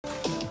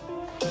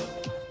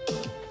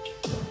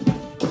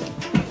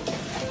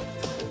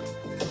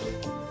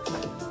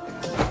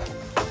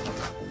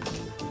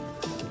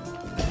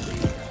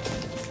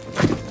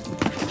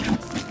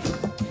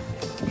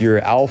Your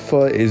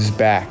alpha is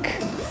back.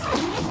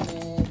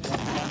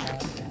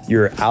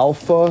 Your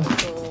alpha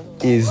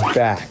is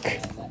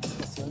back.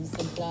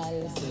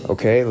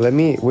 Okay,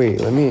 wait. Wait,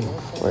 let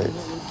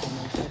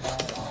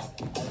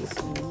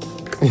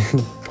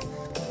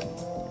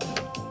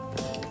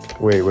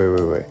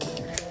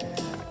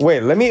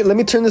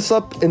me turn this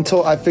up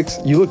until I fix.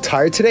 You look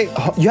tired today?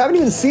 Oh, you haven't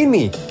even seen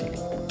me.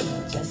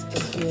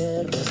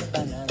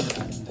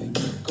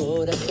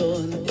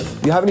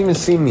 You haven't even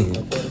seen me.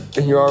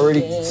 And you're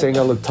already saying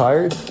I look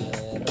tired?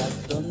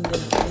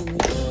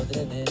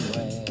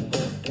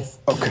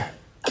 Okay.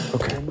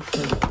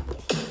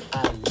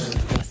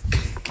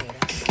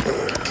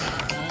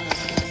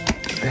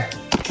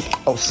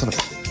 Oh, son of...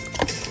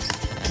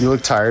 You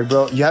look tired,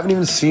 bro. You haven't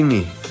even seen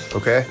me,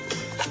 okay?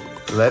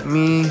 Let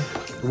me...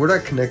 Where'd I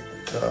connect?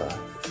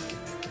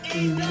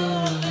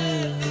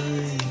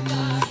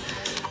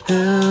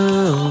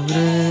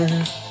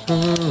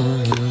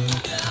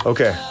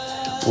 Okay.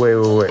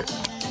 Wait.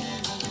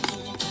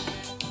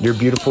 You're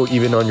beautiful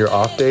even on your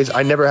off days.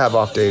 I never have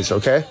off days,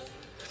 okay?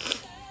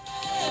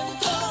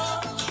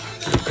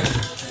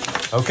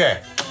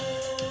 Okay.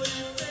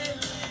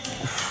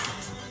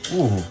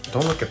 Ooh,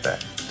 don't look at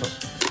that.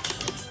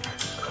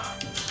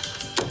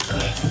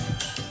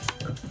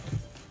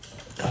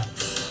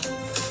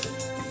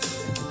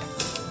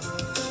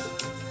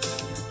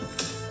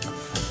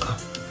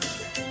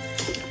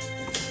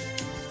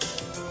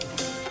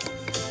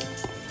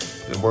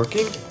 Is it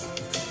working?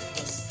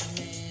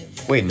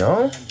 Wait,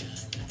 no?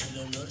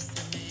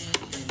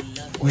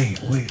 Wait.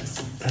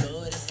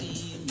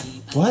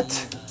 What?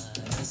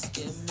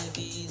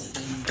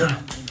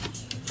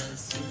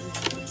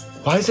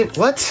 Why is it...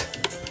 What?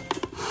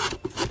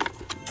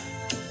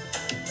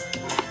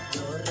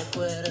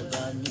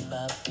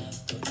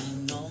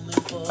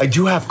 I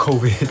do have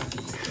COVID.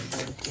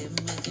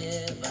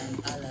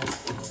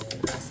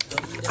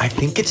 I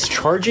think it's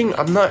charging.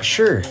 I'm not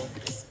sure.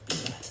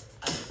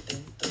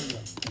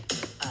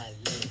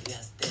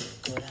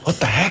 What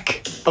the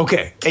heck?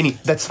 Okay,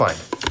 that's fine.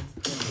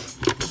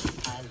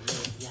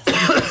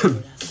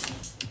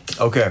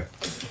 Okay.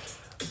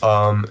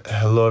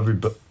 Hello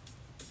everybody.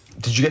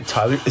 Did you get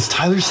Tyler? Is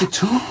Tyler sick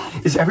too?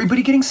 Is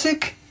everybody getting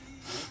sick?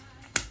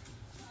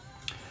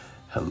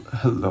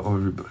 Hello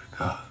everybody.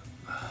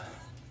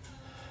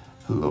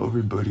 Hello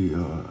everybody.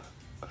 No,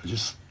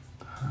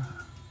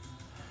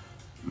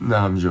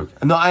 I'm joking.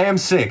 No, I am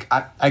sick.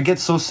 I get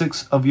so sick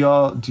of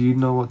y'all. Do you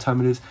know what time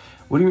it is?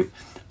 What do you mean?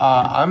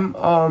 I'm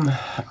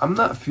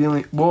not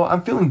feeling... Well,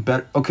 I'm feeling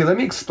better. Okay, let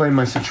me explain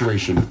my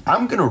situation.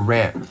 I'm gonna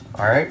rant,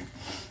 all right?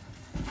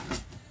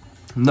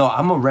 No,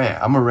 I'm a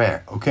rant,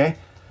 okay?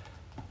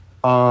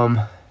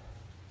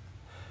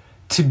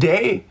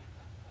 Today...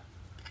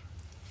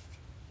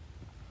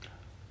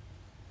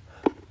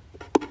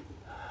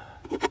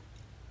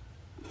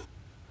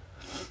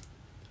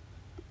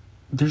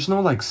 There's no,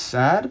 like,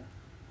 sad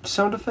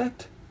sound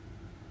effect?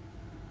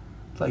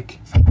 Like...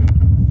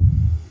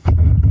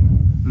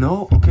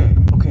 No? Okay.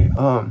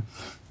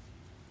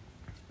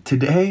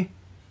 Today,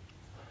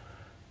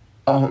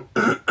 I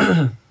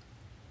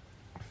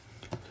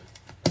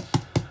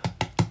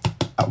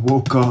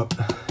woke up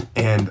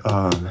and,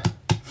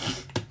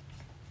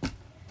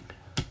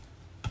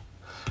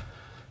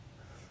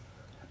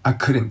 I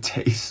couldn't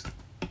taste.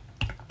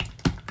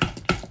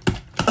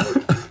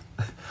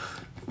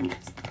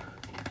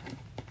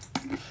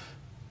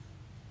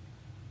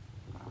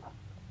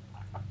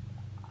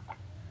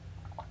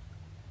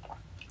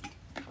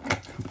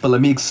 But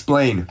let me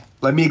explain,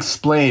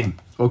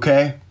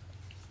 okay?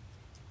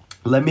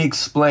 Let me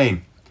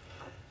explain.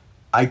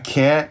 I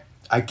can't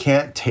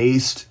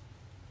taste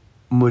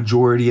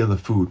majority of the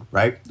food,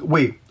 right?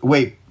 Wait,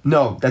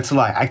 no, that's a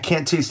lie. I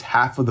can't taste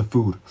half of the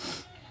food.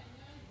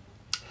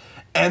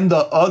 And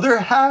the other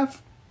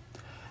half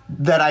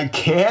that I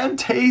can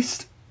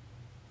taste,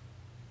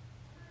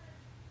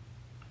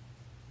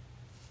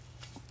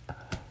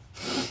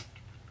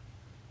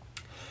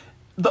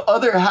 the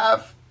other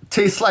half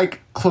tastes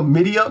like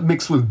chlamydia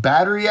mixed with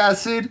battery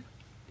acid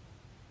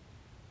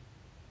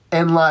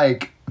and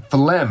like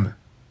phlegm.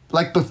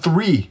 Like the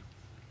three.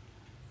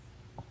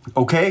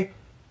 Okay?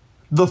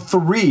 The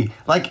three.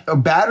 Like a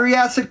battery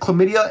acid,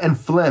 chlamydia, and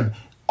phlegm.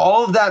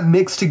 All of that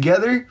mixed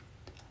together,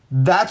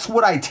 that's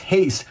what I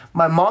taste.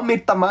 My mom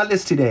made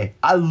tamales today.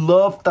 I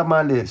love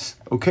tamales.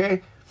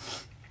 Okay?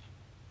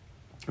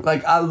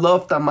 Like I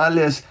love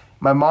tamales.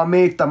 My mom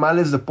made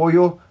tamales de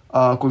pollo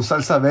con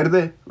salsa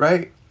verde,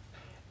 right?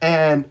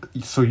 And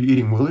so you're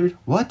eating Willard?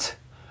 What?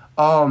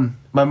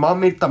 My mom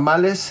made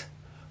tamales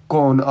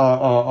con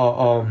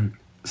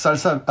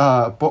salsa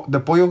de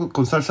pollo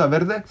con salsa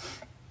verde.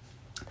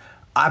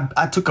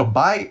 I took a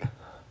bite.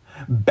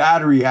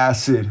 Battery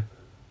acid.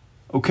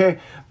 Okay?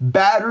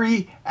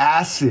 Battery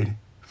acid.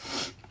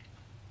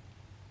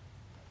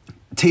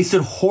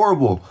 Tasted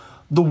horrible.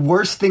 The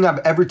worst thing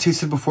I've ever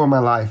tasted before in my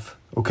life.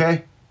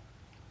 Okay?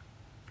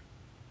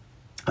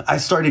 I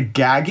started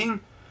gagging.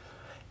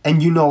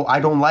 And you know,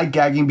 I don't like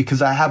gagging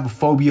because I have a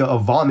phobia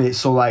of vomit.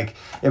 So like,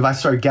 if I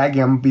start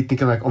gagging, I'm gonna be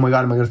thinking like, oh my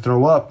God, am I gonna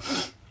throw up?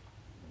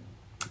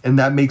 And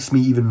that makes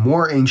me even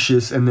more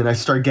anxious, and then I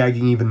start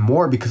gagging even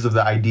more because of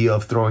the idea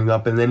of throwing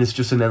up, and then it's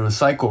just an endless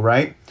cycle,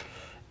 right?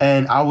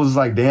 And I was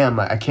like, damn,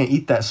 I can't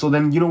eat that. So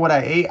then, you know what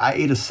I ate? I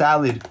ate a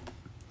salad.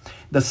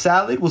 The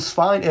salad was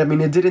fine. I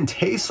mean, it didn't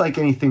taste like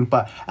anything,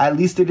 but at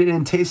least it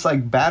didn't taste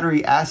like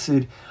battery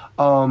acid.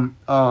 You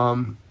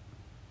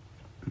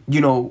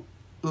know,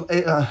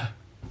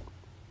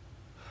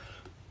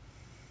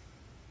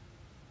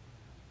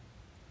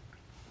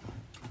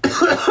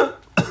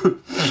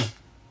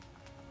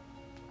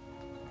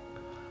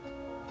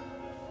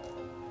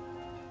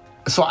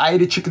 so I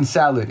ate a chicken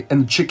salad,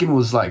 and the chicken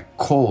was like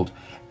cold.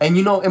 And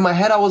you know, in my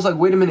head, I was like,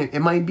 wait a minute, it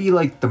might be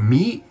like the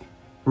meat,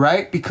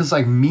 right? Because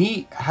like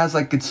meat has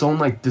like its own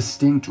like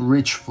distinct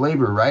rich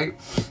flavor, right?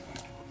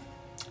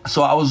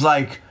 So I was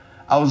like,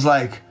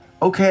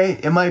 okay,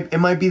 it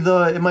might be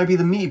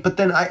the meat. But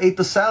then I ate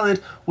the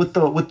salad with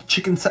the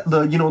chicken,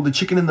 the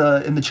chicken in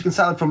the chicken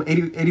salad from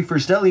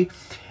 81st Deli,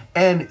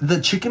 and the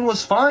chicken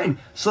was fine.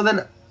 So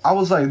then I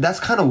was like,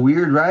 that's kind of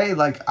weird, right?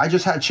 Like, I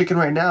just had chicken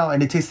right now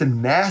and it tasted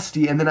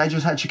nasty, and then I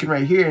just had chicken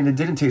right here and it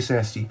didn't taste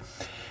nasty.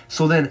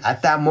 So then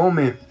at that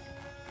moment,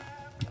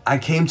 I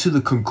came to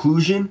the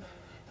conclusion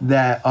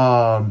that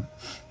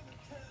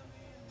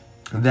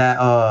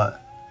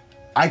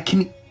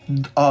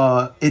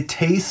it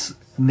tastes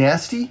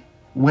nasty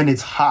when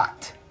it's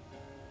hot.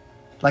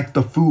 Like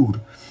the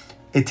food,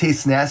 it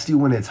tastes nasty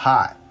when it's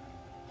hot.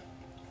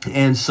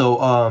 And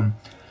so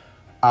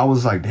I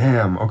was like,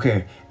 damn,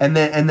 okay. But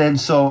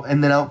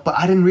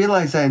I didn't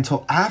realize that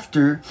until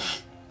after.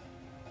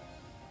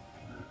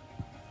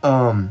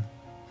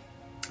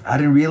 I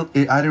didn't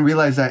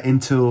realize that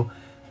until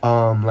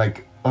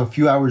like a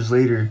few hours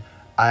later.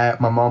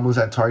 My mom was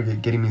at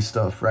Target getting me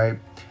stuff, right?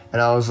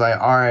 And I was like,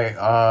 all right,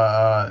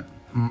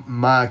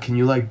 Ma, can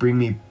you like bring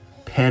me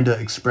Panda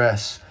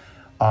Express?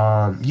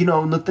 You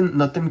know,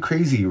 nothing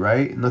crazy,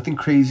 right? Nothing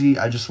crazy.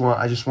 I just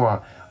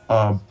want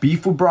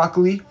beef with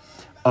broccoli,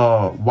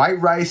 white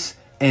rice,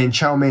 and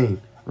chow mein,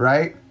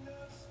 right?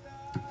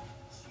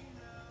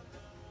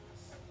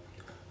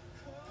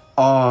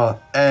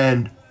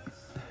 And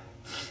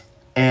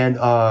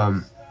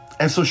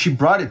so she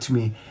brought it to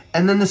me,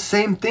 and then the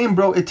same thing,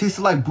 bro. It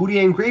tasted like booty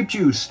and grape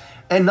juice,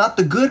 and not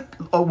the good.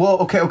 Well,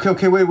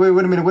 okay. Wait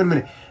a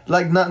minute.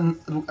 Like not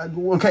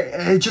okay.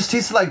 It just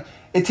tasted like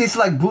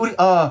booty.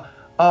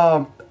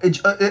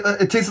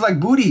 It tasted like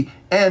booty,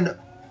 and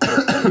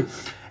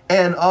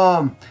and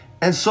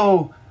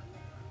so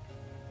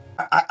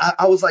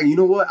I was like, you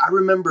know what? I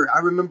remember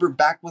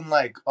back when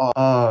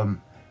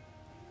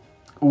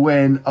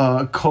when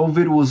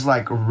COVID was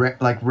like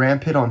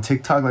rampant on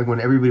TikTok, like when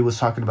everybody was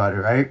talking about it,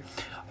 right?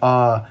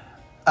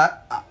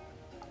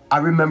 I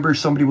remember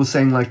somebody was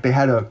saying like they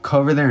had to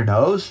cover their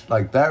nose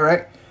like that,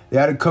 right? They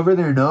had to cover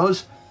their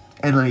nose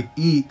and like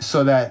eat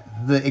so that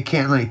it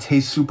can't like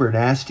taste super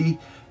nasty,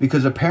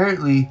 because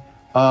apparently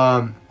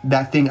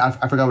that thing,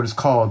 I forgot what it's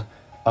called,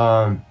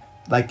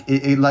 like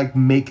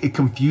it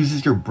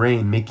confuses your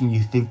brain, making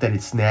you think that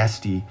it's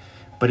nasty,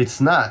 but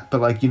it's not. But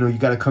like, you know, you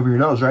gotta cover your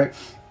nose, right?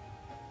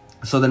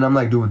 So then I'm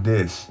like doing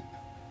this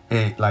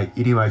and like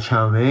eating my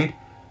chow mein,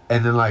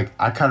 and then like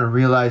I kind of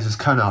realized it's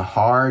kind of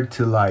hard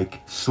to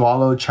like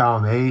swallow chow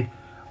mein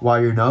while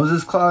your nose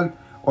is clogged,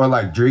 or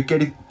like drink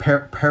it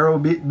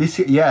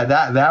biscuit, yeah,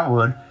 that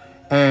one,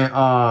 and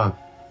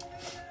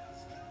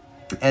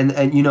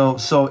you know,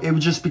 so it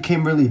just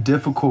became really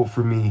difficult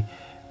for me.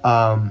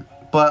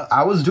 But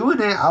I was doing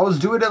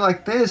it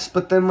like this,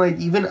 but then like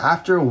even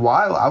after a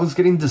while, I was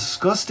getting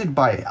disgusted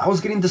by it. I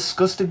was getting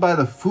disgusted by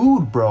the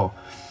food, bro.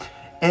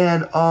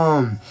 And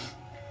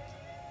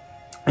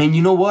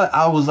you know what?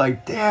 I was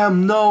like,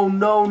 damn,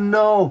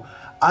 no.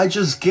 I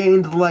just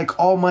gained like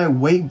all my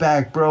weight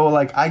back, bro.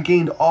 Like I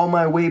gained all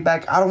my weight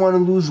back. I don't want to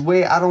lose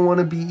weight. I don't want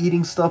to be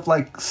eating stuff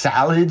like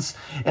salads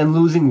and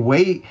losing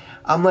weight.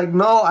 I'm like,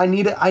 no, I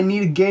need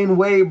to gain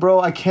weight, bro.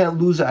 I can't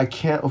lose it. I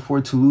can't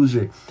afford to lose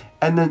it.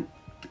 And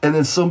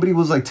then somebody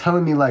was like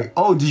telling me like,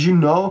 oh, did you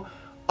know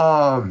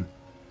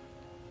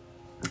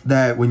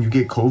that when you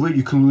get COVID,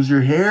 you can lose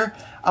your hair?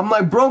 I'm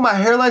like, bro, my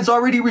hairline's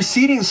already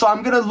receding, so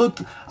I'm gonna look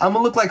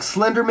like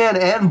Slender Man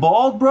and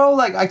bald, bro.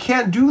 Like, I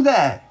can't do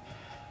that.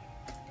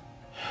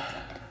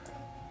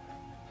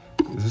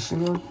 Is this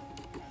thing on?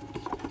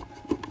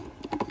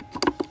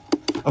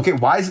 Okay,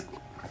 why is it?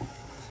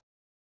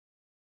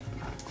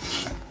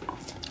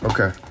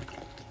 Okay.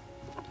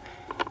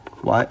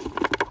 What?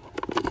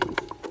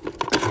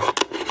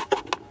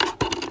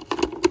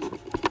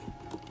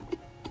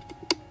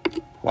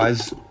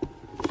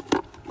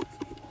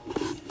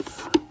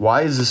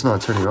 Why is this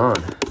not turning on?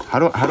 How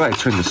do I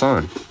turn this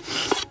on?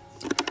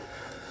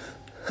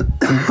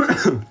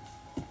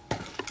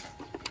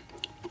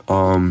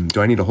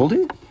 Do I need to hold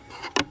it?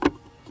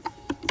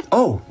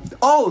 Oh,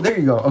 there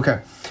you go.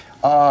 Okay.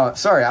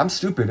 Sorry, I'm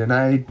stupid and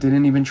I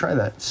didn't even try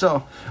that.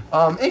 So,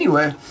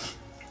 anyway,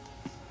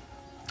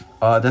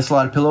 that's a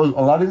lot of pillows.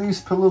 A lot of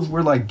these pillows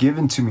were like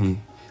given to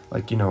me,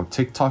 like, you know,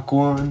 TikTok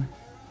one,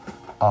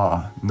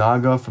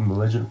 Naga from The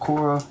Legend of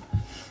Korra.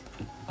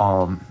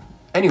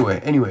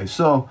 Anyway,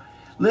 so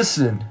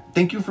Listen,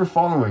 thank you for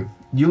following.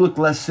 You look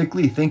less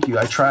sickly. Thank you.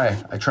 I try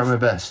my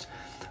best.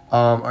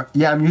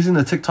 Yeah, I'm using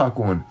the TikTok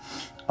one.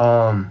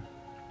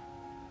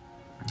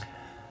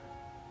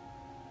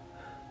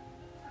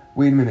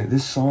 Wait a minute.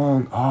 This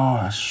song.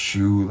 Oh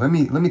shoot. Let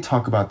me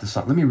talk about this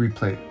song. Let me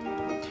replay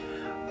it.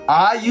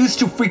 I used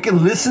to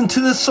freaking listen to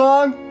this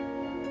song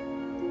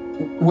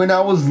when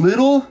I was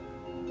little.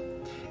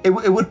 It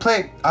would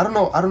play. I don't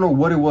know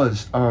what it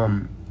was.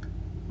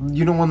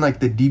 You know, when like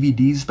the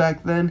DVDs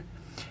back then.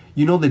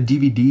 You know the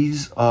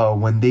DVDs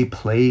when they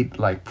played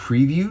like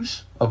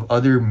previews of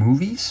other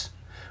movies,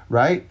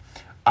 right?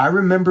 I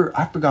remember,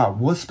 I forgot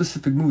what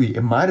specific movie.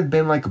 It might have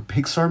been like a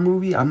Pixar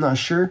movie, I'm not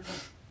sure.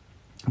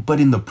 But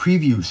in the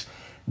previews,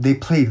 they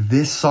played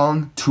this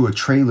song to a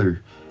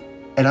trailer.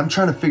 And I'm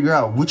trying to figure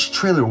out which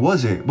trailer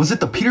was it? Was it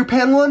the Peter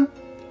Pan one?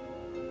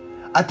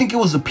 I think it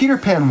was the Peter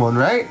Pan one,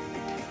 right?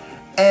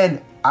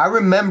 And I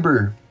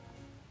remember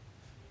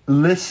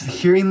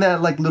hearing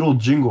that like little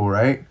jingle,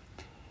 right?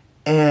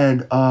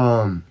 And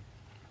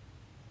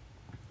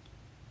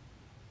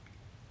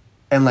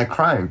like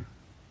crying.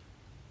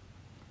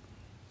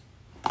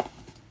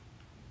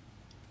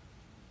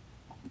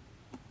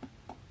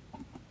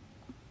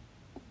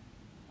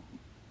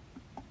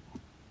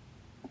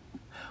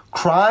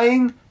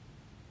 Crying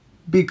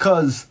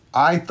because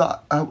I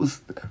thought I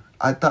was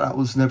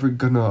never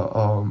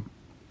gonna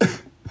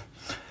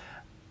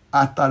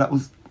I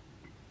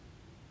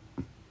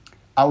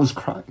was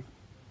crying.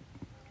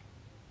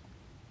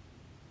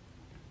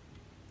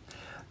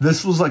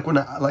 This was like when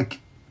I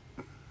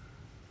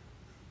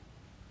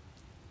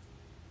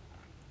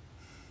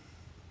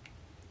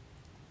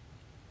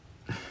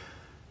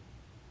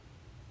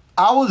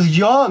was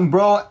young,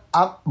 bro.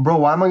 Bro,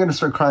 why am I gonna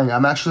start crying?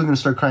 I'm actually gonna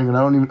start crying, and I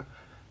don't even.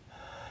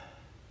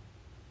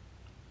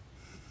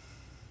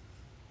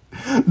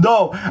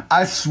 No,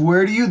 I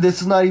swear to you, this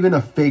is not even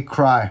a fake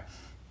cry.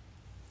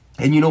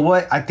 And you know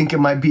what? I think it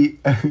might be.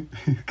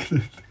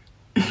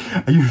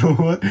 You know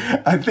what?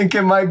 I think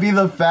it might be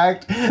the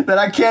fact that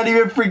I can't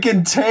even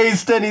freaking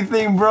taste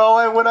anything, bro.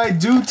 And when I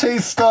do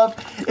taste stuff,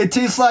 it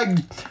tastes like.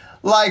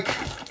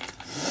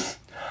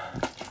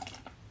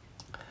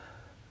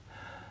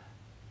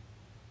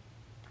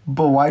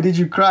 But why did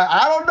you cry?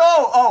 I don't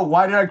know. Oh,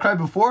 why did I cry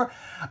before?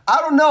 I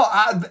don't know.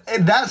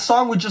 That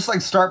song would just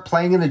like start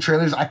playing in the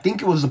trailers. I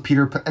think it was a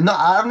Peter Pan. No,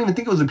 I don't even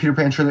think it was a Peter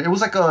Pan trailer. It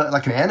was like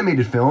an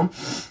animated film.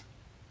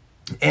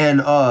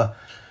 And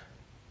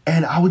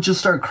I would just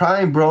start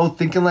crying, bro,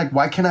 thinking like,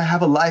 why can't I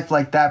have a life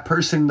like that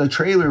person in the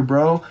trailer,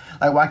 bro?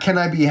 Like, why can't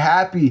I be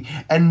happy?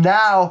 And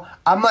now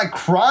I'm like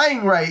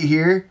crying right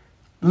here,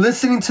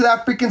 listening to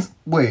that freaking.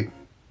 Wait.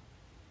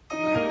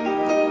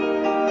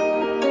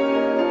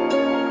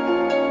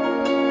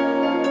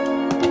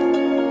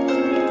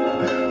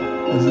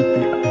 Was it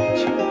the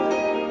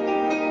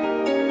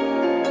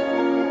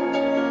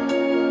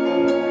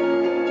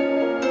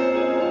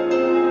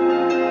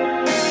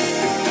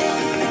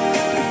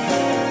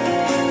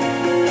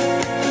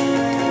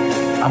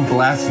I'm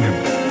blasting him.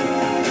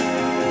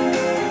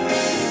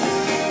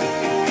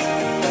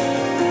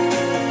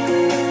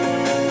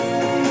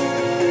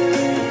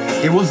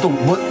 It was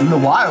in the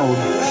wild.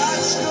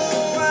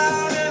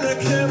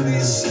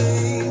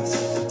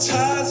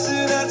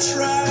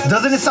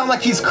 Doesn't it sound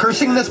like he's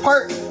cursing this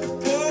part?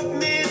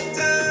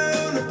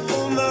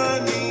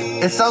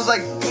 It sounds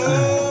like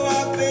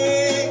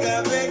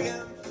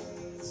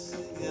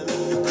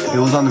it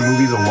was on the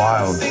movie The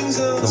Wild.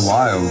 The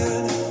Wild.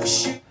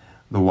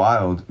 The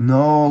Wild.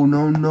 No,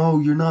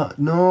 you're not.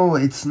 No,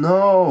 it's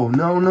no.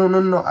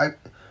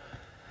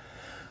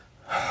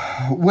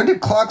 When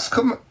did clocks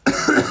come?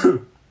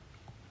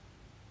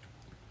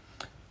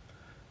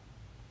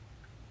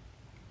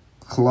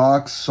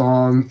 Clock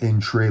song in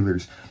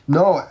trailers.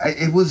 No,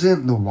 it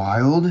wasn't The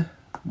Wild.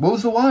 What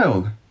was The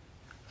Wild?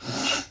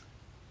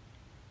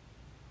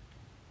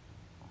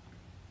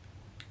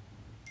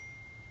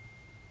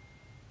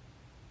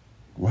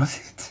 Was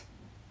it?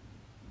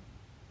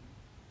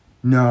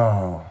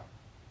 No,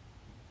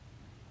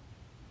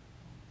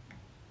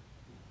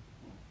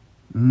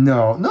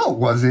 it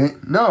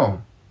wasn't.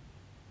 No.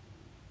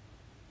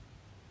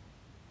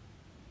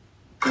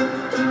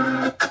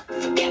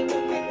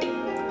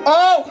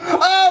 Oh,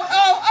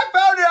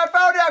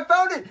 I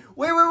found it.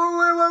 Wait.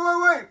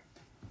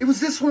 It was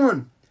this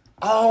one.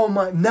 Oh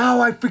my, now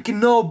I freaking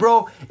know,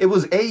 bro. It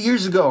was 8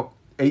 years ago.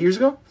 8 years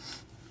ago?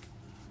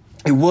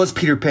 It was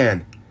Peter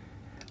Pan.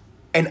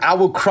 And I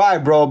would cry,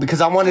 bro,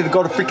 because I wanted to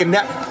go to freaking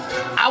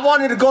I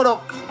wanted to go to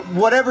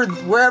wherever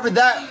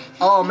that.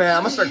 Oh man,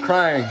 I'm gonna start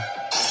crying.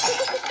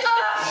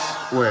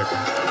 Wait.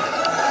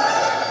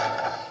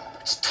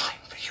 It's time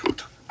for you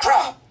to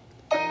crawl.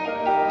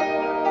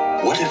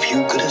 What if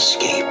you could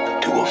escape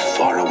to a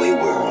faraway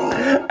world?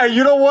 And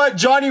you know what?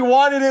 Johnny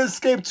wanted to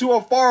escape to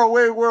a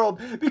faraway world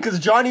because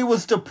Johnny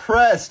was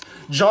depressed.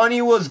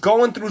 Johnny was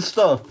going through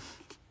stuff.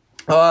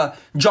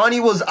 Johnny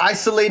was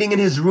isolating in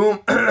his room.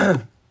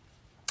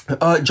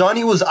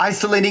 Johnny was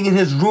isolating in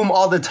his room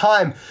all the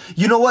time.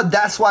 You know what?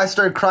 That's why I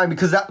started crying,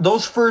 because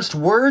those first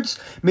words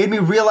made me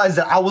realize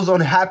that I was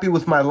unhappy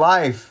with my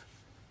life.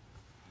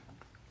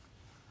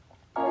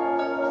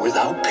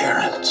 Without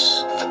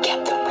parents.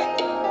 Forget them,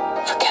 Wendy.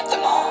 Forget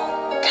them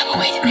all. Come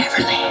away to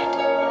Neverland.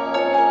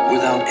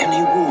 Without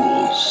any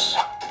rules.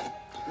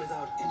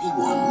 Without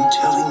anyone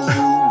telling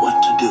you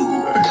what to do.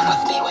 Come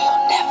with me where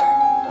you'll never,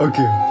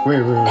 Okay, wait.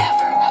 never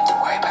have to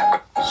worry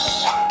about...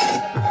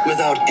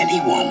 Without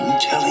anyone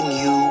telling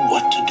you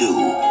what to do.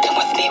 Come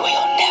with me where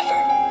you'll never,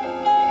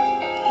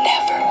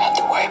 never have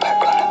to worry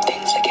about grown-up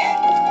things again.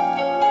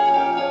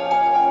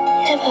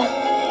 Never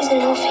is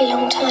an awfully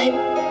long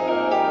time.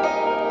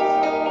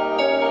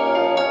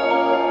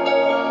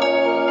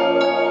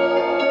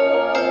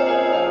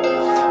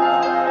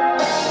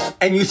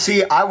 And you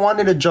see, I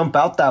wanted to jump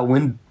out that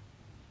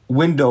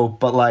window,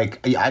 but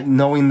like,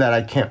 knowing that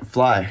I can't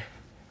fly.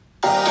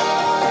 The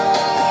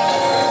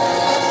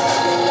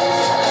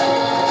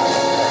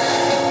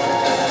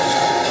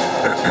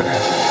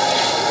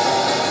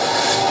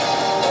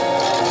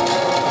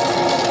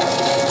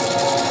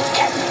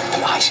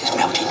ice is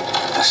melting.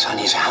 The sun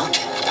is out.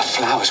 The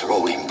flowers are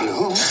all in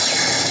bloom.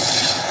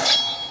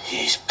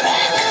 He's back.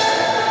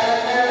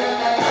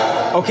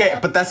 Okay,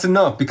 but that's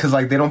enough, because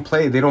like they don't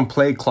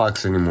play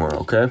clocks anymore,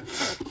 okay?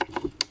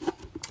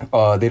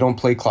 They don't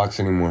play clocks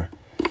anymore.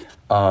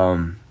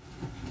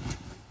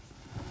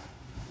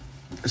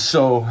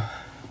 So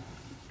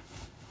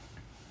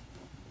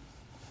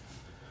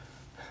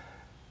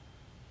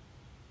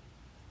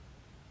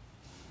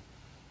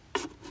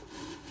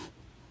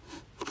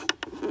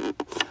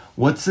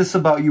what's this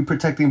about you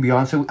protecting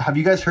Beyonce? Have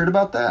you guys heard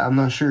about that? I'm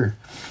not sure.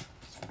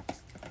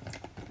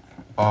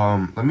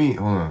 Hold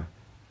on.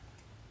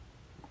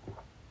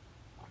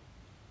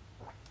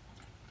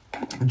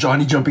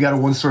 Johnny jumping out of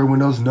one-story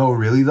windows? No,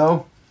 really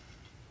though?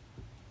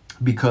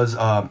 Because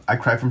I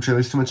cry from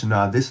trailers too much.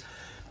 Nah, this...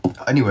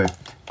 Anyway,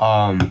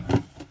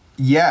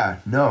 yeah,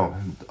 no.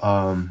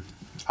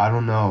 I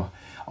don't know.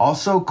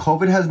 Also,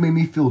 COVID has made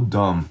me feel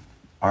dumb.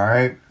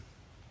 Alright?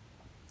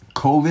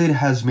 COVID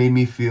has made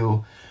me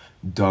feel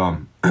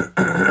dumb.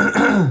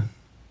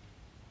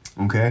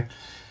 Okay?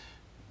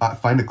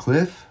 Find a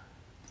cliff?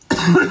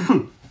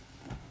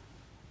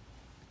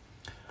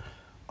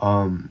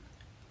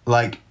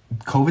 Like...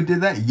 COVID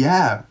did that?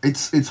 Yeah.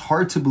 It's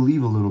hard to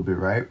believe a little bit,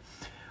 right?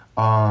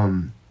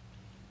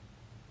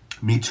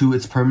 Me too,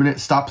 it's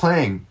permanent. Stop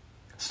playing.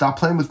 Stop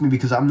playing with me,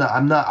 because I don't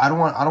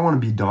want to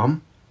be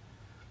dumb.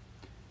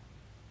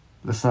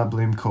 Let's not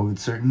blame COVID,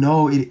 sir.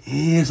 No, it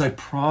is. I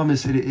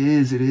promise it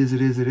is. It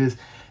is.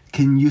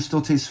 Can you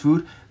still taste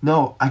food?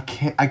 No, I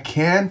can't. I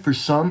can for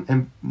some,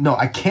 and no,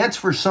 I can't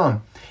for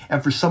some.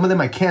 And for some of them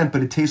I can,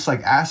 but it tastes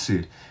like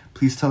acid.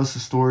 Please tell us the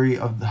story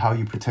of how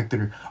you protected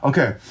her.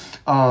 Okay.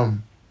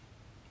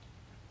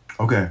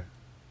 Okay.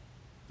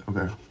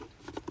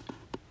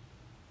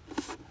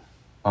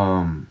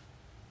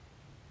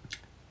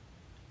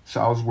 So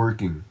I was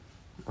working,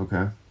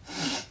 okay?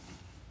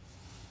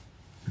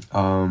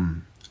 I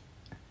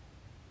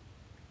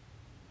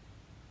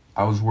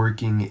was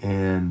working,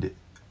 and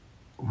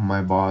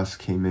my boss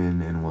came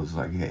in and was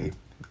like, hey,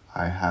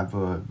 I have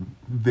a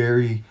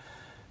very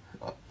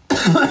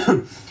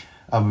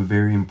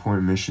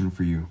important mission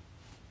for you.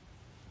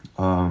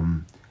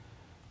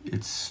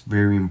 It's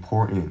very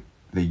important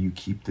that you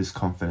keep this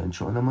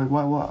confidential. And I'm like,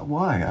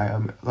 why?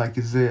 I'm like,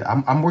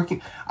 I'm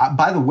working,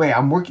 by the way,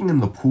 I'm working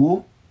in the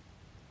pool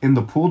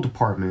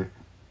department,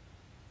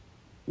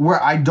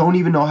 where I don't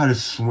even know how to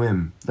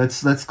swim.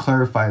 Let's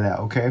clarify that,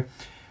 okay?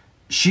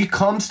 She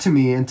comes to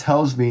me and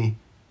tells me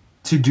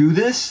to do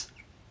this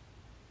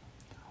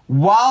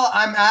while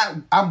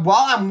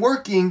I'm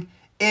working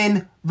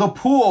in the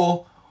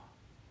pool,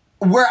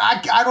 where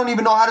I don't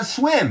even know how to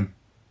swim.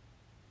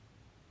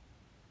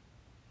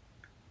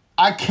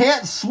 I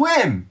can't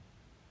swim.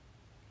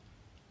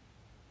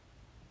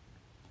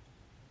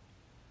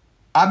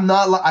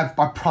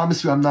 I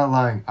promise you I'm not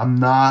lying. I'm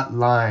not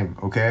lying,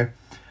 okay?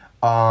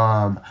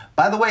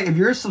 By the way, if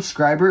you're a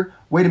subscriber,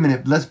 wait a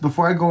minute,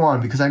 before I go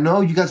on, because I know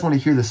you guys want to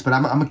hear this, but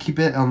I'm gonna keep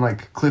it on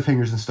like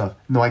cliffhangers and stuff.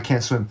 No, I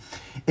can't swim.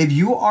 If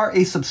you are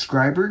a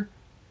subscriber,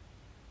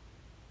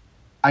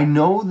 I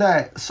know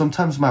that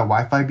sometimes my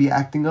Wi-Fi be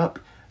acting up.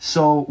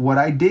 So what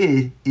I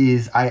did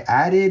is I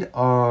added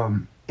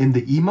in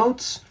the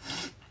emotes,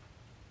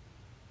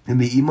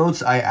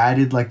 I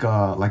added like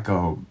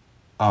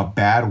a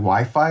bad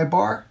Wi-Fi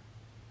bar.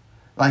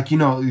 Like, you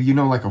know,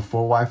 like a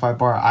full Wi-Fi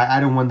bar. I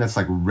added one that's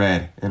like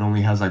red and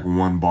only has like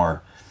one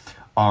bar.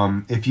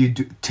 If you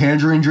do,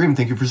 Tangerine Dream,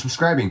 thank you for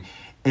subscribing.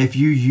 If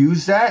you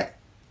use that,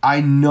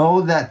 I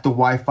know that the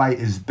Wi-Fi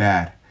is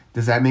bad.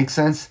 Does that make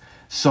sense?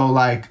 So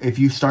like, if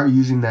you start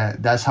using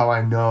that, that's how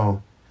I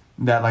know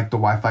that like the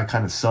Wi-Fi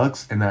kind of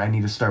sucks and that I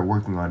need to start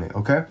working on it,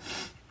 okay?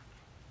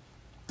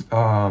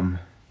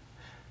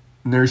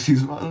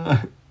 Nurses.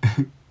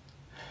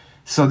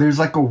 So there's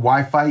like a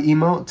Wi-Fi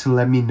emote to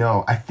let me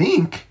know. I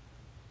think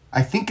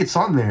it's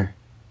on there.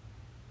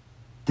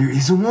 There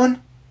isn't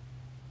one?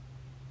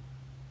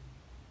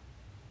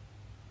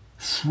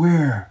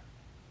 swear.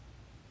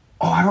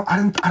 Oh,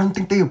 I don't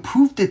think they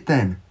approved it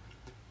then.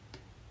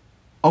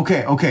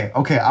 Okay.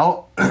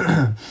 I'll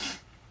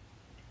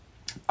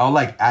I'll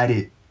like add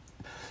it.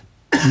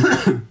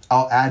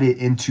 I'll add it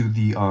into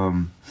the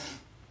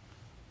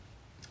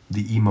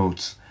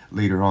emotes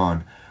later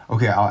on.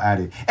 Okay, I'll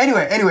add it.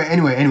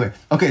 Anyway.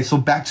 Okay, so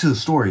back to the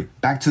story,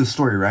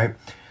 right?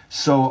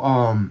 So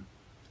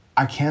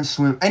I can't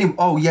swim. Anyway,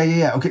 oh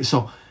yeah. Okay,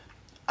 so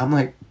I'm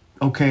like,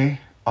 okay,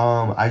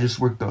 I just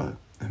worked a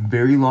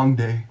very long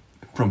day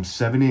from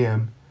 7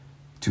 a.m.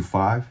 to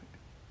 5,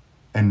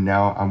 and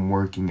now I'm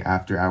working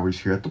after hours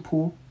here at the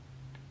pool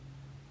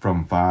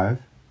from 5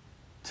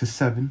 to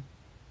 7,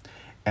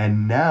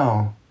 and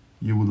now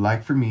you would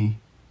like for me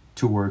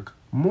to work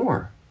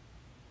more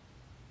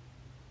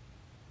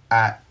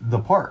at the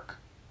park.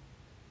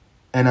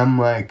 And I'm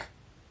like,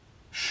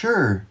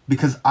 sure,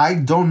 because I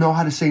don't know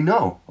how to say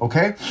no,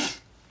 okay?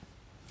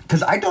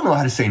 Because I don't know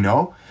how to say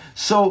no.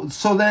 So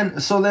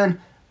then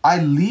I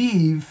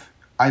leave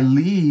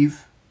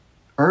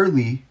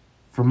early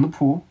from the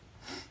pool,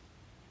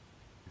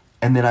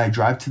 and then I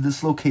drive to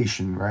this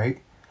location,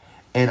 right?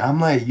 And I'm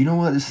like, you know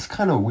what? This is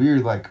kind of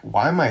weird. Like,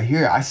 why am I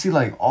here? I see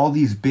like all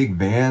these big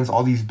vans,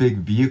 all these big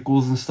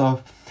vehicles and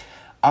stuff.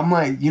 I'm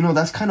like,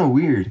 that's kind of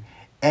weird.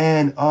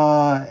 And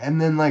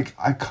then like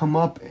I come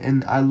up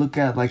and I look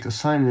at like a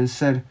sign and it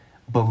said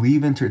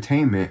Believe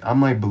Entertainment. I'm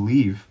like,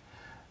 Believe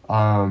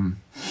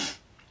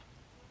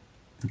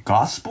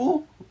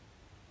gospel?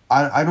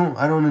 I don't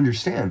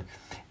understand.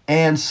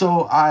 And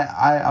so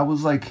I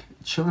was like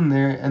chilling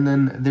there, and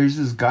then there's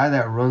this guy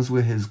that runs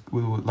with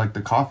like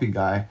the coffee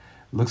guy,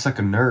 looks like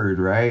a nerd,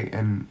 right?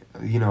 And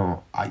you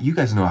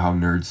guys know how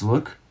nerds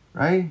look,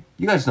 right?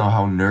 You guys know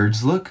how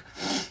nerds look,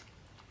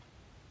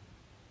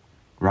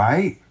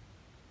 right?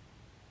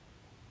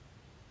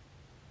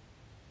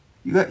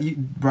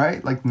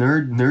 Right? Like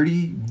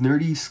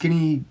nerdy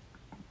skinny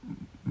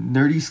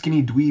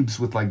dweebs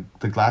with like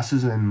the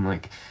glasses, and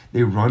like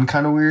they run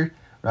kind of weird,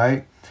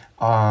 right?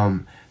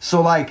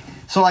 So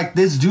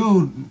this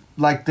dude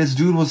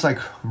was like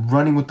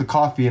running with the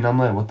coffee, and I'm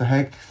like, what the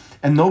heck?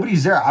 And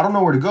nobody's there. I don't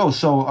know where to go.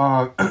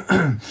 So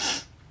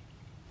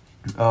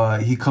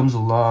he comes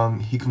along,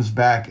 he comes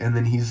back, and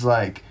then he's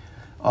like,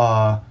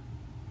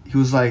 he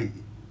was like,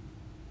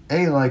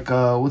 hey, like,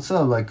 what's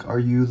up? Like, are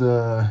you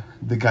the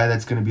guy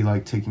that's gonna be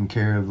like taking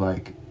care of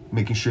like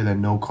making sure that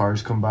no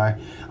cars come by?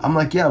 I'm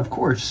like, yeah, of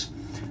course.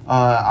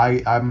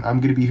 I'm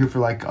gonna be here for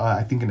like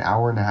I think an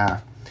hour and a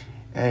half.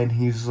 And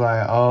he's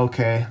like, oh,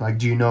 okay, like,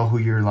 do you know who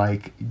you're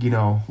like,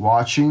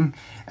 watching?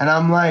 And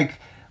I'm like,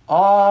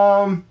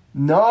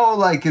 no,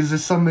 like, is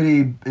this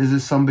somebody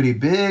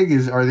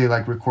big? Are they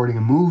like recording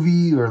a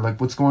movie, or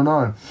like what's going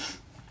on?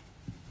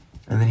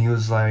 And then he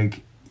was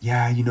like,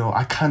 yeah,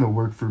 I kind of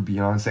work for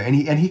Beyonce. And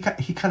he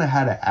kind of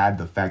had to add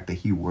the fact that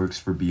he works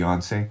for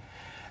Beyonce,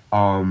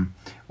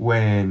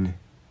 when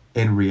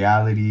in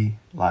reality,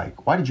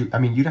 like, why did you,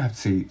 you don't have to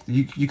say,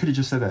 you could have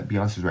just said that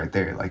Beyonce's right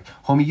there. Like,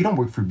 homie, you don't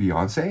work for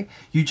Beyonce.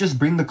 You just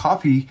bring the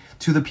coffee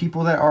to the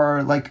people that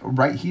are like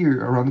right here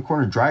around the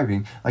corner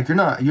driving. Like, you're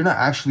not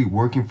actually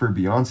working for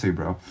Beyonce,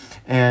 bro.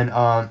 And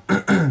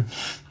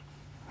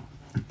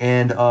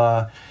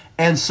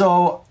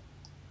so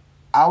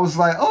I was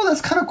like, oh,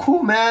 that's kind of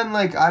cool, man.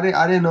 Like, I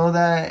didn't know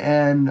that.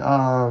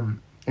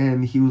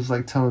 And he was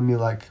like telling me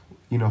like,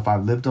 if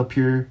I've lived up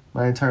here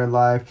my entire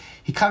life.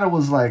 He kind of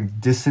was like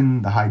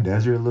dissing the high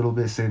desert a little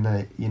bit, saying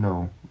that,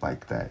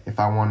 like that if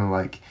I want to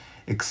like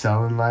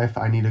excel in life,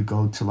 I need to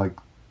go to like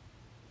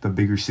the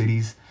bigger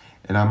cities.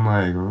 And I'm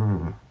like,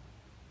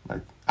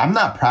 like, I'm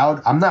not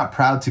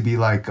proud to be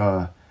like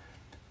a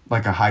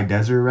high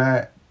desert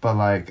rat, but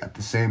like at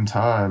the same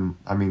time,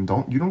 you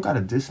don't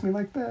gotta diss me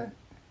like that.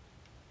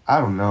 I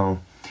don't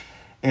know.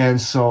 And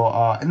so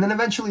and then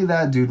eventually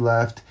that dude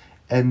left.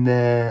 And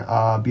then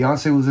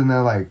Beyonce was in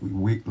that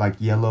like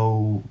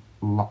yellow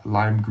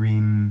lime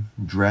green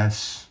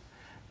dress,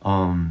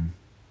 and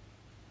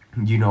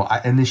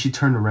then she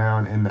turned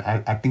around, and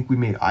I think we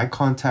made eye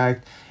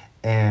contact,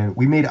 and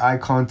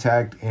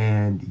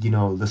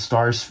the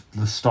stars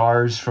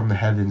from the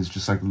heavens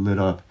just like lit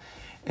up,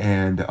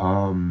 and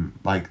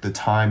like the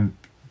time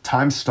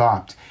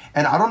stopped.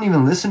 And I don't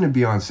even listen to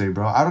Beyonce,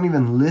 bro. I don't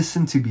even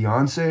listen to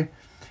Beyonce,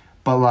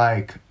 but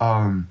like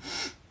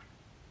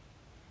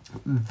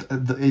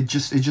it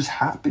just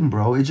happened,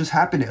 bro. It just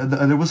happened.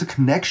 There was a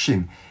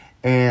connection,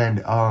 and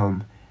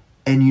the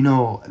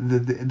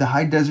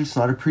high desert's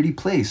not a pretty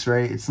place,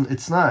 right?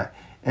 It's not.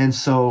 And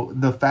so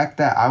the fact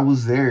that I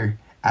was there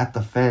at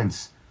the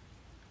fence,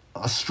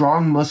 a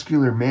strong,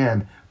 muscular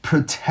man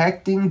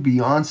protecting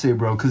Beyonce,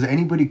 bro, because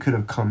anybody could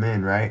have come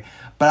in, right?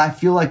 But I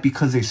feel like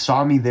because they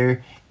saw me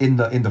there in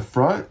the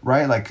front,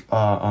 right, like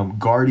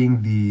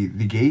guarding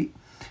the gate,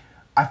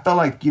 I felt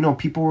like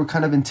people were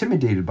kind of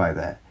intimidated by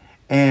that.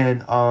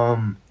 And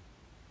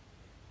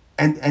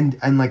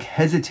like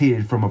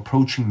hesitated from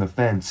approaching the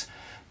fence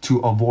to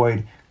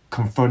avoid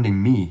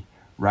confronting me,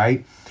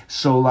 right?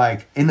 So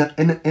like in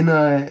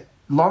a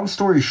long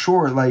story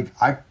short, like,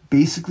 I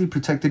basically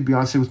protected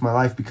Beyonce with my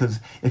life, because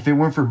if it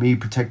weren't for me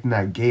protecting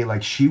that gate,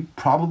 like, she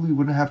probably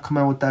wouldn't have come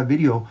out with that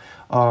video,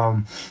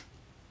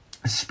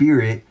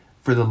 Spirit,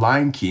 for the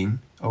Lion King,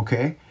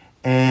 okay?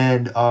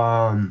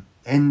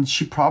 And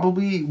she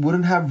probably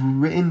wouldn't have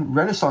written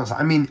Renaissance.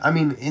 I mean,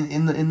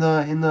 in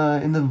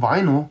the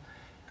vinyl,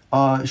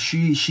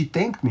 she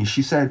thanked me.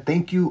 She said,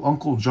 "Thank you,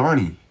 Uncle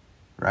Johnny,"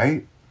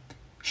 right?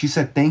 She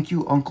said, "Thank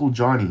you, Uncle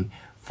Johnny,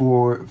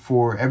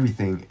 for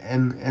everything."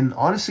 And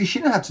honestly, she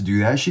didn't have to do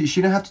that. She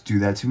didn't have to do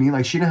that to me.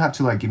 Like, she didn't have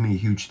to, like, give me a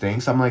huge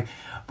thanks. I'm like,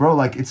 bro,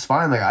 like, it's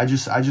fine. Like, I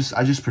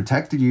just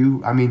protected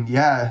you. I mean,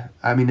 yeah,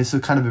 I mean, it's a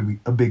kind of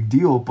a big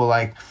deal, but,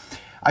 like,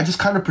 I just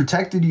kind of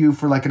protected you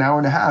for like an hour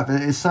and a half.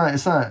 It's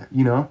not,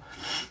 you know.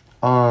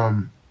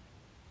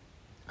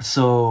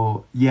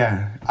 So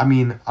yeah, I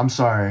mean, I'm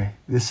sorry.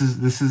 This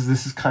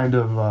is kind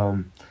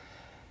of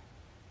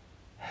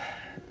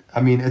I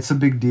mean, it's a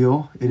big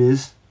deal. It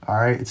is. All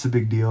right, it's a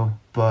big deal,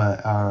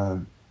 but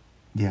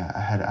yeah,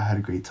 I had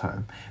a great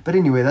time. But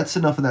anyway, that's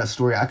enough of that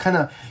story. I kind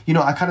of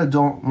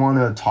don't want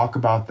to talk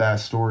about that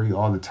story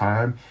all the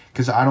time,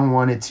 because I don't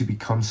want it to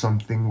become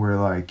something where,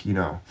 like, you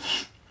know,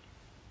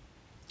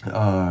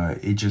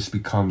 it just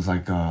becomes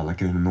like an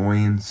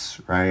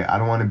annoyance, right? I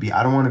don't want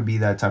to be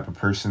that type of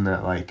person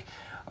that, like,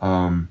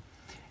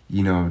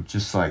 you know,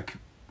 just like,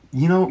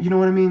 you know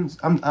what I mean?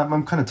 I'm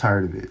kind of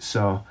tired of it.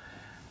 So,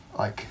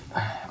 like,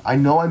 I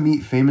know I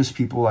meet famous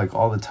people, like,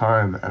 all the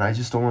time, and I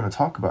just don't want to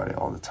talk about it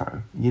all the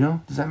time. You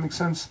know? Does that make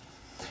sense?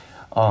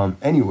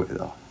 Anyway,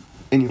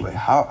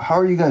 how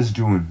are you guys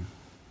doing?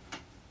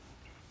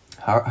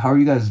 How are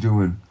you guys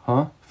doing?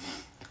 Huh?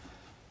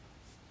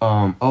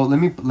 Oh, let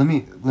me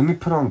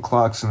put on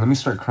clocks and let me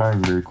start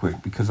crying very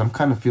quick, because I'm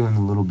kind of feeling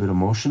a little bit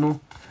emotional.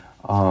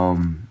 Let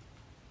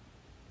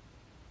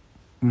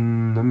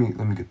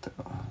me get that.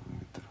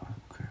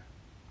 Okay.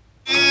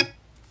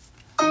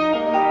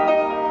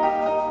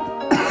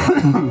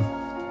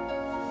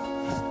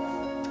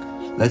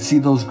 Let's see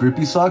those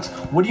grippy socks.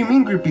 What do you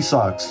mean grippy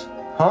socks?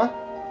 Huh?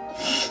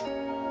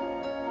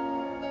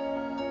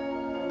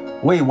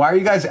 Wait, why are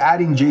you guys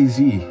adding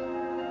Jay-Z?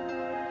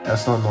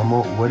 That's not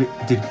normal.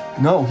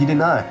 No, he did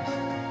not.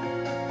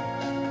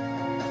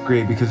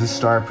 Great, because it's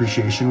Star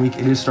Appreciation Week.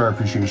 It is Star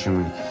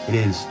Appreciation Week. It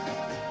is.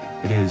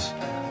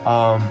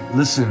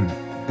 Listen,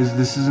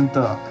 this isn't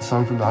the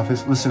song from The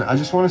Office. Listen, I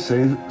just want to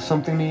say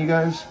something to you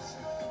guys.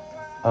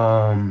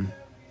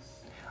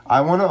 I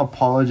want to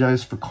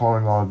apologize for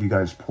calling all of you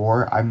guys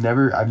poor.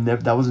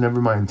 That was never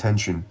my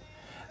intention.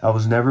 That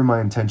was never my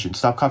intention.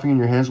 Stop coughing in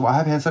your hands. Well, I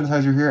have hand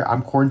sanitizer here.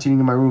 I'm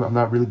quarantining in my room. I'm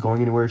not really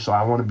going anywhere, so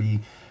I want to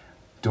be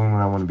doing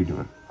what I want to be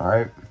doing. All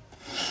right.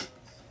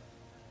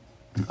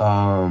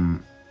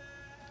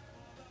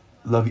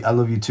 Love you. I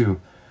love you too.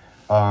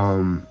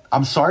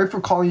 I'm sorry for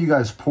calling you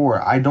guys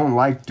poor. I don't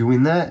like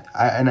doing that.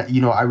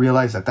 I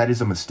realize that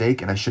is a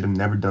mistake, and I should have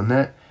never done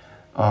that.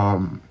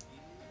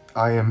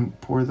 I am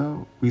poor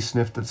though. We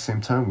sniffed at the same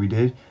time. We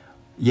did.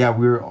 Yeah,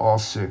 we're all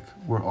sick.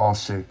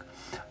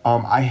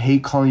 I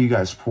hate calling you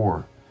guys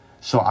poor,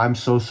 so I'm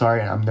so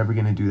sorry, and I'm never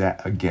gonna do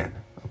that again.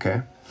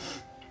 Okay.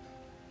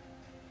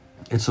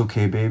 It's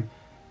okay, babe.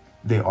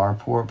 They are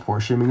poor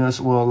shaming us.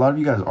 Well, a lot of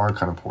you guys are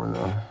kind of poor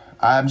though.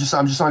 I'm just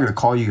not gonna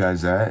call you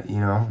guys that. You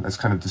know, that's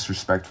kind of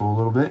disrespectful a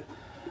little bit.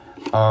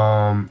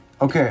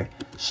 Okay,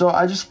 so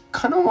I just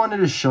kind of wanted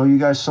to show you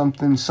guys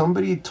something.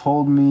 Somebody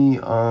told me.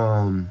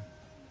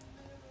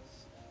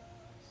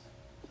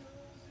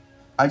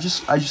 I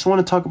just want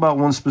to talk about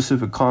one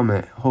specific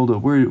comment. Hold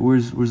up,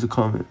 where's the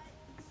comment?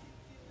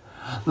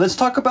 Let's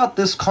talk about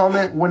this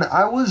comment. When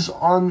I was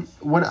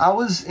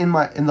in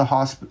the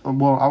hospital.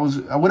 Well,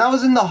 when I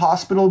was in the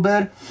hospital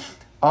bed.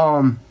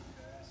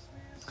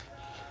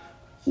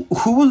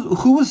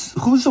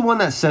 Who's the one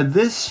that said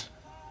this?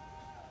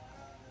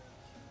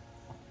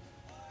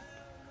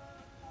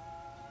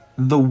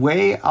 The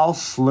way I'll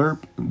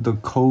slurp the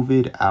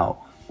COVID out.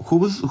 Who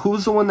was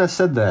the one that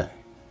said that?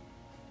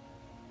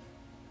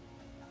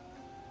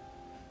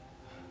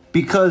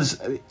 Because,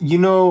 you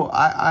know,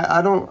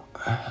 I don't,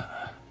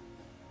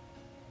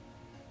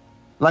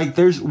 like,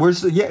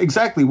 where's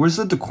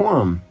the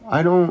decorum?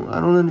 I don't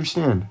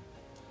understand.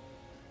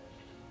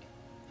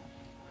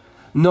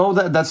 No,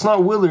 that's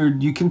not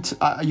Willard. You can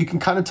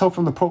kind of tell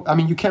from the I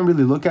mean, you can't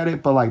really look at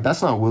it, but, like,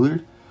 that's not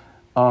Willard.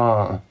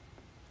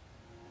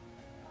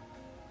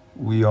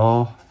 We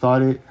all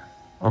thought it.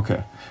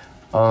 Okay.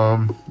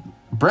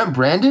 Brent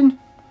Brandon?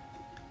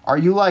 Are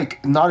you,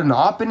 like, not an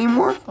op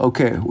anymore?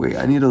 Okay, wait,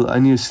 I need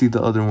to see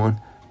the other one.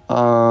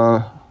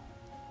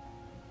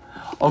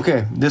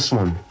 Okay, this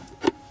one.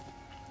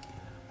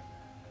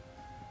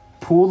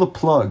 Pull the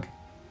plug.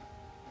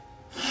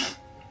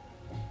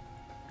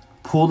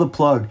 Pull the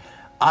plug.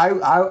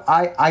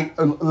 I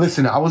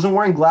listen, I wasn't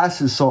wearing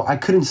glasses, so I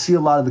couldn't see a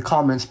lot of the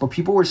comments, but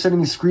people were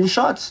sending me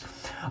screenshots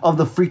of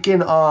the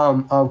freaking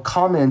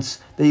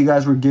comments that you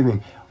guys were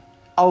giving.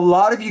 A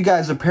lot of you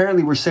guys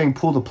apparently were saying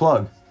pull the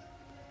plug.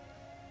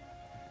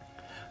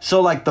 So,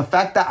 like, the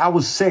fact that I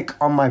was sick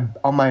on my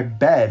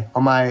bed,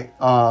 on my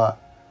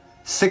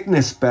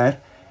sickness bed,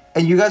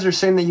 And you guys are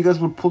saying that you guys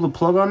would pull the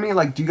plug on me?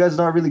 Like, do you guys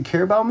not really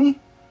care about me?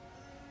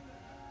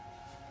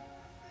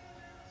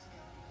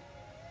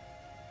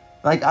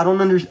 Like, I don't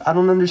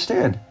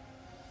understand.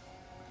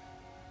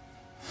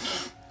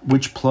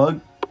 Which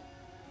plug?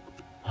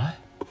 What?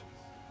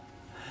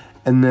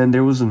 And then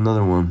there was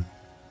another one.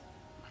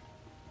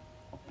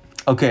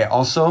 Okay,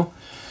 also,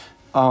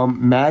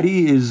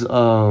 Maddie is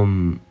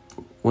one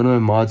of my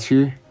mods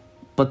here.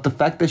 But the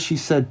fact that she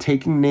said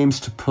taking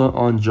names to put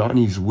on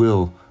Johnny's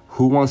will,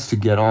 who wants to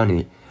get on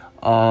it?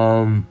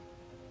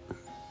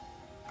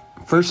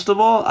 First of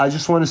all, I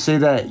just want to say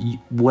that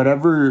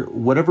whatever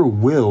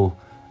will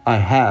I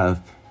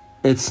have,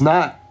 you're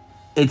not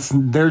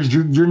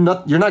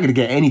gonna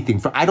get anything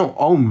for. I don't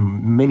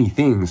own many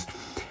things.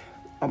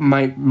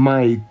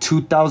 My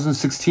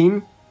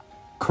 2016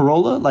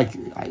 Corolla, like,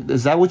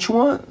 is that what you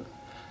want?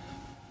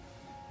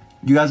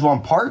 You guys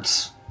want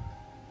parts?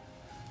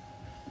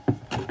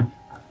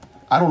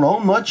 I don't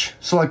own much,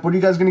 so like, what are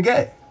you guys gonna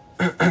get?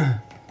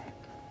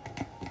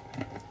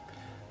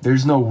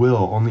 There's no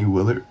will, only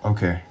Willard.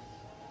 Okay.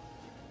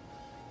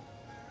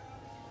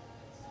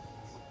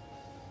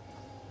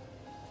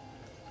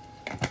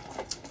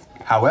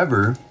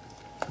 However,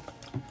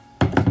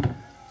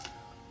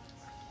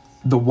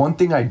 the one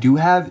thing I do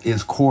have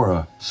is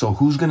Cora. So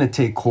who's gonna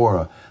take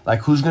Cora?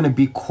 Like, who's gonna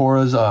be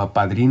Cora's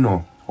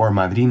padrino or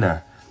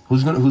madrina?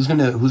 Who's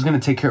gonna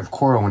take care of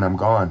Cora when I'm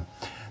gone?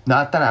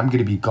 Not that I'm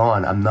gonna be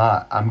gone. I'm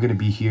not. I'm gonna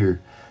be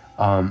here.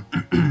 The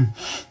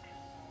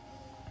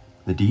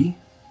D?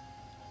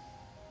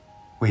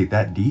 Wait,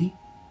 that D?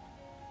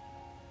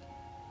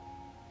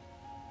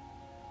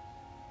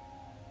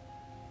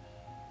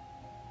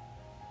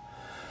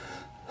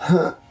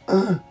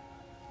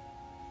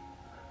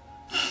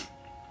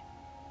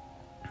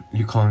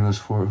 You calling us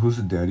for who's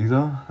the daddy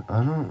though?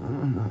 I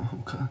don't know.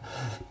 Okay.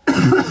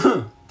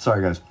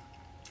 Sorry guys.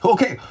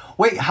 Okay,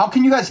 wait, how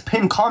can you guys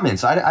pin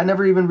comments? I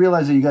never even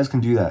realized that you guys can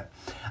do that.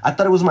 I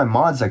thought it was my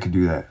mods that could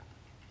do that.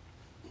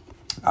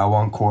 I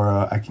want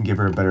Cora. I can give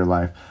her a better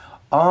life.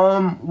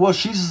 Well,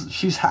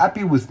 she's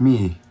happy with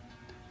me.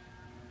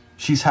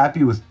 She's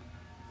happy with.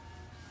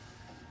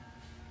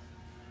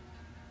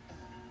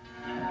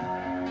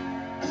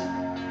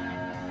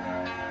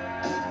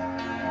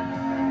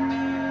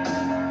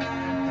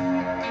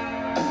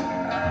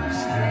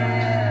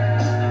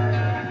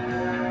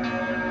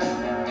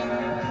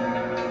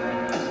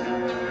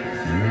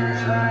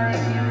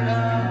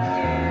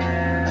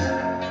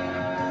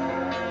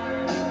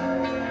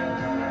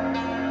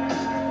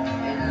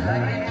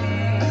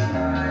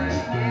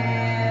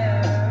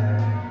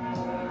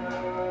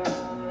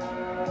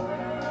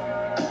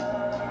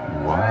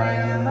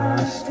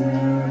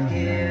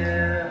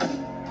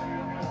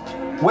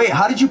 Wait,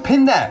 how did you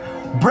pin that?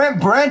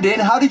 Brandon,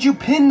 how did you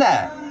pin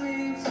that?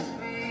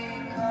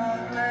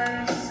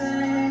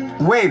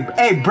 Wait,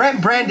 hey,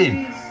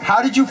 Brandon,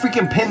 how did you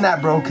freaking pin that,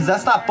 bro? Because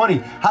that's not funny.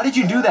 How did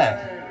you do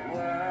that?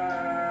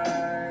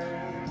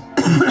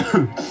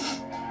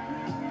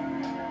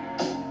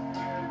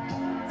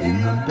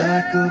 In the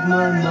back of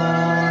my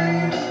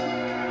mind,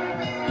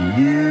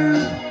 you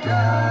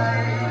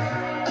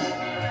died,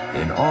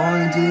 and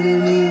I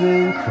didn't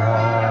even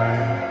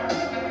cry.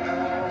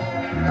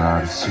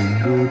 Not a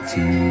single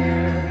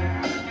tear.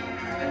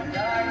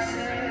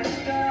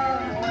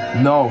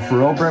 No, for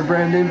real,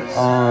 Brandon.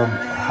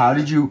 How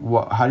did you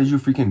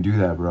freaking do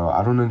that, bro?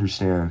 I don't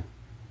understand.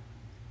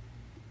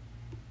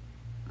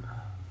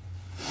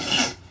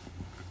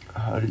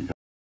 How did you?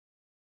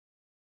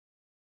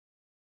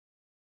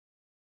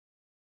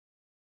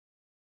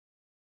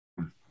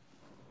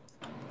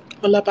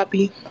 Hola,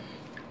 papi.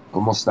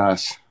 ¿Cómo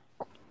estás?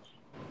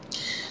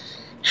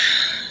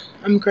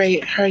 I'm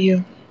great. How are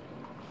you?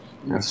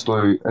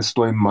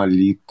 Estoy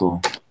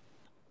malito.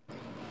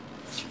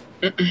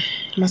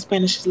 My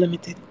Spanish is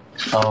limited.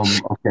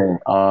 Okay.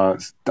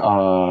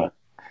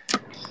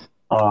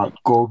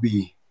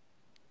 Kobe.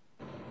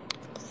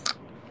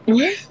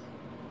 What?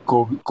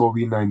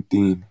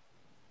 COVID-19.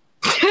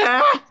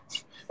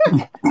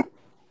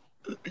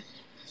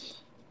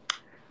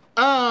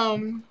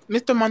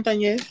 Mr.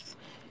 Montanez.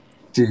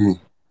 Sí.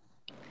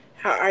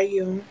 How are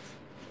you?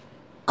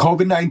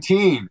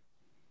 COVID-19.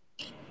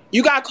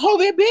 You got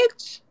COVID,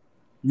 bitch?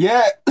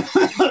 Yeah.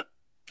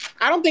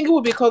 I don't think it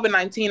would be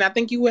COVID-19. I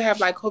think you would have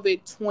like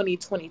COVID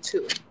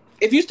 2022.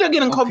 If you're still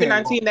getting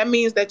COVID-19, that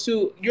means that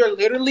you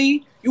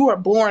were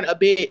born a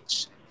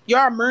bitch.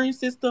 Your immune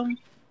system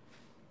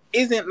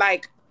isn't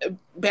like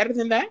better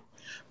than that.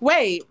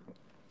 Wait,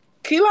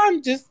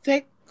 Keelan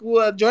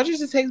Georgia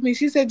just texted me.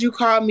 She said you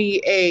called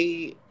me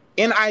a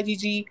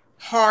NIGG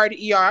hard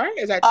ER.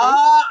 Is that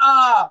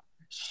true?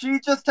 She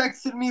just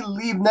texted me,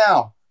 leave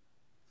now.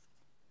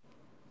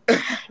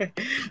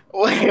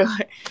 Wait.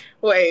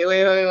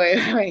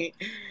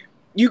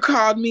 You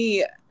called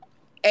me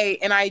a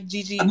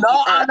NIGG.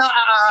 No,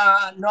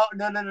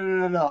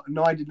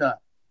 I did not.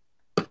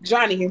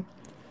 Johnny,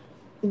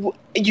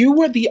 you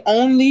were the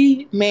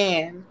only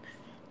man.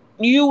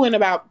 You and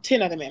about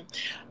 10 other men.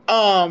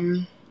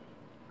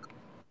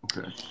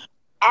 Okay.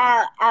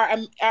 are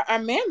a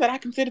man that I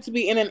consider to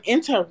be in an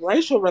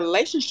interracial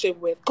relationship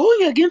with,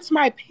 going against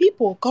my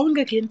people, going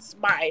against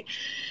my,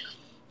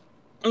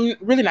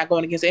 really not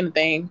going against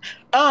anything,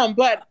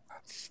 but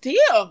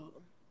still.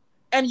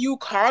 And you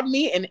called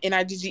me an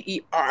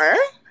NIGGER?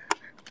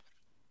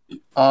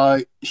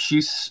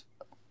 She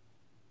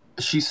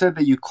said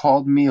that you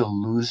called me a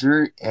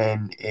loser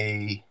and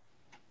a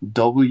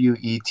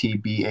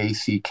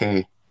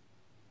WETBACK.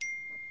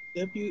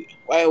 Wait,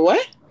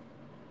 what?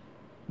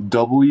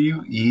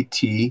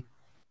 WETBACK.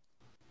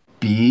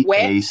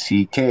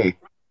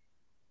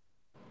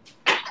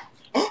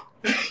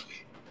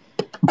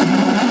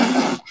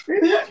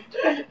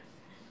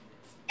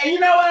 And you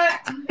know what?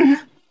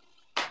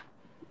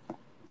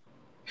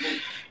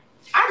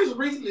 I just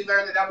recently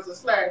learned that was a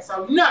slur.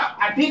 So no,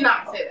 I did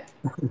not say that.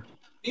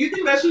 Do you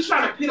think that she's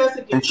trying to pit us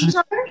against each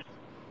other?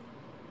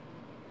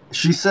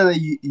 She said that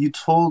you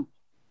told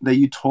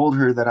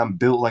her that I'm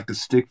built like a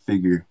stick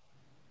figure.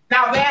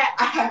 Now that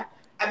I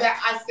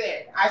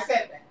said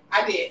that.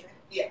 I did.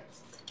 Yeah.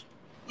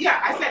 Yeah,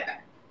 I said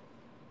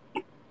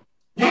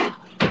that.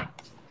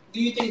 Do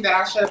you think that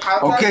I should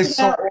apologize? Okay,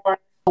 so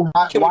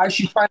why is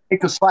she trying to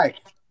make a fight?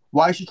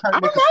 Why is she trying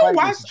to make a fight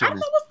against each other? I don't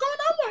know what's going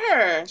on with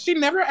her. She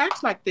never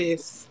acts like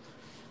this.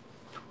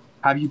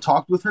 Have you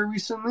talked with her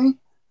recently?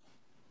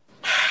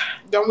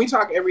 Don't we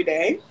talk every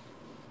day?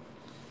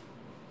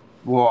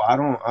 Well, I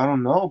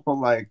don't know, but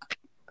like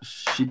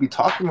she be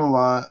talking a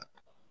lot.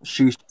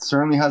 She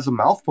certainly has a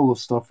mouthful of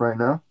stuff right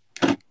now.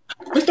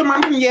 Mr.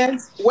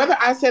 Montanez, whether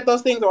I said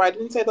those things or I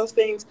didn't say those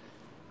things,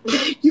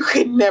 you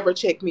could never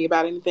check me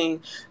about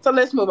anything. So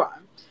let's move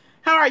on.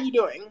 How are you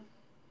doing?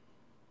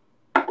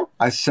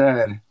 I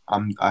said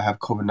I have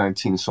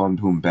COVID-19, so I'm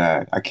doing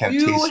bad. I can't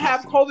taste You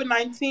have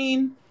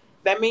COVID-19.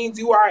 That means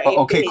you are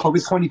okay,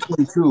 COVID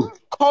 2022.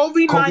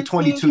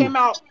 COVID-19 came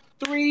out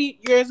 3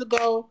 years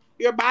ago.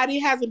 Your body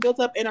hasn't built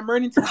up an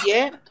immunity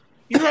yet.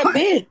 You're a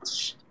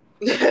bitch.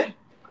 You're a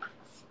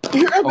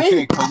bitch.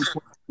 Okay,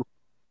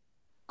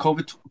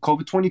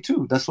 COVID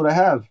 22. That's what I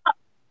have.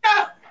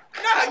 No,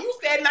 you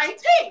said 19.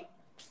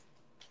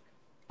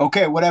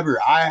 Okay, whatever.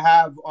 I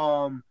have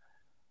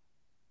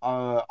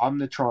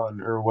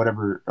Omnitron or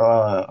whatever.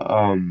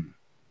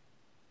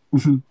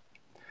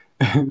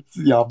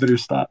 Y'all better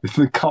stop in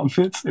the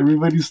comments.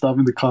 Everybody stop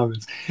in the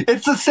comments.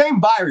 It's the same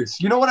virus.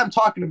 You know what I'm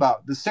talking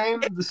about. The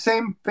same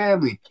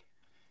family.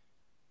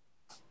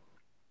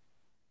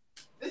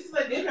 This is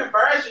a different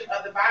version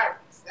of the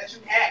virus that you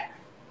have.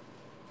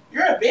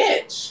 You're a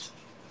bitch.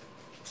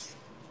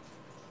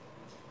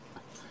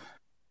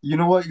 You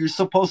know what? You're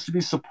supposed to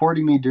be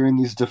supporting me during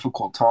these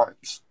difficult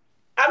times.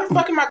 How the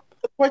fuck am I going to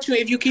support you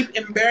if you keep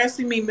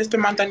embarrassing me, Mr.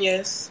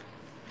 Montanez?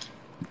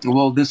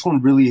 Well, this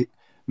one really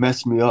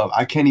messed me up.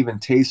 I can't even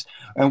taste.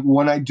 And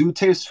when I do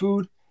taste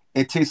food,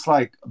 it tastes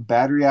like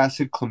battery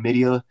acid,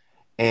 chlamydia,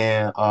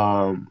 and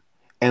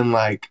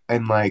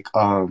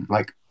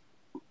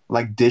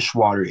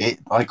dishwater. It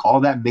like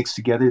all that mixed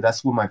together.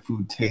 That's what my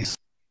food tastes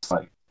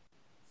like.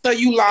 So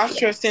you lost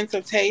your sense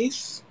of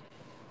taste?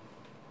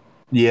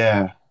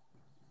 Yeah.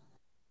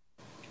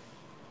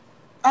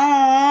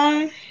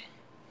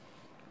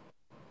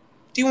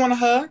 Do you want a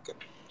hug?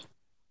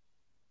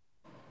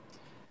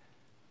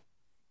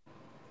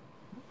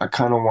 I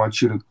kind of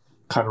want you to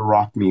kind of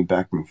rock me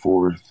back and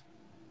forth.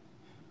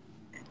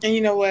 And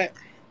you know what?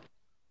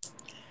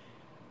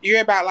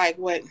 You're about like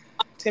what,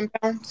 10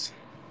 pounds?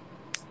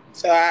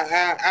 So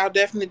I'll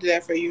definitely do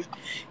that for you.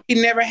 He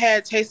never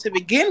had taste to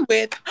begin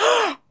with.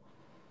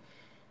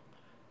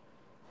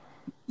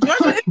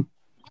 Georgia is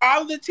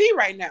all the tea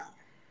right now.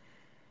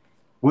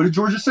 What did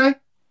Georgia say?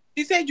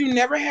 She said you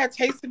never had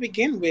taste to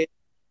begin with.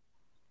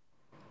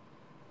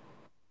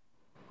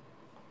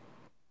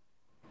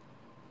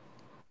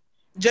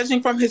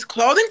 Judging from his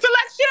clothing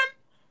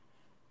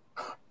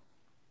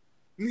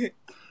selection?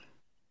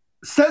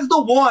 Says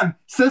the one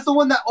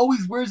that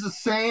always wears the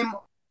same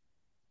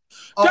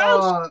those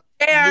are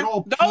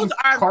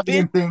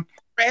thing.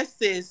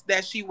 Dresses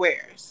that she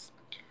wears.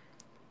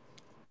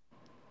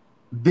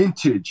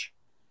 Vintage.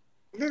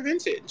 They're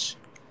vintage.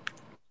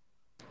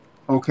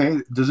 Okay,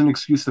 doesn't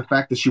excuse the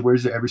fact that she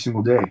wears it every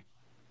single day.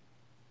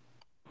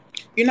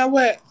 You know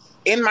what?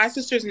 In my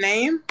sister's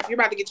name, you're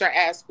about to get your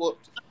ass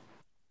whooped.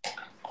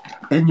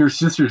 In your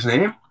sister's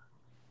name?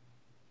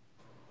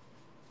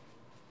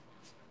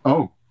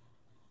 Oh.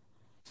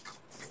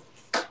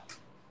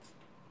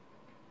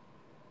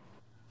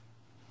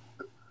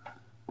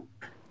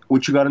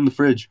 What you got in the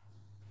fridge?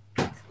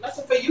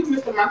 Nothing for you,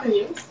 Mr.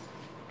 Montanez.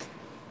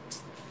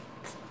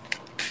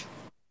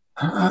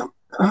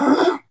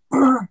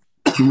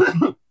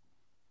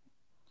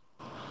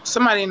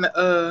 Somebody in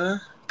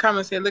the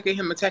comments said, "Look at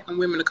him attacking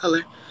women of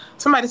color."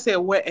 Somebody said,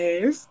 "What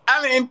ass?"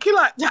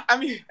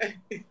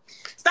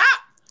 Stop!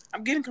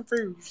 I'm getting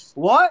confused.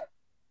 What?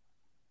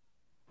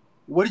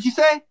 What did you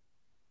say?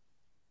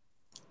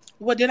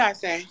 What did I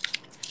say?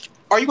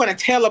 Are you going to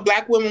tell a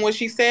black woman what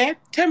she said?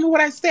 Tell me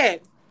what I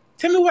said.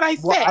 Tell me what I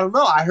said. Well, I don't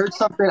know. I heard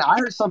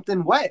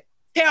something wet.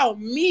 Tell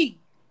me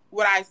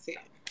what I said.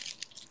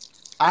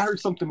 I heard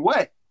something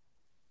wet.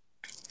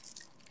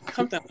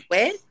 Something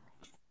wet?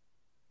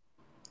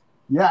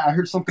 Yeah, I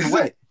heard something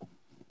wet.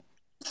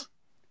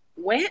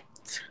 Wet?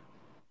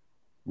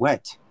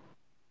 Wet.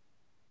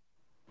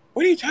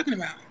 What are you talking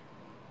about?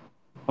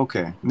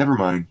 Okay, never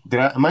mind.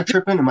 Am I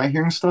tripping? Am I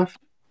hearing stuff?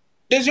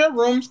 Does your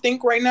room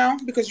stink right now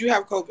because you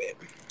have COVID?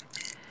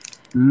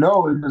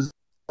 No, it does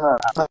not.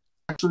 I'm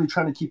actually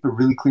trying to keep it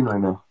really clean right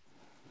now.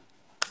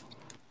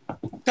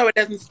 So it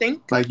doesn't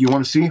stink? Like, you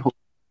want to see? Hold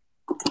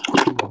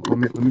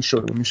on, let me show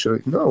you. Let me show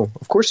you. No,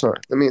 of course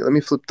not. Let me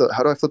flip the.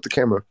 How do I flip the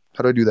camera?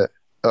 How do I do that?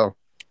 Oh,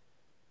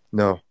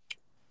 no.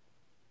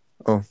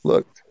 Oh,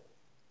 look.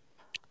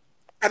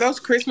 Are those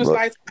Christmas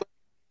lights?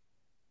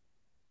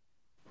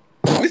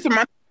 Mr.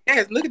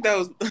 Montanez, look at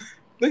those.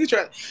 Look at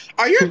your.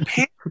 Are your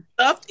pants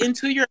stuffed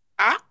into your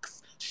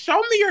socks? Show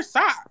me your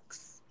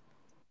socks.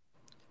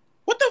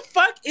 What the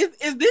fuck is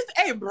this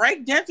a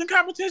breakdancing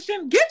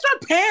competition? Get your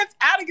pants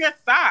out of your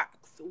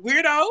socks,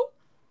 weirdo.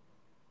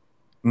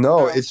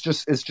 No, it's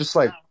just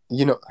like,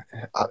 you know,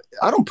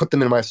 I don't put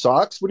them in my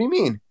socks. What do you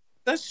mean?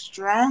 The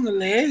strong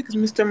legs,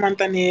 Mr.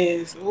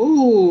 Montanez.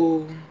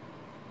 Ooh.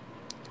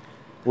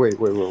 Wait.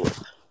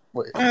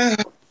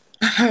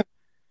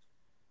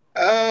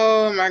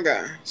 Oh my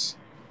gosh.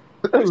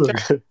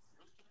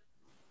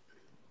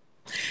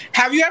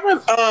 Have you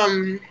ever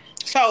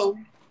so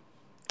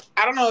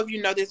I don't know if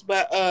you know this,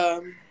 but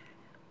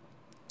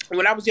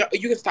when I was young,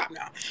 you can stop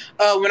now.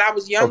 When I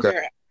was younger,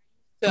 Okay.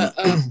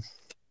 the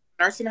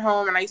nursing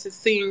home, and I used to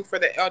sing for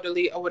the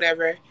elderly or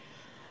whatever.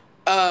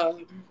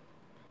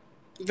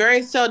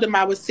 Very seldom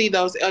I would see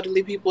those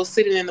elderly people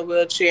sitting in the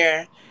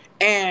wheelchair,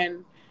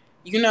 and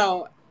you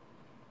know,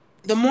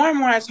 the more and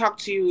more I talk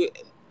to you,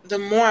 the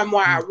more and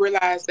more I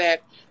realize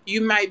that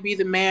you might be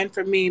the man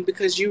for me,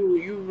 because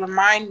you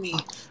remind me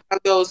of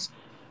those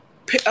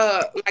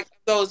like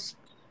those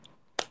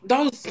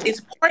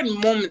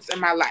important moments in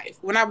my life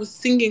when I was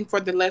singing for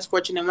the less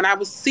fortunate, when I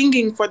was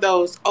singing for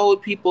those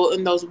old people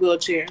in those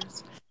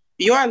wheelchairs.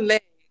 Your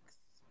legs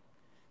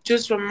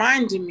just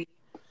reminded me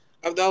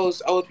of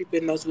those old people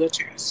in those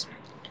wheelchairs.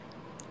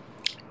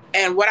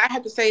 And what I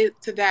have to say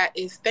to that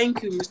is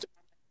thank you, Mr.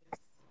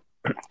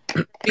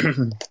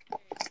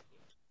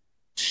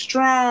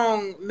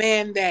 Strong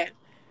man that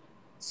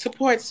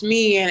supports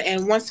me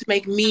and wants to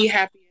make me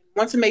happy, and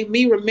wants to make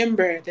me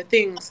remember the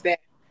things that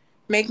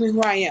make me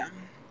who I am.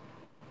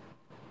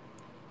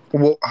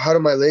 Well, how do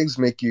my legs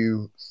make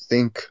you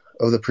think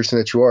of the person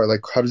that you are?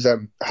 Like, how does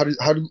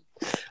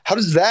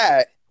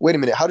that? Wait a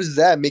minute. How does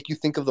that make you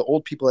think of the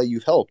old people that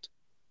you've helped?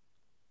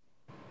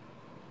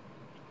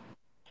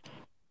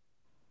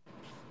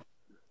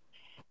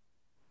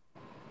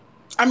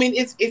 I mean,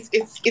 it's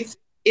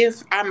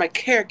if I'm a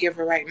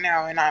caregiver right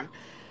now and I'm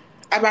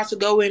about to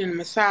go in and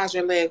massage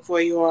your leg for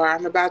you, or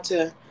I'm about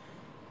to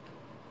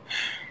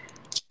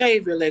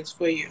shave your legs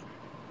for you,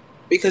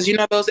 because you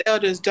know those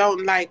elders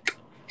don't like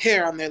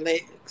hair on their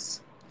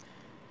legs.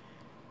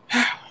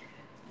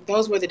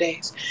 Those were the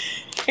days.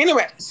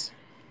 Anyways.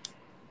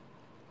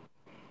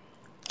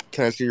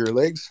 Can I see your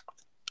legs?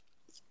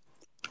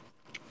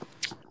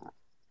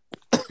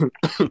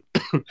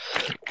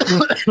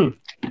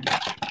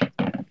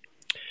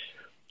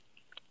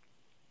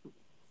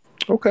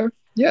 Okay.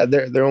 Yeah,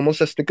 they're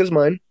almost as thick as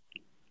mine.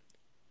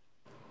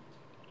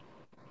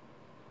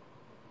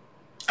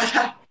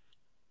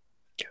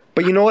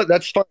 But you know what?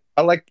 That's fine.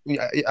 I like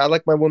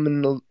my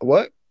women.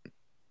 What?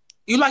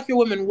 You like your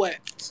women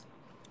wet?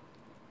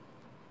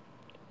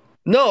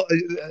 No,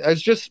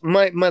 it's just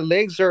my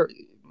legs are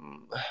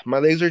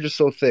just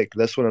so thick.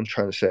 That's what I'm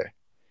trying to say.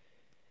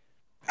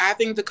 I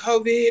think the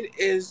COVID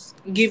is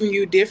giving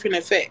you different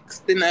effects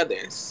than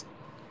others.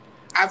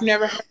 I've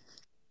never heard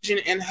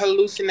in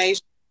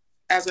hallucination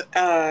as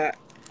a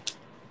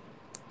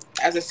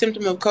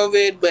symptom of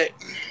COVID, but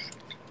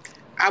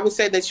I would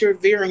say that you're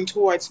veering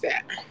towards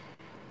that.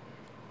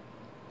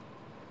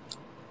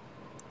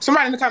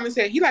 Somebody in the comments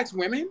said he likes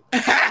women.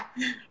 And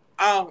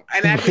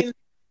I didn't.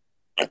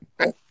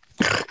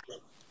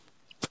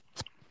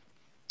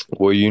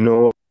 Well, you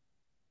know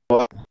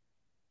what?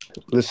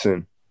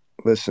 Listen.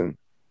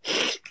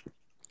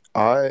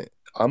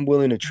 I'm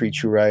willing to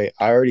treat you right.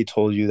 I already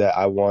told you that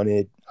I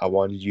wanted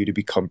you to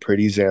become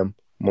Prettyaxme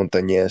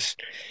Montanez,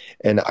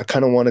 and I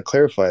kind of want to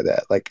clarify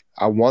that. Like,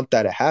 I want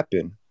that to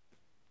happen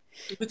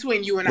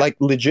Between you and like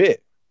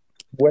legit.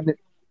 When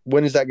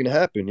is that going to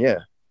happen? Yeah.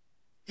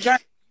 John,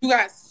 you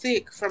got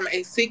sick from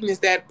a sickness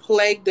that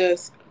plagued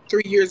us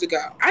 3 years ago.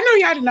 I know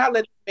y'all did not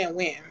let this man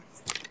win.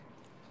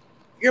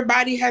 Your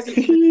body hasn't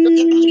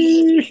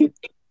even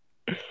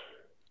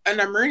an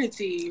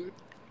immunity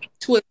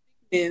to a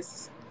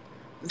sickness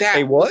that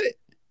Hey, what?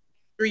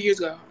 3 years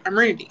ago.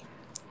 Immunity.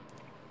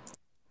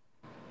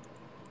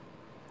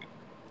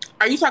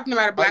 Are you talking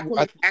about a black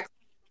woman?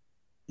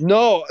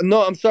 No,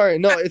 I'm sorry.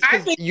 No, it's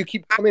because you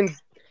keep coming.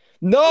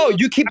 No,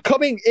 you keep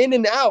coming in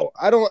and out.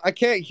 I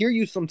can't hear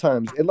you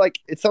sometimes.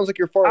 It sounds like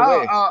you're far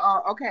away.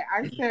 Okay.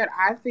 I said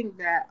I think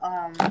that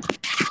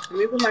let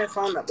me put my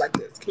phone up like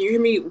this. Can you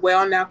hear me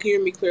well now? Can you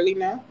hear me clearly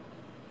now?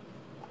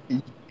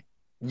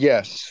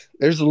 Yes.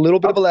 There's a little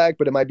bit of a lag,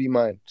 but it might be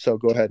mine. So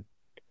go ahead.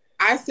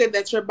 I said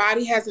that your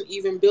body hasn't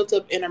even built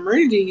up an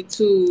immunity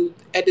to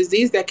a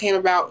disease that came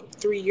about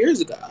 3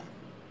 years ago.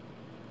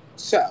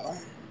 So,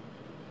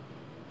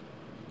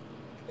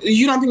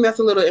 you don't think that's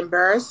a little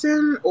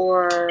embarrassing,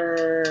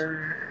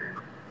 or?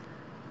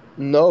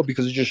 No,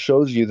 because it just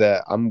shows you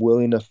that I'm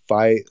willing to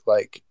fight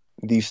like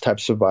these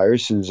types of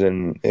viruses,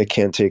 and it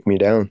can't take me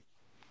down.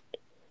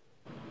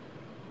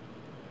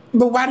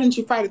 But why didn't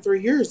you fight it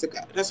 3 years ago?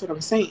 That's what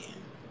I'm saying.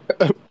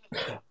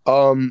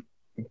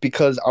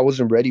 Because I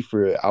wasn't ready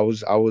for it. I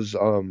was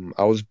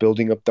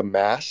building up the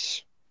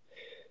mass,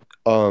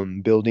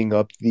 building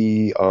up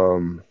the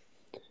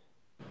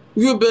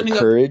You were building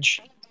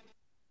courage.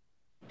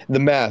 The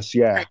mass,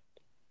 yeah. Right.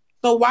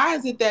 So why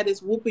is it that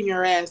it's whooping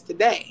your ass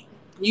today?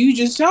 You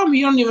just told me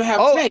you don't even have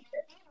tape.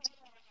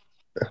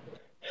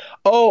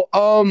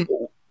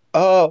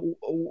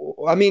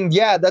 I mean,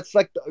 yeah, that's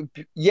like,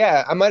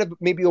 yeah, I might have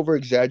maybe over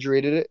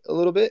exaggerated it a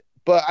little bit,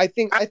 but I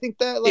think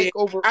that like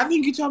I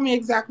think you told me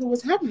exactly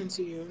what's happening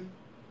to you.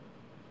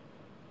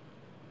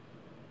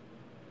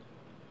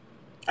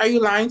 Are you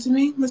lying to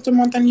me, Mr.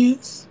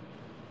 Montanez?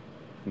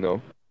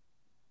 No,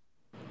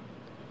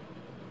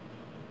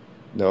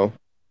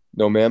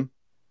 ma'am.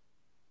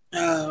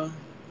 Oh,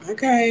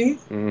 okay.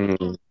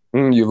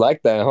 You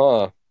like that,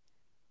 huh?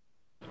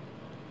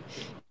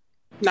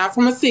 Not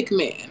from a sick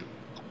man.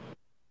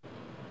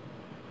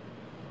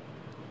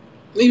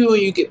 Maybe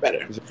when you get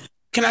better.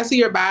 Can I see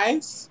your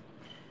biceps?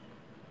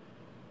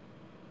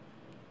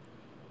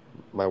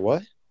 My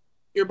what?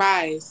 Your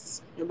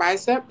biceps. Your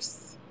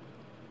biceps?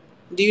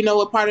 Do you know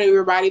what part of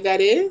your body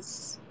that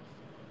is?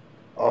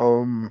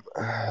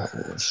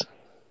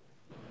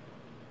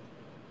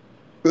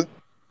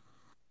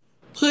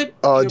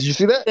 Put did you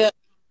see that?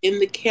 In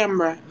the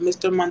camera,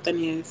 Mr.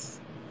 Montanez.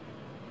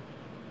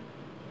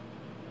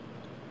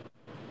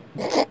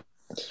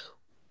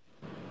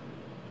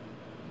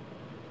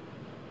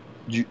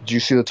 Do you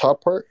see the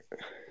top part?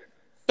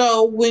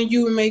 So when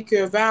you make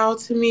your vow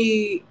to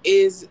me,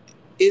 is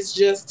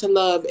just to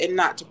love and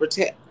not to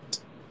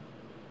protect?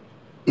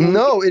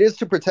 No, it is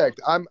to protect.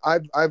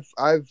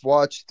 I've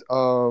watched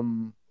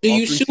Do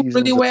you shoot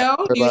really well?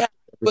 Do you have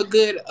a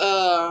good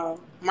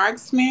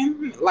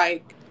marksman?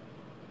 Like,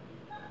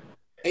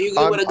 are you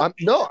good with a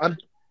gun?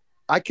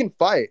 I can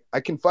fight.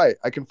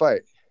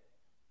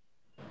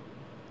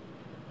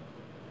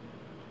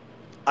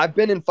 I've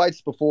been in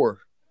fights before.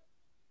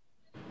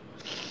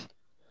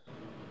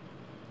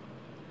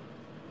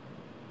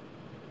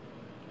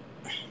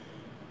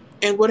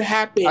 And what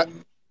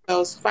happened?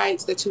 Those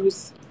fights that you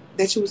was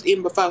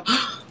in before.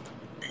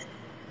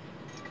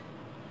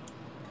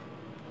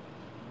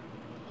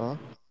 Huh?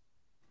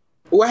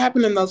 What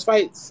happened in those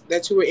fights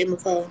that you were in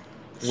before?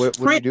 What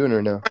are you doing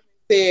right now?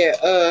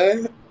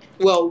 Said,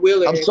 well,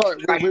 Willard. I'm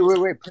sorry.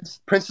 Wait.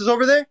 Prince is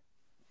over there?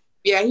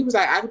 Yeah, he was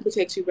like, I can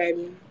protect you,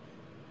 baby.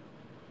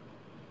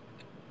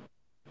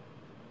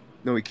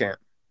 No, he can't.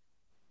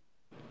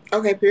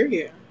 Okay,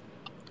 period.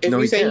 If no,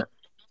 you he say can't.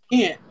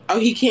 He can't. Oh,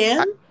 he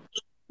can?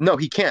 No,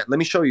 he can't. Let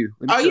me show you.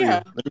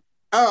 Let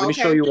me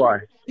show you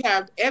why. We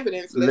have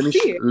evidence. Let's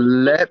see it.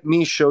 Let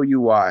me show you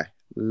why.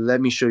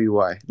 Let me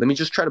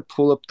just try to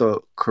pull up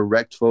the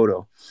correct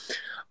photo.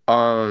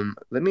 Where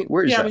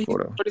is that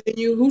photo? Shorter than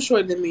you? Who's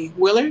shorter than me?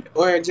 Willard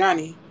or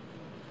Johnny?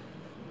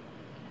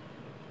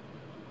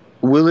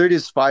 Willard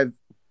is 5'6"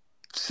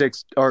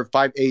 or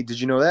 5'8". Did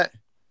you know that?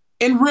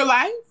 In real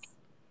life?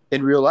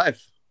 In real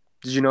life.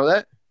 Did you know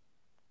that?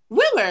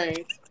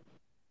 Willard.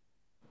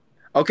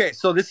 Okay,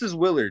 so this is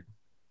Willard.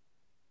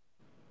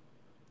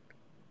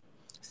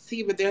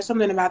 See, but there's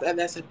something about that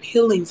that's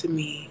appealing to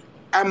me.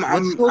 I'm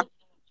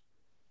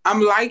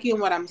liking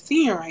what I'm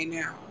seeing right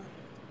now.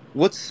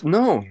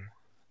 No.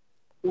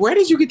 Where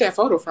did you get that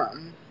photo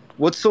from?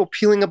 What's so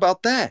appealing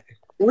about that?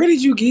 Where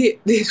did you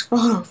get this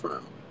photo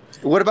from?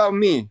 What about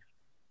me?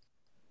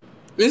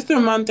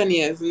 Mr.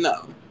 Montanez,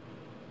 no.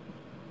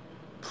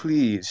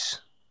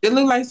 Please. It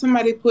looked like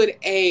somebody put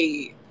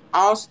a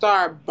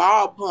all-star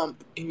ball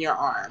pump in your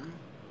arm.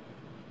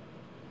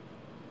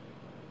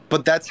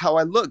 But that's how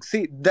I look.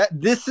 See,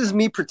 this is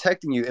me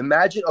protecting you.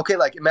 Imagine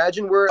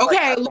we're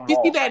okay. Let me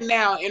see that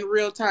now in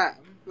real time.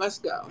 Let's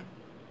go.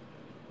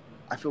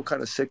 I feel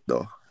kind of sick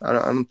though. I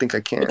don't think I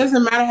can. It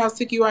doesn't matter how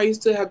sick you are. You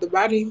still have the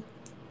body,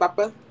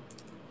 Papa.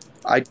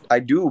 I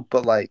do,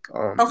 but like.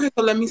 Okay,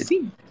 so let me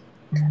see.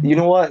 You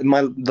know what?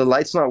 The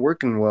light's not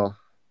working well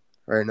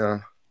right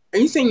now. Are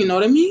you saying you know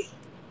to me?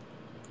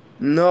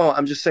 No,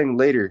 I'm just saying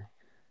later.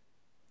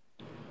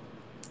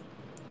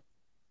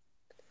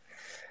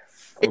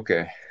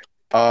 Okay.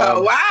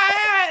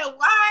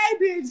 Why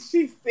did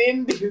she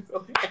send this?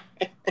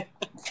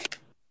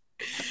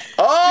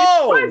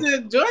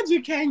 Oh! Georgia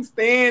can't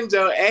stand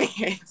your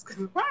ass.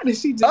 Why did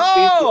she just?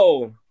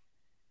 Oh!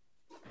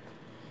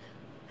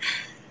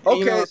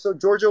 Okay, so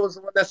Georgia was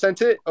the one that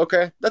sent it.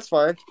 Okay, that's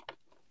fine.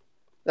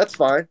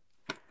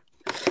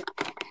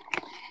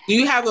 Do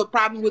you have a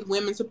problem with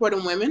women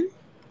supporting women,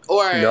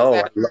 or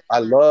no? I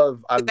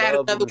love. Is that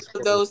another one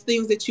of those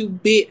things that you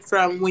bit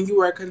from when you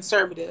were a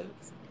conservative?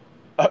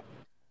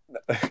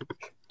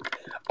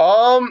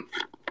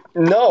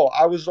 No,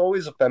 I was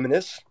always a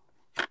feminist.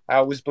 I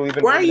always believe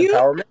in Were women you?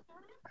 empowerment.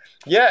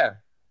 Yeah.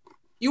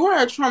 You were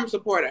a Trump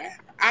supporter.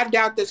 I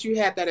doubt that you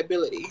had that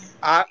ability.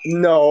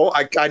 No,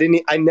 I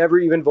didn't. I never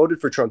even voted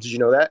for Trump. Did you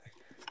know that?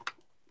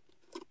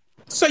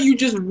 So you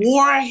just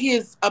wore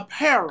his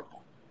apparel.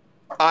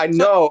 I So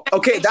know.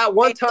 Okay, that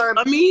one time.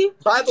 I mean,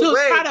 By the to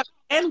way, try to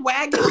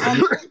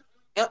bandwagon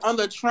on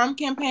the Trump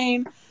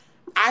campaign,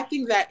 I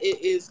think that it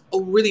is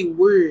really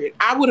weird.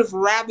 I would have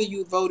rather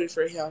you voted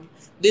for him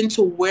than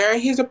to wear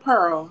his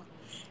apparel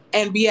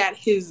and be at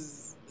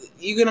his.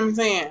 You get what I'm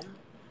saying?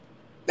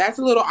 That's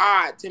a little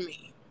odd to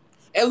me.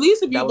 At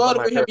least if you that was on voted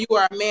my for him, parents. you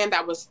were a man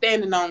that was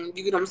standing on.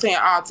 You get what I'm saying?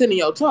 All 10 of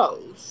your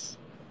toes.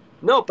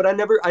 No, but I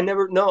never.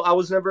 No, I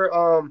was never.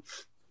 I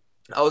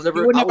was You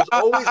never. were I never. was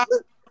always.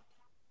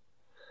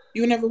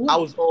 You were never. I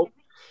What? was.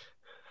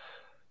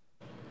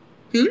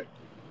 Hmm?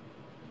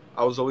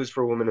 I was always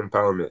for women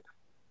empowerment.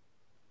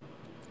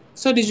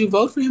 So did you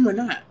vote for him or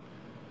not?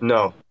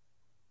 No,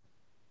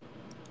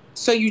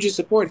 So you just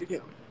supported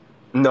him?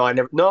 no, I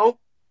never. No,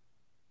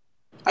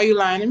 Are you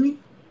lying to me?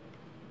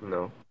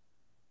 no.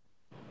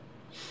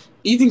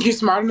 You think you're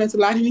smart enough to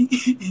lie to me?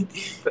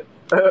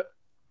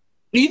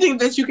 Do you think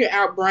that you can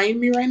outbrain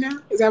me right now?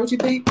 Is that what you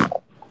think?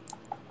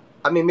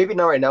 I mean, maybe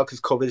not right now because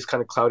COVID is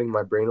kind of clouding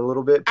my brain a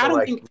little bit. But I don't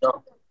like, think.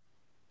 no.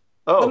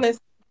 But Oh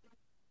listen.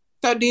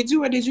 So did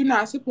you or did you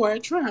not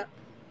support Trump?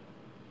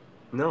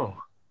 no,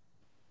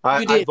 You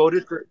I did.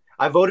 voted for.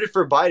 I voted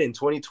for Biden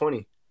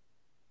 2020.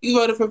 You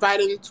voted for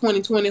Biden in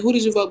 2020. Who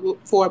did you vote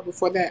for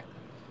before that?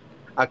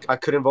 I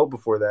couldn't vote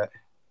before that.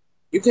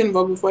 You couldn't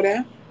vote before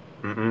that?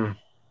 Mm-mm.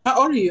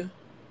 How old are you?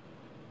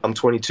 I'm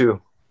 22,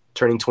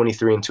 turning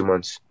 23 in 2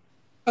 months.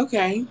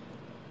 Okay.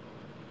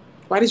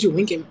 Why did you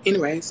wink him?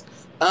 Anyways.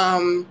 It's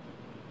So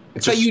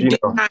just, you did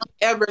not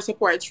ever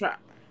support Trump.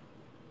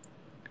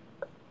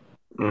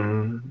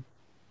 No.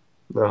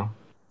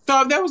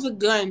 So if there was a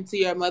gun to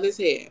your mother's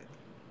head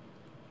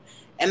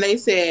and they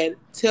said,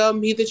 tell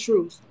me the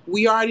truth.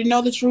 We already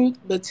know the truth,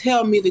 but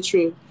tell me the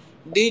truth.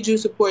 Did you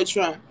support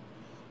Trump?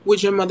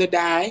 Would your mother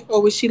die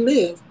or would she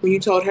live when you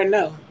told her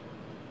no?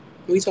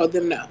 We told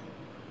them no.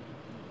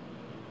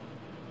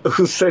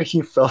 Who said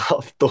he fell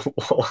off the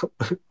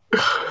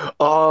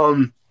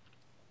wall?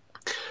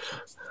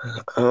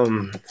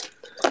 um,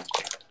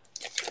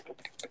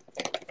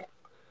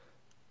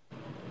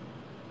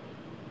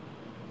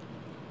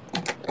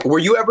 were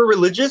you ever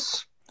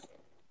religious?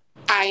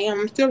 I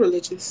am still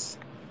religious.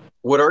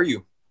 What are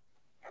you?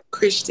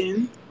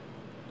 Christian.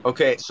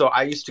 Okay, so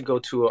I used to go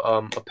to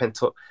a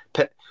Pentecostal.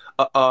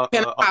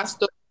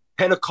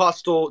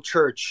 Pentecostal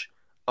church.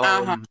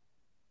 Uh-huh.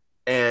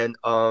 And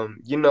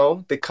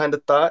they kind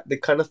of thought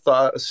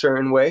a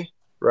certain way,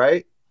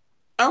 right?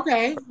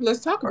 Okay,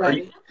 let's talk about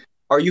it.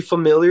 Are you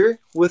familiar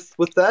with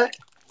that?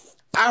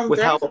 I'm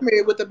very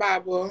familiar with the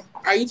Bible.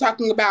 Are you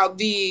talking about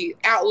the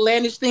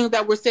outlandish things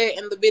that were said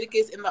in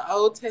Leviticus in the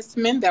Old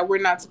Testament that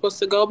we're not supposed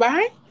to go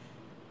by?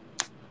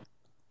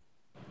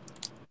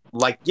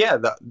 Like, yeah,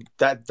 the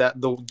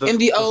in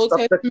the Old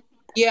Testament.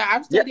 Yeah,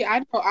 I've studied. Yeah. I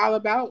know all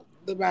about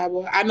the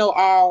Bible. I know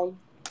all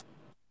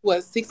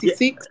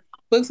 66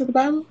 books of the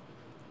Bible.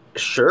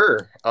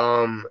 Sure.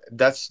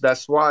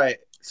 That's why.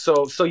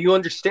 So you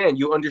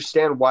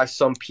understand why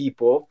some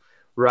people,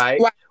 right?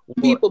 Why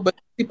people, but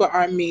people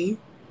aren't me.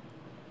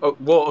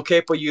 Well,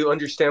 okay, but you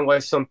understand why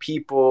some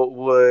people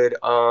would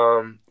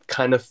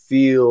kind of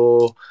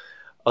feel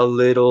a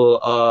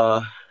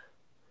little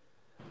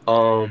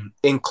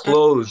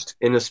enclosed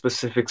in a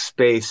specific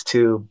space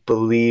to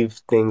believe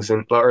things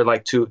or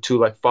like to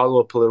like follow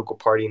a political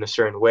party in a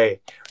certain way,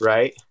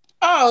 right?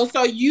 Oh,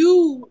 so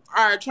you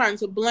are trying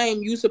to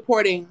blame you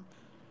supporting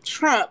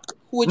Trump,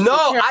 which is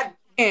a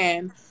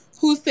man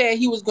who said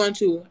he was going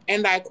to,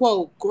 and I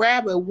quote,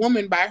 grab a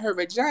woman by her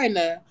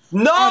vagina.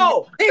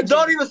 No,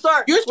 don't even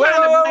start. You're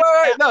trying to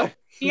wait, no.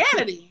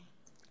 Christianity.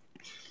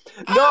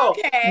 No,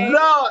 okay.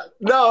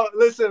 no.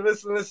 Listen.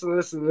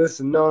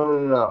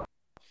 No.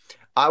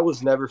 I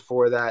was never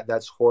for that.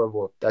 That's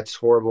horrible.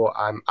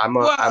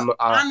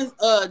 Honest,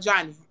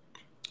 Johnny.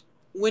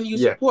 When you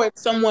support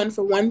someone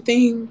for one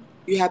thing,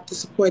 you have to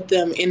support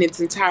them in its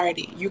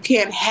entirety. You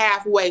can't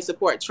halfway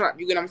support Trump.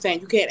 You get what I'm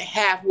saying? You can't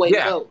halfway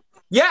vote.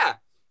 Yeah.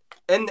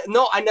 And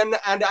no,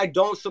 I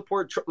don't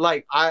support Trump.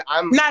 Like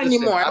I'm not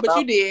anymore, but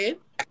you did.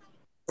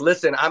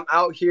 Listen, I'm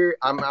out here.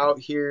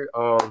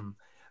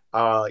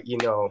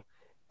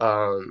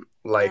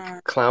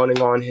 Like clowning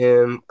on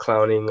him,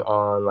 clowning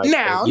on like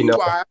now you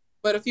are.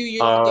 But a few years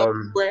ago,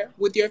 you were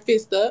with your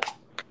fist up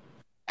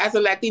as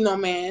a Latino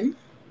man,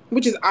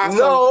 which is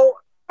awesome.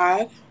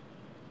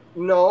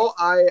 No,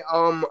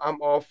 I'm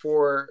all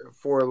for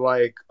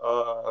like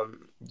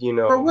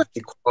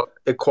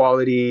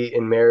equality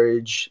in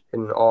marriage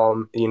and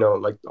all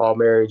like all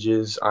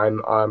marriages.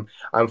 I'm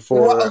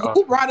for.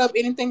 Who brought up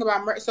anything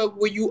about marriage? So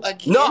were you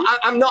against? No,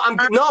 I was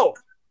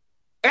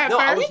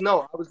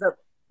never.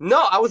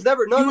 No. I was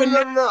never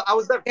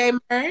gay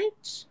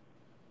marriage.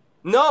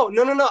 No.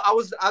 I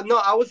was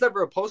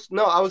never opposed.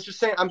 No, I was just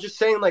saying. I'm just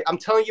saying. Like I'm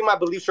telling you my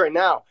beliefs right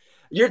now.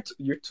 You're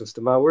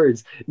twisting my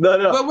words. No.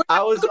 But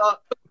I was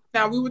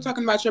now we were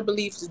talking about your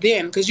beliefs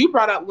then, because you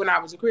brought up when I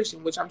was a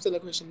Christian, which I'm still a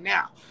Christian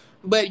now.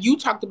 But you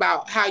talked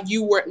about how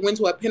you went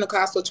to a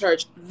Pentecostal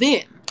church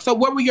then. So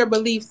what were your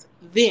beliefs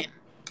then?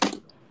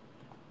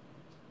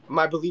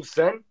 my beliefs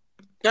then.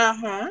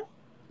 Uh-huh.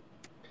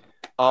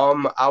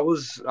 I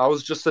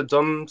was just a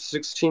dumb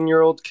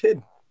 16-year-old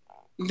kid.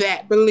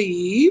 That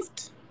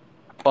believed.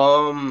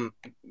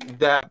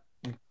 That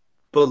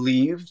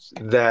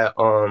believed that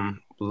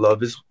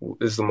love is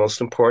the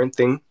most important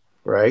thing,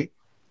 right?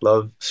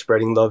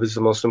 Spreading love is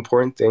the most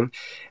important thing.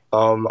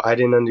 I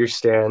didn't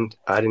understand.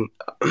 I didn't.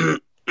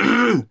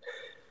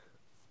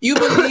 You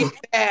believe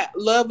that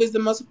love is the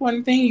most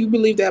important thing? You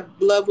believe that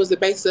love was the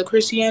basis of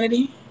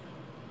Christianity?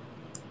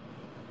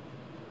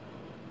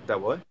 That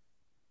what?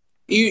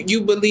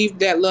 You believe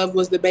that love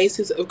was the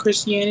basis of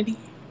Christianity?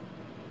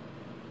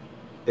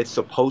 It's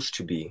supposed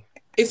to be.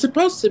 It's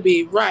supposed to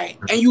be, right.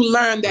 And you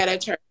learned that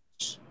at church.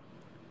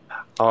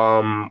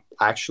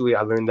 Actually,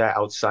 I learned that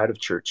outside of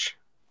church.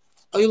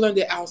 Oh, you learned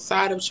it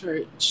outside of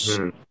church.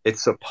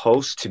 It's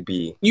supposed to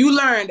be. You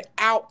learned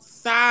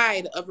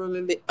outside of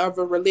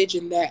a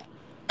religion that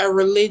a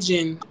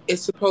religion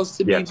is supposed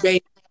to be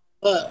based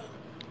on love.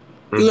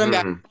 You learned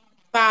that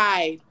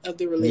outside of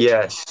the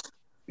religion.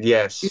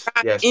 Yes.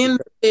 Not in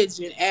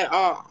religion at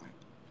all.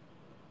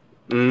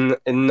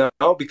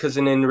 No, because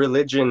in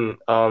religion,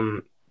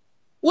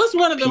 what's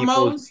one of the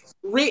most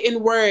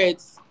written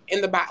words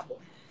in the Bible?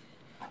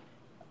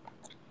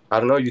 I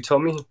don't know. You tell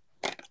me.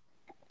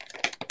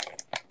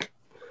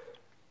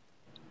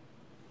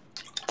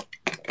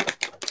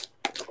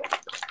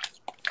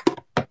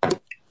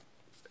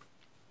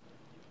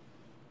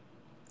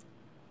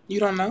 You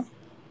don't know?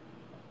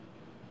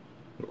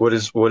 What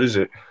is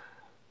it?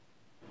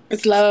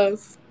 It's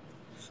love.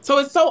 So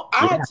it's so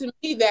odd to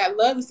me that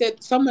love is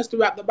said so much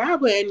throughout the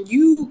Bible, and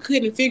you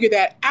couldn't figure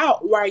that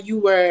out while you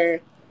were,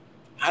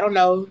 I don't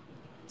know,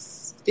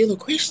 still a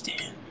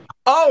Christian.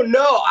 Oh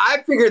no,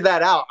 I figured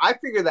that out.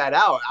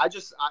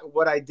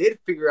 What I did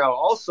figure out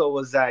also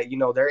was that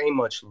there ain't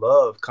much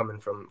love coming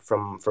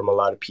from a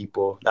lot of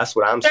people. That's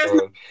what I'm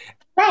saying.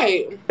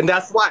 Right. And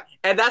that's why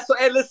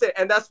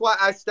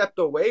I stepped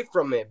away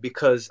from it,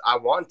 because I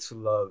want to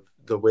love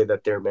the way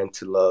that they're meant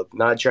to love.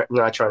 Not trying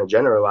to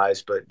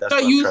generalize, but that's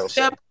what I'm trying to say. So you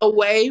stepped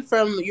away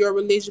from your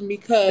religion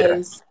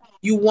because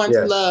you want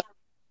to love,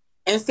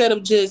 instead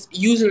of just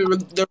using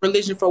the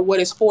religion for what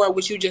it's for,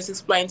 which you just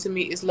explained to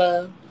me is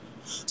love.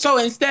 So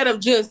instead of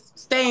just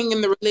staying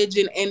in the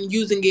religion and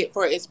using it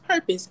for its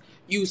purpose,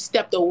 you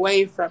stepped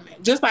away from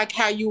it. Just like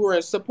how you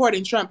were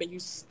supporting Trump and you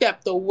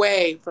stepped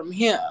away from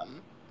him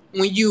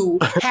when you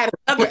had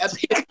another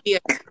opinion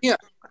of him.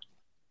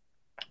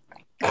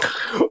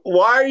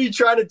 Why are you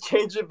trying to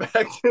change it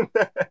back to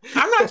that?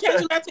 I'm not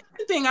changing back to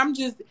anything. I'm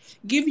just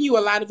giving you a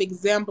lot of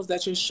examples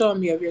that you're showing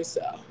me of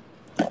yourself.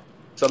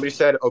 Somebody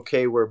said,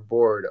 okay, we're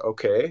bored.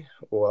 Okay,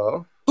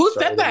 well. Who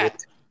said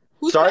that?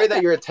 Sorry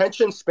that your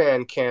attention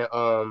span can't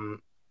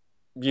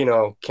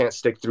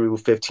stick through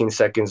 15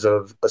 seconds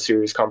of a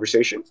serious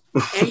conversation.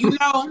 And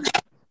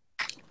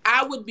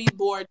I would be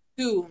bored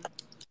too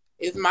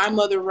if my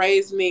mother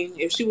raised me,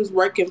 if she was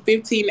working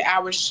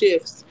 15-hour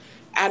shifts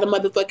at a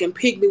motherfucking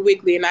Piggly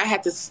Wiggly and I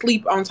had to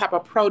sleep on top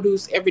of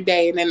produce every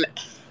day, and then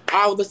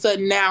all of a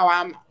sudden now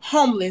I'm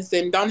homeless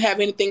and don't have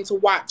anything to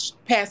watch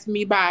pass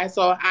me by,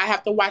 so I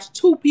have to watch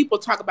two people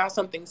talk about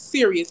something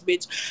serious,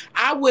 bitch.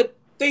 I would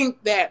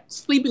think that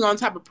sleeping on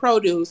top of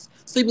produce,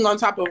 sleeping on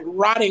top of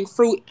rotting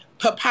fruit,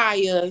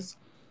 papayas,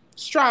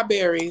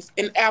 strawberries,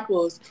 and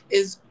apples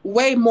is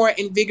way more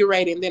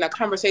invigorating than a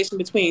conversation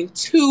between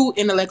two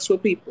intellectual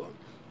people.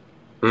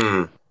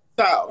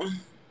 So,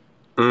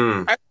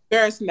 it's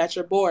embarrassing that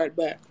you're bored,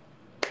 but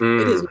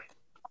it is.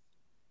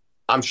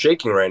 I'm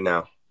shaking right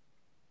now.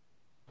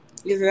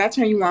 Does that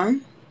turn you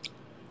on?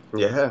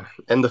 Yeah,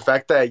 and the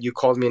fact that you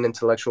called me an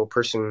intellectual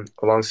person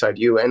alongside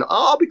you, and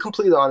I'll be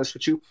completely honest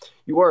with you,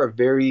 you are a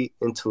very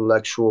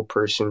intellectual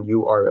person.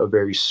 You are a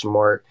very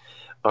smart,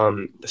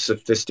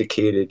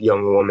 sophisticated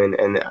young woman,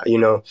 and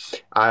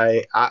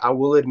I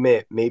will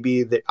admit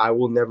maybe that I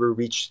will never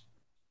reach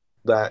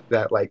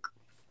that like,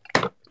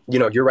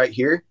 you're right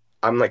here.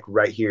 I'm like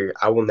right here.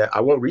 I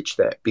won't reach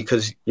that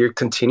because you're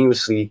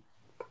continuously,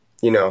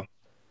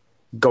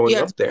 going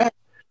up there.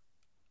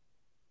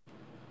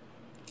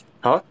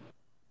 Huh?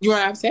 You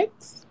want to have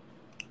sex?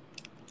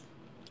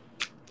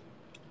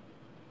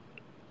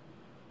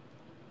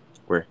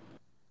 Where?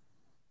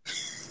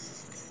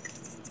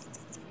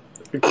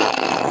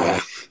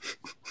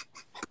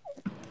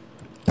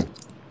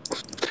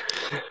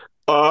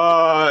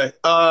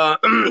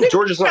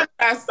 Georgia's not.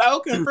 I'm so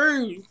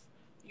confused.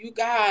 You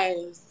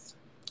guys,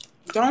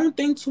 don't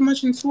think too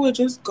much into it.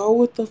 Just go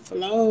with the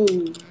flow.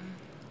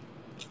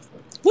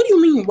 What do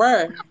you mean,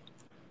 where?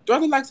 Do I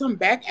look like some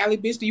back alley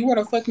bitch? Do you want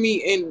to fuck me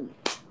in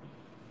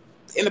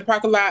the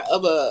parking lot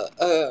of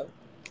a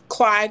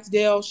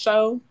Clydesdale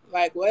show?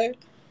 Like what?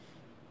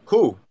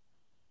 Who?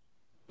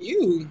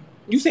 You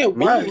said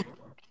where?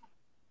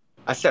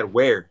 I said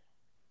where?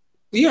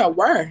 Yeah,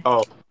 where?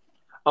 Oh,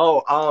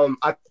 Well, I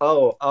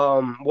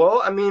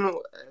mean,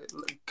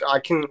 I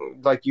can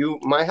like you,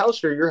 my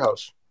house or your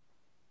house.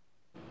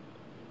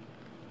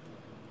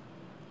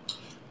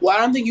 Well, I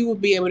don't think you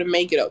would be able to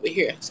make it over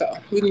here, so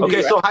we can do Okay,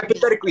 you so right.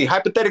 hypothetically,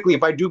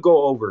 if I do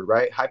go over,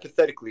 right?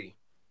 Hypothetically,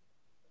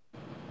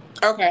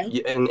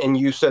 Okay. and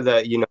you said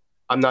that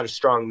I'm not a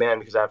strong man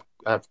because I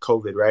have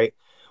COVID, right?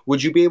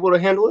 Would you be able to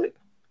handle it?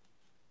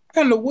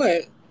 Handle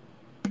what?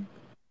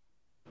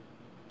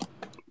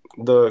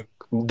 The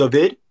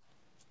vid?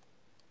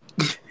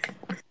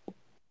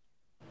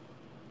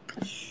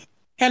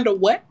 Handle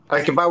what?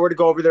 Like if I were to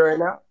go over there right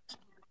now,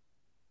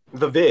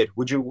 the vid,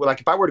 would you like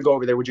if I were to go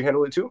over there, would you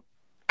handle it too?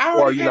 I Or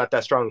are already you had. not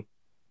that strong?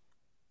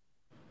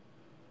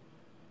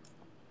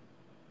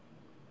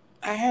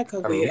 I had I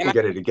mean, COVID, you and can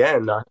get it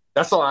again.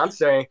 That's all I'm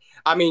saying.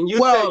 I mean,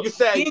 well, you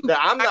said getting that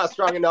I'm my not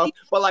strong enough, body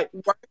but like,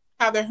 works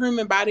how the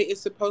human body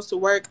is supposed to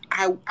work.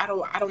 I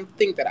don't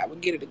think that I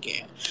would get it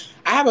again.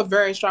 I have a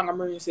very strong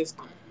immune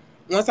system.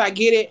 Once I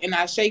get it and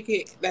I shake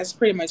it, that's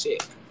pretty much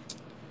it.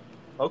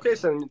 okay,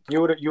 so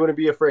you wouldn't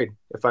be afraid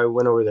if I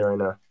went over there right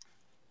now.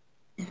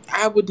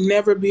 I would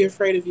never be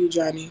afraid of you,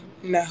 Johnny.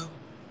 No.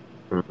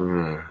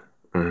 Mm-hmm.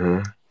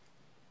 Mm-hmm.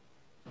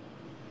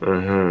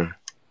 Mm-hmm.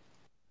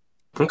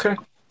 Okay,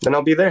 then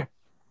I'll be there.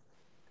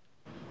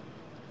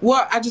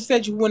 Well, I just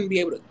said you wouldn't be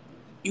able to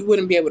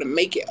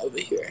make it over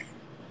here.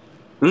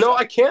 No, So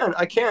I can.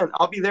 I can.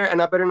 I'll be there, and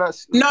I better not no,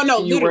 see you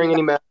literally, wearing like,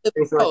 any mask or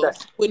anything like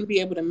that. you wouldn't be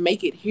able to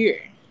make it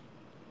here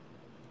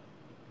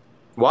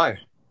Why?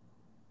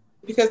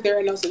 because there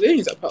are no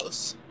civilians at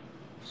posts.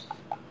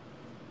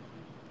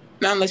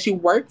 Not unless you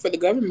work for the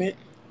government.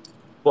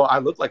 Well, I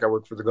look like I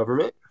work for the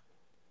government.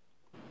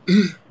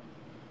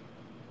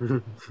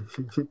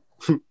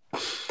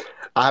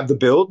 I have the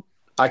build.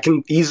 I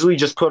can easily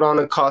just put on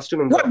a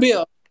costume and What go.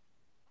 bill?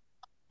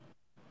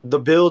 The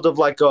build of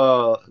like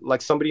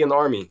somebody in the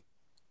army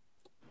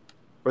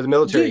or the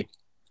military.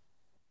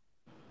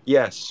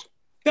 Yes.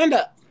 Stand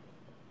up.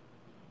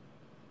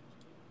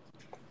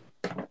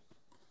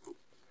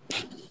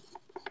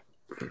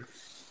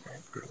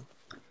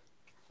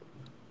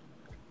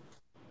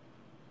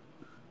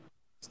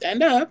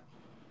 Stand up.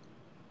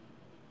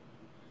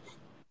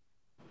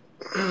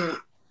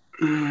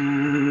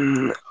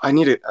 I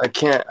need it. I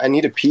can't. I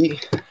need to pee.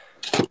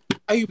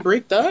 Are you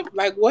bricked up?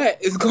 Like, what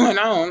is going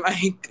on?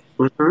 Like,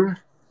 Mm-hmm.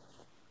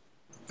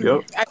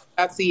 Yep.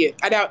 I see it.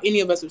 I doubt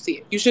any of us would see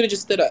it. You should have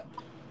just stood up.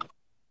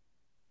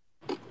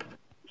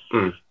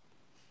 Mm.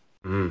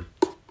 Mm.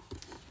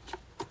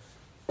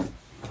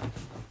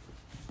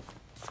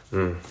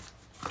 Mm.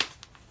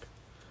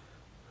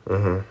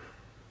 Mm-hmm.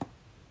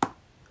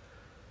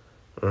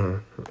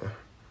 Mm-hmm.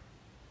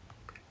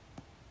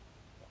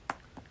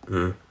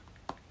 Mm.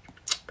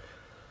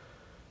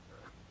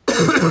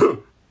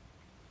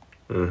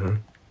 Mm-hmm.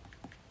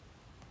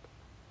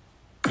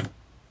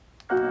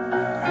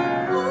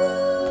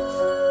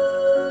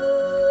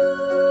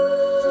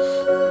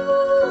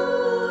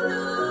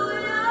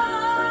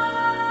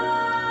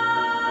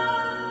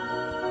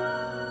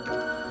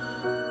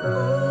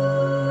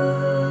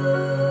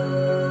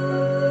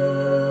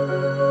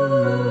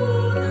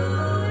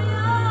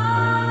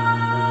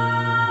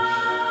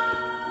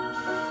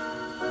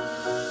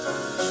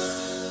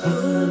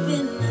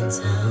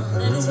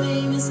 That is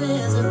famous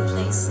as a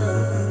place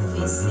of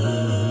movie scenes.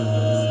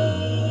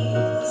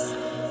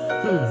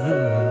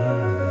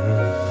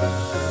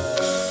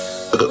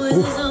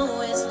 Noise is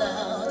always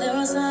loud. There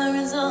are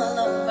sirens all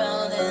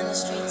around, and the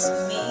streets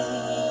are mean.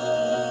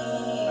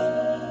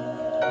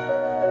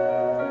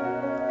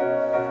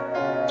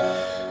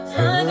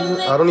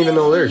 I don't even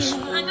know lyrics.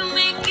 I can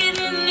make it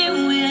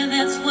anywhere.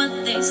 That's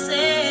what they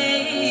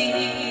say.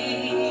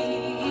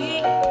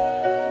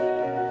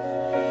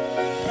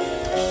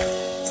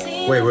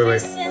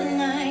 Wait.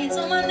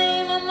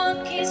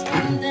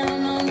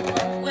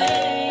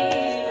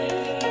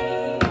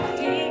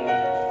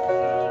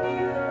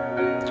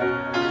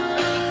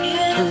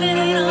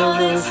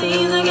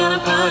 Seems I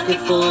got a pocket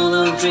full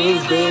of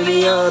dreams,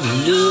 baby, I'm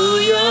New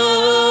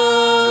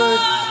York.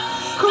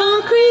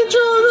 Concrete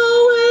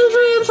jungle where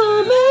dreams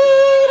are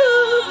made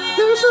of.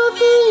 There's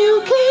nothing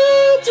you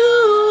can't do.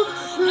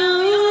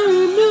 Now you're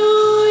in New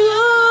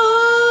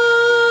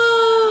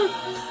York.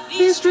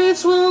 These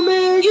streets will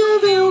make you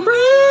feel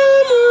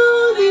brand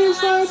new.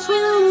 These lights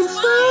will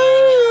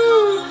inspire you.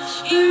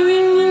 You're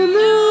in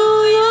New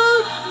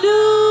York,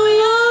 New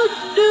York,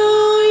 New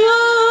York.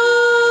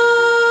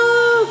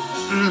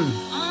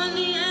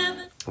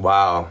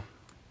 Wow.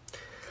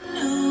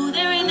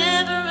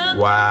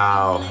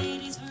 Wow.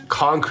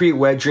 Concrete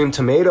wet dream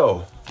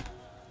tomato.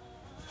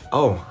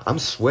 Oh, I'm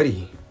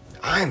sweaty.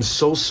 I am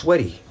so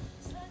sweaty.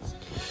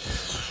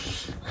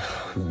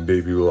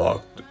 Baby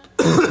locked.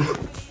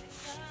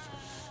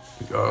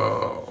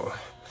 Oh.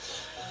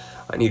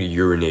 I need to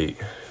urinate.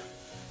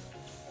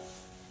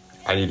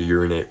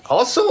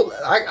 Also,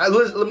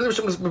 let me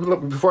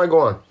before I go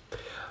on.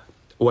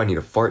 Oh, I need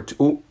a fart.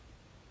 Oh.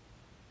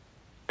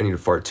 I need to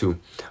fart too.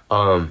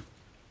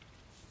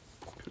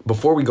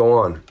 Before we go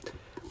on,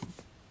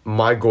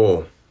 my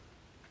goal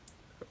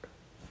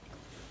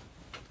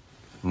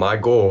My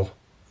goal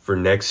for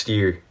next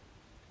year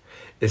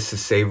is to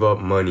save up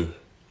money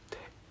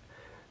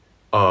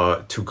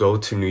to go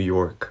to New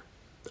York.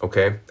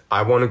 Okay?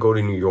 I want to go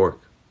to New York.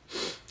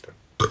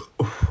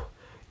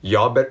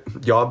 Y'all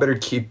better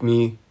keep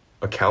me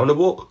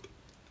accountable.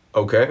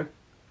 Okay?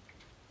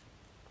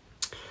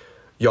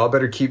 Y'all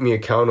better keep me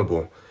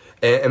accountable.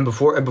 And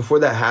before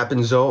that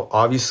happens though,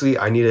 obviously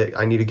I need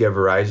to get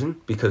Verizon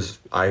because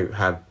I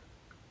have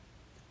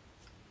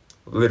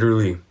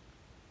literally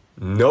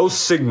no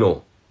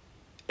signal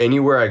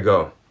anywhere I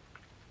go.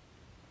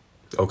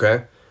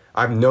 Okay?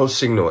 I have no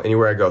signal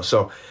anywhere I go.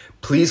 So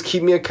please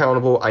keep me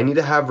accountable. I need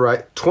to have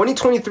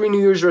 2023 New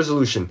Year's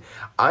resolution.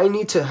 I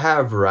need to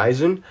have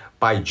Verizon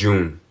by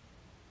June.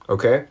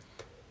 Okay?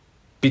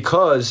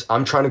 Because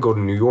I'm trying to go to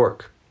New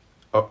York.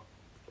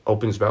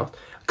 Opens mouth.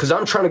 Because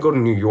I'm trying to go to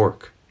New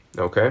York.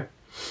 Okay?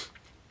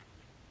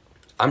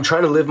 I'm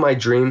trying to live my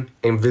dream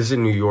and visit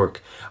New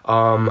York.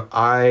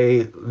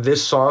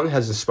 This song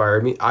has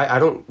inspired me. I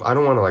don't want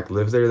to like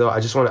live there though. I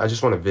just want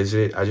to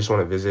visit. I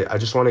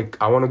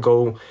want to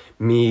go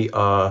meet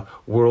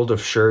World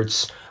of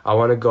Shirts. I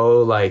want to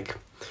go like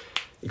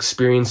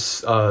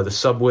experience the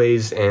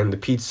subways and the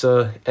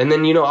pizza. And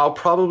then, I'll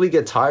probably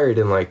get tired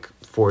in like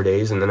 4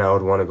 days and then I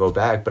would want to go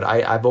back. But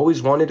I've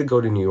always wanted to go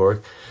to New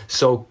York.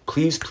 So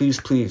please, please,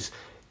 please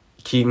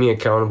keep me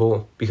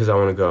accountable because I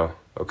want to go.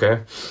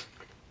 Okay?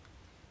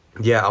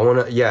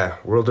 Yeah,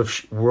 World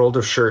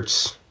of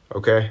Shirts,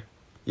 okay?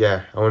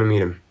 Yeah, I want to meet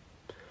him.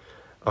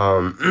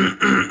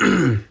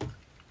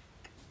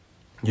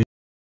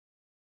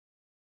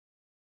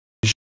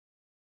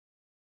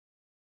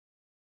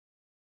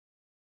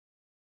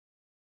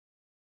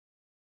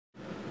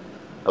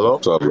 Hello?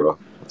 What's up, bro?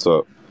 What's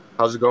up?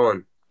 How's it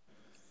going?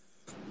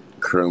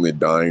 Currently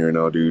dying right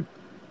now, dude.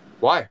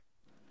 Why?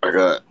 I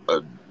got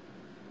a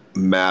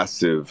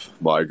massive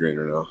migraine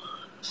right now.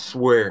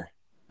 Swear.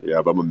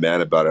 Yeah, but I'm a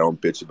man about it. I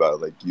don't bitch about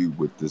it like you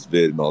with this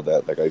vid and all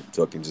that. Like, I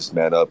fucking just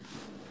man up.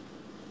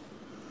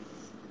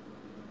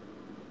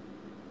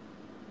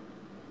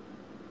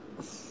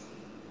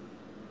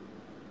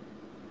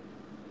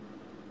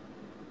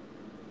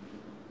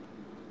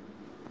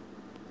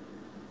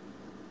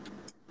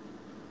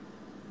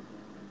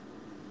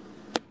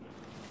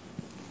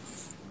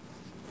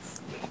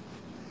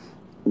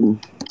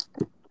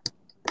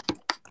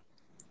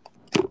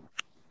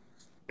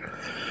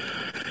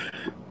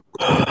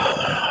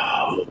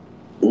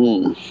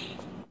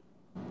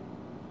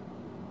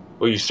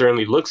 Well, you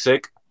certainly look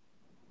sick.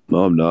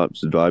 No, I'm not. I'm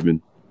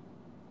surviving.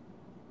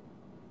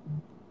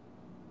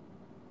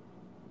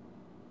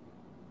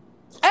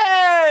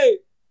 Hey!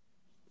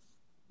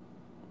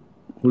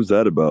 Who's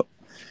that about?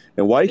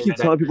 And why you keep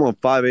telling people I'm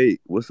 5'8"?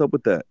 What's up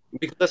with that?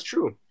 Because that's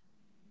true.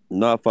 I'm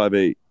not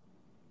 5'8".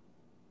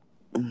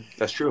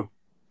 That's true.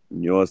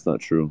 You know that's not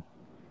true.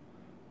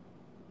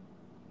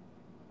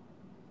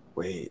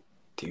 Wait,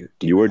 do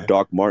you wear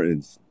Doc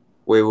Martens?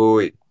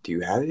 Wait. Do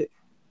you have it?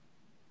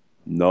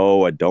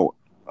 No, I don't.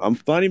 I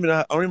don't even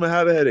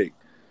have a headache.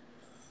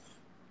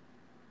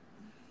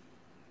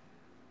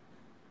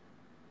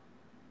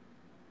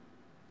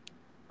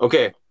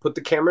 Okay, put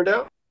the camera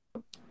down.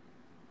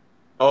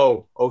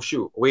 Oh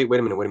shoot. Wait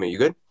a minute. You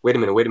good? Wait a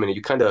minute.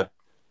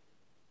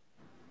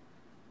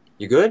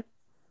 You good?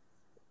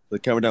 The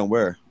camera down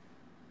where?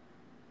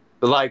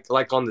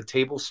 Like on the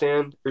table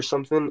stand or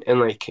something, and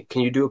like,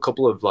 can you do a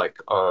couple of like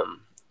I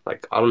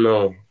don't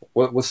know,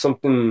 what's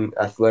something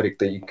athletic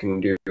that you can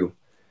do?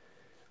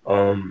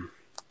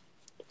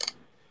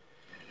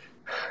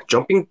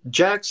 Jumping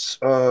jacks.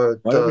 Why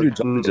do we do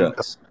jumping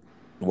jacks?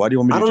 Why do you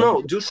want me to? I don't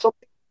know.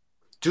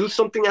 Do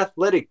something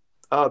athletic.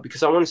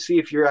 Because I want to see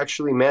if you're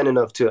actually man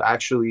enough to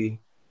actually,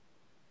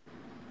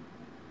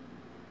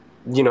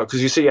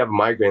 because you say you have a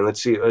migraine.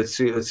 Let's see if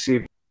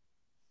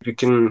you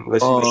can.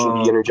 Let's see if you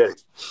can be energetic.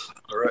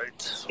 All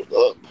right.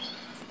 Hold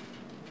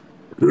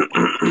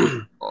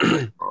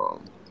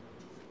up.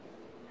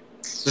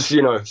 Just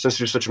since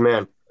you're such a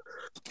man.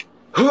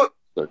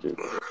 Okay.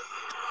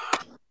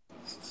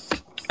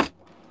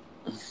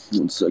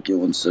 One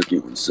second.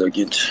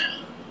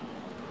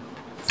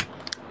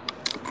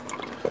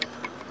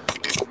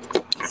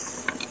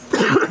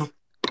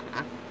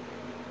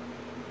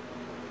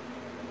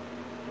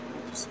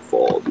 Just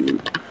fall,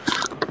 dude.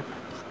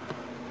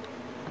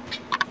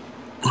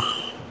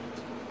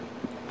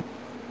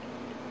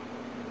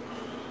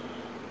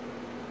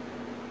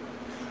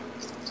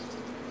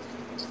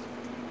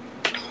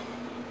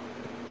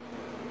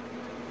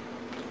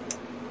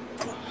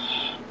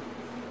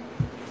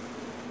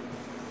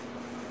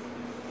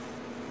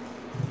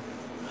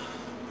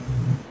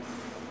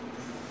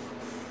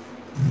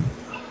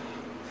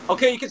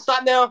 Okay, you can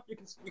stop now. You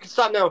can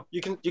stop now.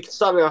 You can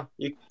stop now.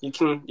 You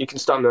can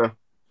stop now.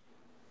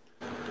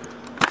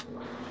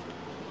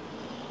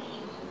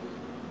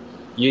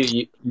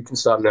 You can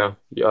stop now.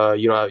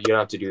 You don't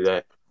have to do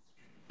that.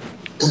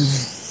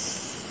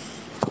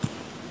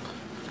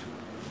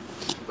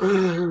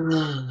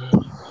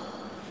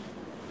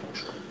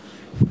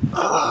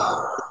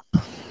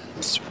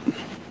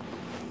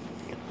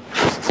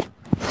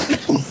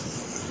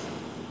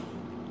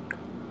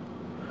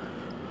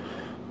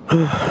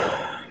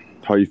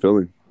 How are you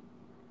feeling?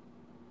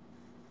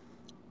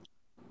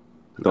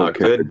 Not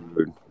good.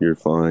 Dude. You're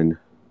fine.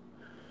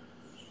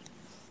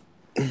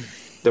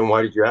 Then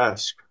why did you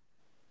ask?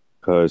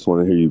 I just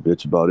want to hear you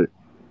bitch about it.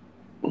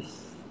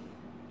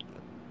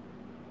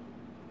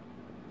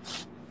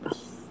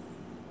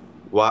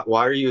 Why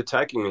are you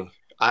attacking me?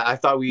 I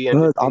thought we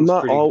ended I'm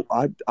not pretty... all.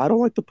 I don't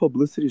like the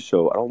publicity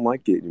show. I don't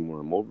like it anymore.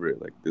 I'm over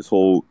it. Like this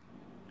whole.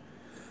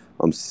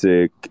 I'm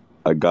sick.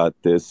 I got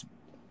this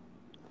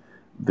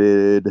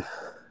vid. I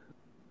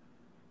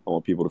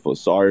want people to feel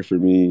sorry for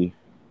me.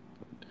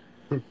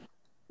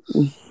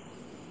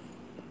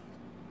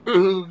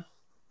 Mm-hmm.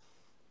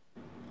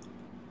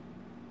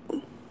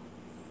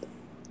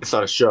 It's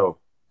not a show.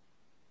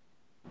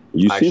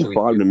 You seem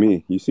fine to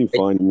me. You seem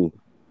fine to me.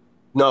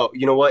 No,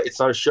 you know what? It's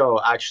not a show.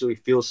 I actually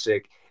feel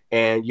sick.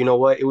 And you know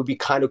what? It would be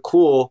kind of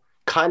cool,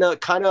 kind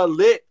of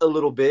lit a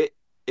little bit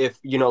if,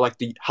 you know, like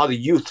how the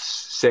youths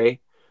say.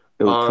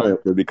 It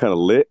would be kind of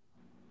lit.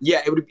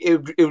 Yeah, it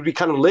would be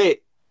kind of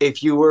lit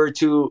if you were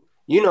to,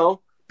 you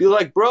know, be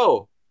like,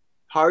 bro,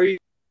 how are you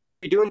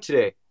doing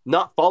today?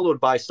 Not followed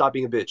by stop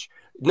being a bitch.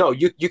 No,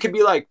 you could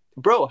be like,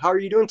 bro, how are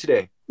you doing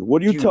today?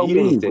 What do you tell me?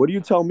 Anything? What do you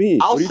tell me?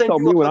 I'll What do you send tell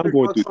you me when I'm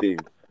going through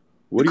things?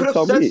 What do you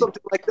tell me?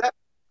 Something like that,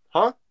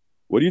 huh?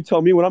 What do you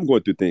tell me when I'm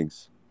going through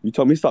things? You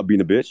tell me stop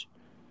being a bitch.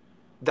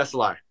 That's a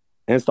lie.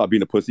 And stop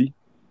being a pussy.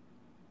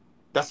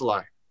 That's a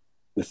lie.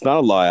 It's not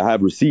a lie. I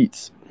have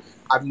receipts.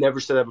 I've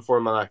never said that before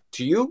in my life.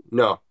 To you?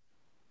 No.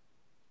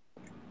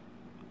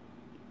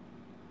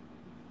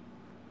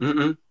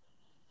 Mm-mm.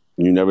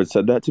 You never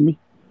said that to me?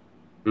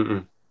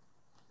 Mm-mm.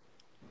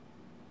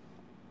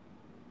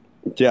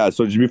 Yeah,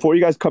 so just before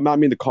you guys come at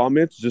me in the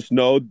comments, just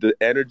know the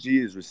energy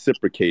is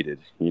reciprocated.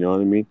 You know what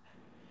I mean?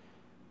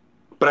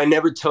 But I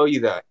never tell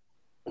you that.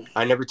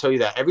 I never tell you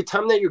that. Every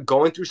time that you're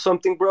going through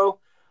something, bro,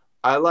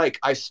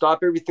 I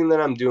stop everything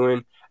that I'm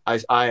doing.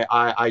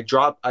 I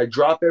drop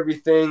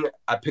everything.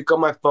 I pick up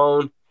my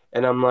phone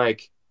and I'm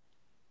like,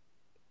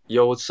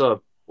 yo, what's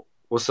up?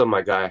 What's up,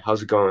 my guy?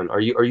 How's it going? Are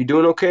you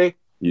doing okay?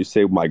 You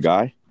say my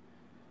guy?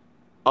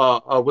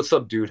 What's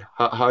up, dude?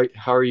 How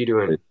are you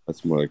doing?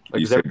 That's more like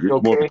you is said, everything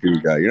you're more okay? of a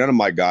dude guy. You're not a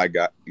my guy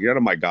guy. You're not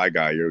a my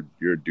guy.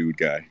 You're a dude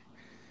guy.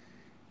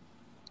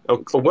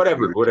 Oh,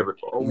 whatever.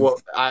 Well,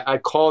 I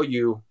call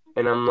you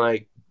and I'm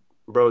like,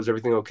 bro, is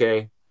everything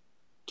okay?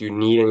 Do you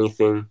need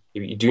anything?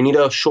 Do you need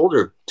a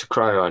shoulder to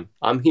cry on?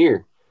 I'm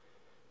here.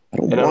 I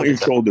don't want your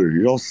shoulder.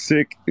 You're all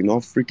sick and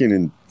all freaking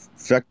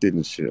infected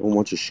and shit. I don't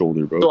want your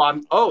shoulder, bro.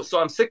 So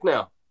I'm sick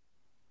now.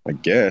 I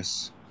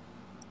guess.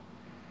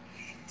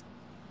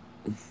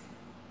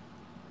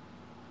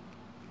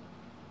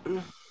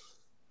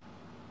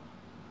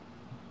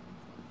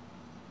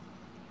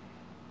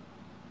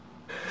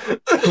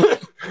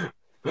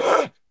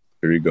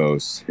 Here he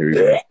goes.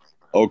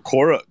 Oh,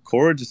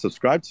 Cora just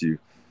subscribed to you.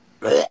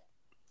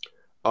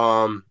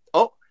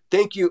 Oh,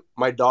 thank you,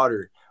 my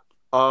daughter.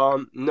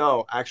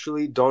 No,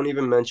 actually, don't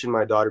even mention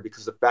my daughter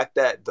because the fact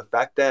that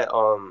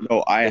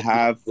no, I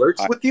have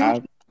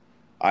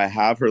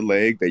her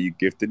leg that you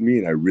gifted me,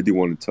 and I really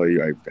want to tell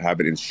you I have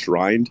it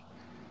enshrined,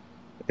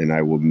 and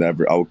I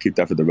will keep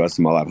that for the rest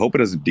of my life. I hope it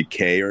doesn't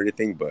decay or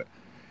anything, but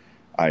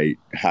I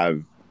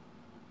have it.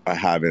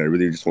 I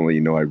really just want to let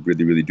you know I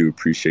really, really do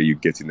appreciate you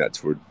gifting that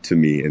to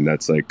me, and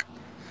that's like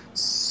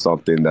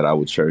something that I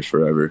will cherish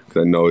forever.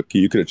 Because I know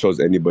you could have chose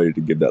anybody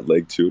to give that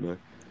leg to.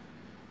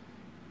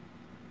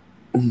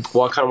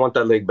 Well, I kind of want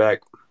that leg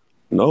back.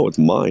 No, it's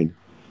mine.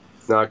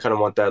 No, I kind of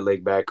want that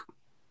leg back.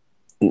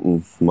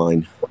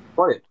 Mine.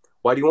 Want it?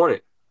 Why do you want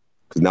it?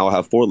 Because now I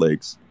have 4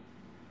 legs.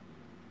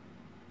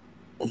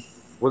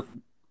 What?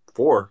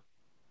 4?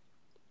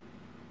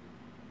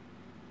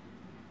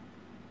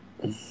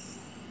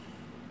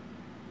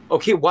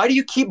 Okay, why do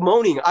you keep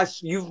moaning?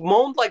 You've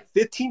moaned like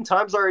 15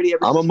 times already.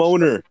 I'm a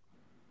moaner.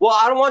 Well,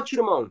 I don't want you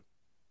to moan.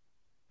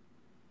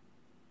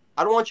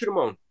 I don't want you to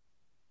moan.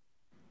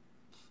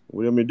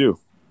 What do you want me to do?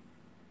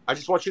 I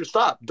just want you to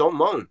stop. Don't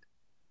moan.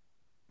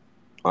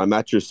 I'm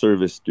at your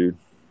service, dude.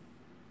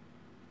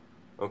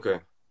 Okay.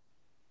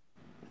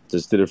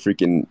 Just did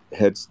some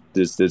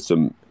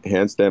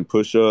handstand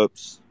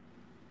push-ups.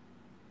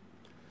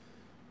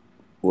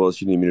 What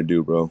else you need me to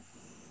do, bro?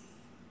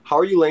 How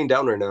are you laying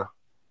down right now?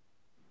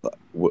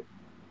 What?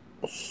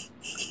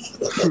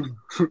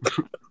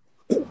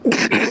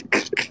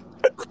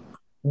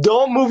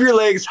 Don't move your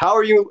legs. How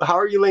are you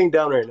laying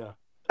down right now?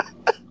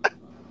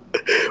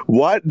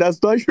 What?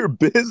 That's not your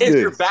business. Is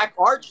your back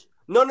arched?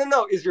 No.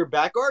 Is your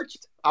back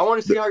arched? I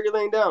want to see how you're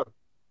laying down.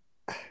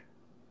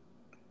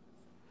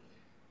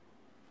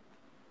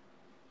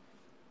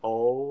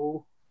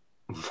 Oh.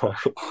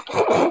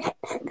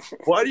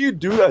 Why do you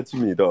do that to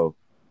me, though?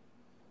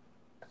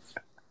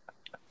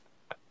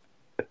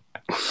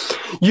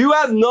 You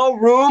have no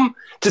room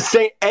to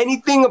say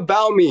anything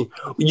about me.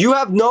 You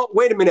have no...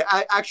 Wait a minute.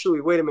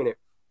 Wait a minute.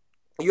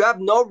 You have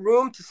no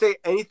room to say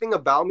anything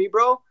about me,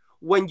 bro,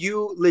 when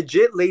you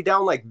legit lay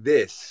down like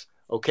this,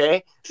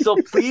 okay? So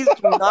please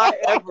do not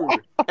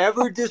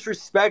ever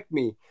disrespect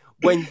me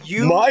when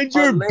you mind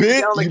are your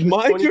laying down like this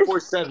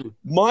 24/7.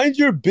 Mind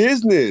your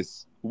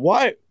business.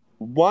 Why?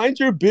 Mind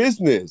your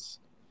business.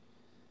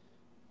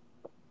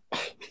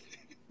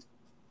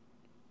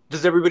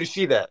 Does everybody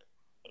see that?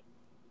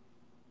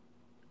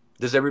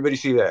 Does everybody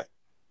see that?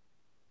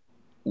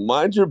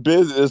 Mind your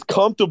business. It's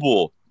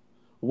comfortable.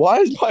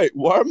 Why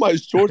are my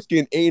shorts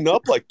getting ain't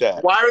up like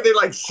that? Why are they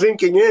like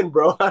sinking in,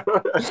 bro?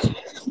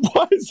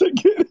 Why is it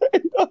getting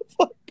ain't up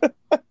like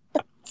that?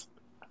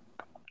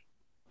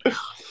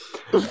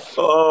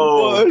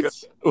 Oh,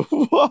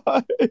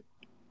 why?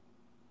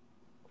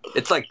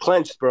 it's like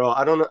clenched, bro.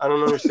 I don't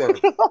understand.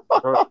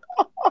 I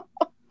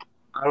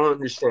don't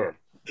understand.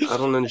 I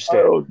don't I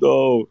understand. don't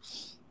know.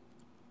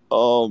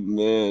 Oh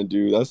man,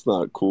 dude, that's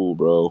not cool,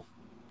 bro.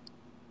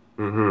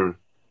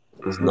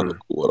 It's not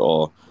cool at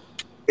all.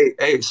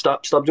 Hey,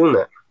 stop doing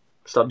that.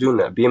 Stop doing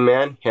that. Be a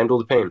man. Handle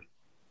the pain.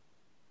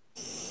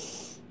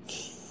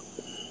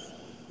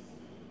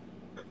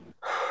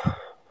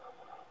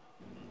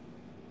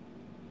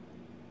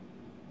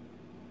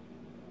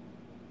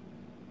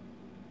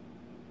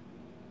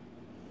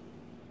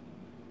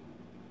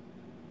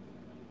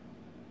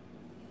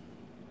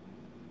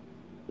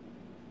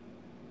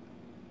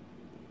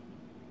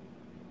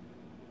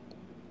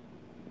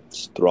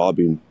 It's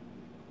throbbing.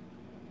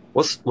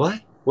 What's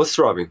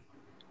throbbing?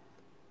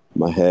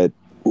 My head.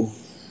 You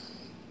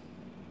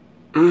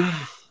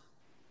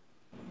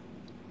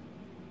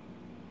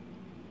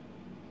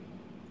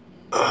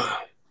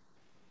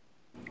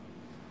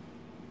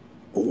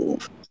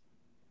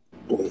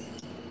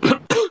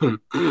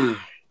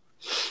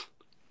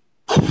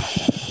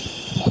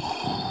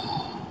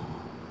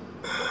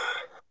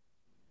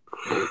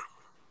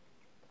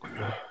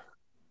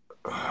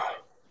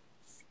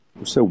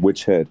said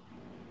which head?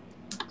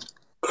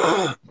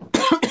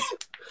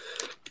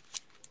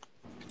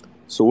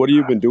 So what have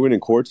you been doing in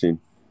quarantine?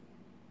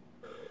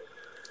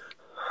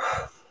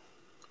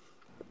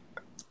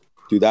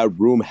 Dude, that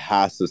room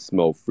has to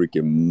smell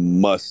freaking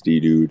musty,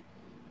 dude.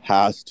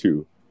 Has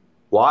to.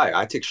 Why?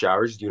 I take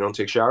showers. You don't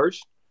take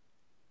showers?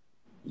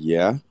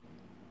 Yeah?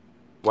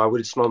 Why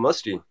would it smell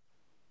musty?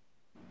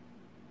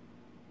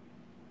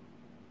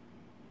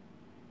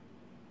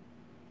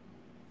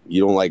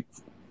 You don't like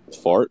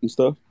fart and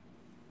stuff?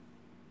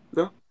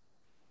 No.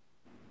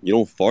 You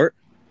don't fart?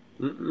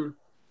 Mm-mm.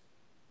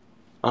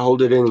 I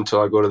hold it in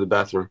until I go to the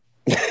bathroom.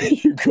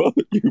 You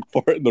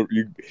fart in the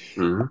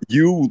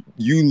you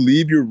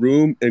leave your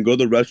room and go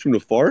to the restroom to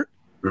fart?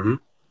 Mm-hmm.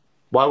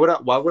 Why would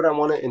I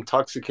want to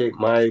intoxicate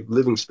my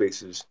living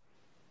spaces?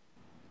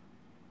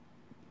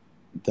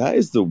 That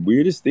is the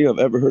weirdest thing I've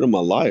ever heard in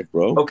my life,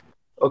 bro.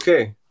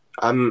 Okay.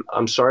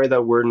 I'm sorry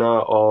that we're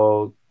not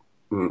all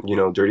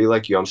dirty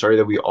like you. I'm sorry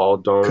that we all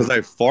don't. Because I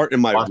fart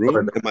in my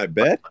room, in my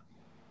bed?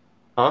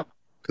 Huh?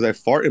 Because I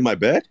fart in my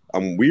bed?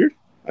 I'm weird?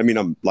 I mean,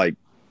 I'm like...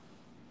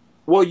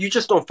 Well, you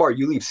just don't fart.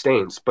 You leave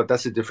stains, but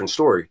that's a different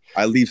story.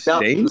 I leave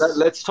stains?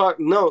 Let's talk.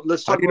 No,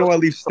 let's talk. How do you know I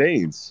leave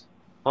stains?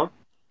 Huh?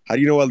 How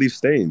do you know I leave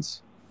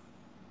stains?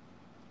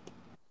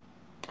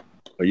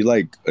 Are you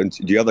like? Do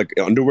you have like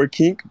an underwear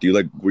kink? Do you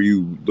like? Were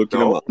you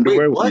looking at my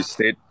underwear when you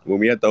stayed when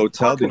we at the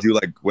hotel? Did you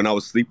like when I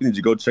was sleeping? Did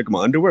you go check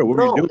my underwear? What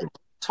were you doing?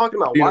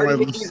 Talking about why are you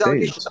making these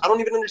allegations? I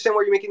don't even understand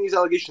why you're making these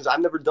allegations. I've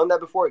never done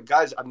that before,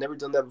 guys. I've never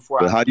done that before.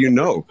 But how do you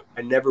know?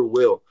 I never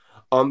will.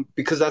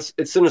 Because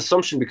it's an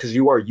assumption because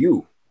you are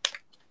you.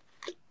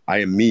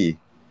 I am me.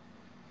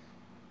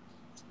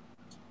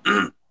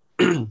 I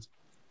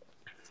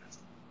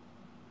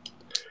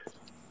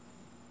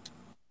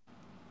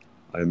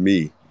am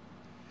me.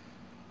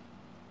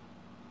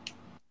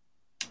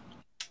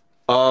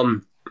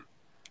 No,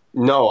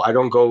 I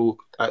don't go.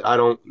 I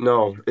don't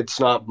know. It's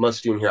not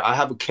musty in here. I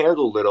have a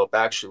candle lit up,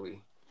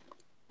 actually.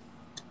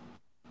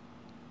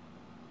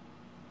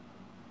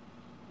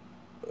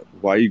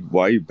 Why are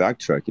you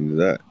backtracking to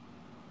that?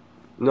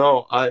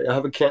 No, I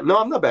have a can. No,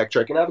 I'm not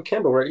backtracking. I have a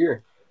candle right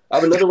here. I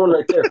have another one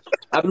right there.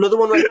 I have another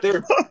one right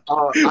there.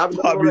 I have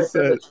another one right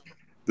there.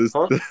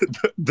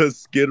 The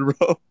Skid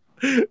Row,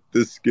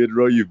 the Skid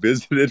Row you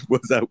visited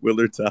was at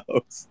Willard's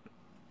house.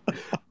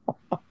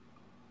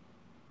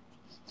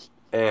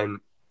 And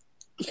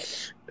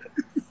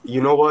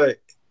you know what?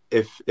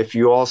 If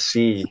you all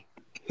see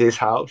his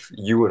house,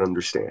 you would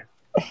understand.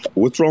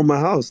 What's wrong with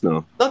my house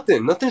now?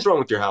 Nothing's wrong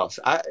with your house.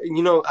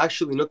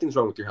 Actually, nothing's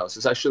wrong with your house.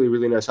 It's actually a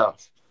really nice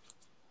house.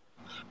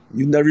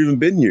 You've never even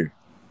been here.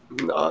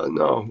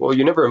 No. Well,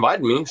 you never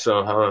invited me, so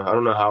I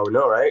don't know how I would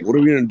know, right? What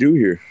are we gonna do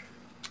here?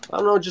 I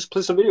don't know. Just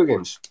play some video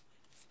games.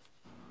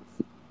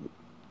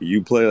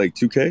 You play like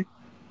 2K?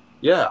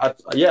 Yeah,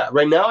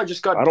 Right now, I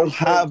just got. I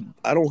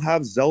don't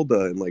have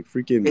Zelda and like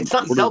freaking. It's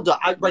not Zelda.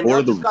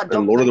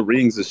 Lord of the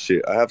Rings and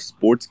shit. I have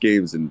sports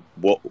games and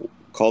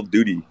Call of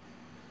Duty.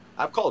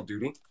 I have Call of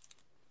Duty.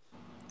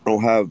 I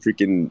don't have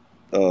freaking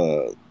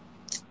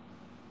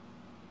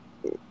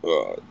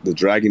the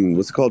Dragon.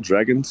 What's it called?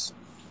 Dragons.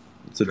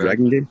 It's a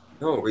dragon game.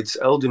 No, it's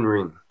Elden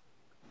Ring.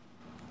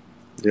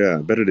 Yeah,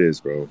 I bet it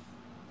is, bro.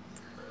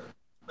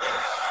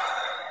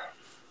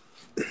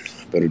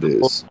 Bet it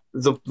is.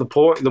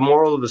 the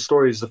moral of the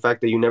story is the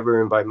fact that you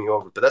never invite me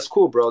over. But that's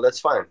cool, bro. That's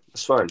fine.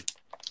 That's fine.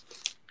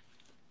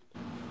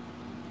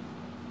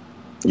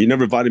 You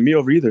never invited me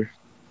over either.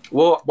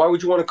 Well, why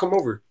would you want to come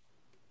over?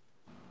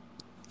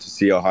 To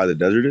see how high the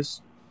desert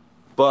is.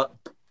 But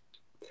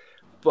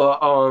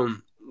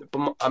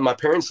my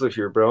parents live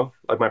here, bro.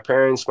 Like my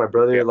parents, my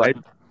brother. Yeah, like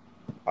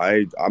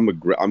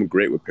I'm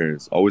great with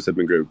parents. Always have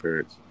been great with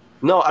parents.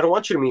 no, I don't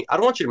want you to meet. I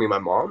don't want you to meet my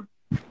mom.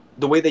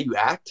 The way that you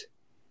act.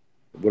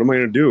 What am I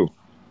gonna do?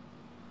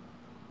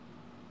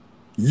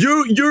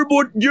 You're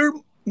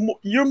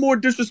more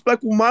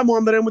disrespectful with my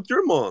mom than I am with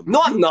your mom.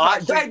 No, I'm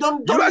not.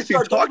 Don't You actually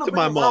start- talk don't to bring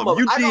my your mom mom. up.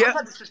 You I'm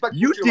not disrespectful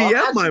you to your mom.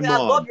 DM my Actually, I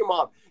mom. love your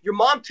mom. Your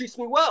mom treats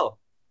me well.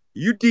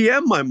 You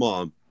DM my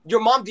mom. Your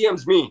mom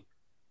DMs me.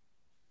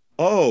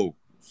 Oh,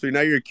 so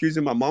now you're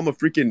accusing my mom of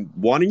freaking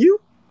wanting you?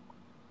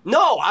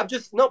 No,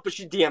 but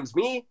she DMs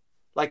me.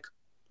 Like,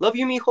 love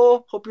you,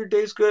 mijo. Hope your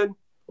day's good.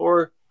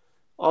 Or,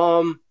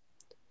 I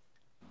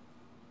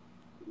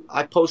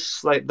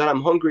post like that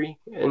I'm hungry,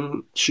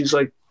 and she's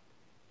like,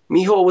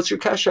 mijo, what's your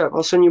Cash App?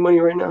 I'll send you money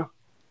right now.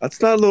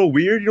 That's not a little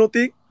weird, you don't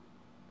think?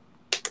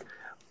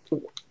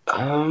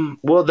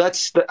 Well,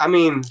 I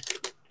mean,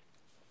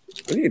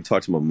 I need to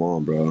talk to my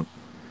mom, bro.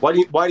 why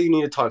do you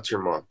need to talk to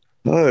your mom?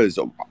 Because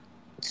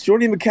she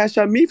don't even cash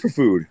out me for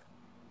food.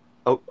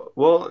 Oh,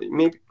 well,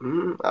 maybe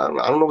I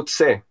don't know what to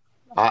say.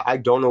 I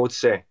don't know what to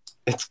say.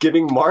 It's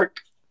giving Mark.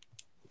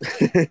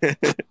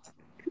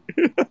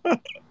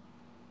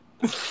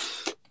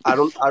 I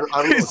don't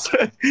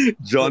know.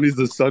 Johnny's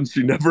the son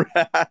she never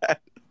had.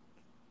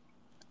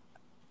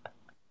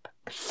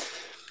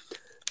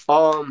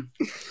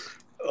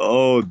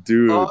 Oh,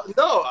 dude. No,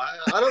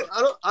 I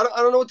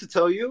don't know what to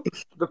tell you.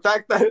 The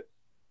fact that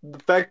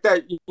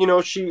you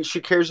know she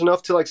cares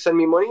enough to like send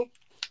me money.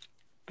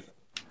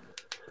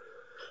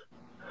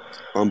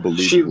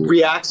 Unbelievable. She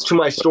reacts to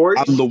my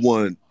stories. I'm the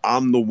one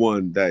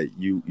that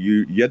you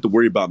have to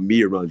worry about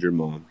me around your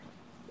mom.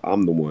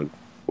 I'm the one.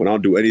 When I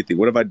don't do anything.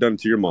 What have I done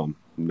to your mom?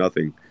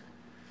 Nothing.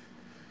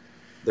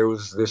 There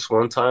was this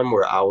one time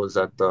where I was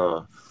at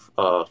the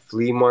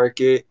flea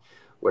market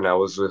when I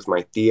was with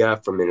my tia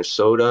from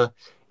Minnesota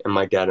and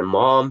my dad and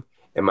mom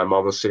my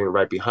mom was sitting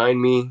right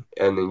behind me,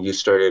 and then you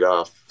started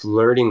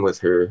flirting with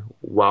her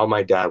while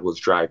my dad was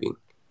driving.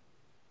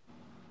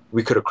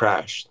 We could have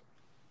crashed.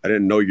 I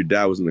didn't know your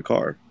dad was in the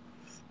car.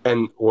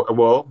 And,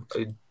 well,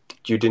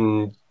 you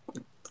didn't...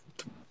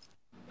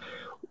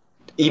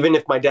 Even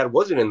if my dad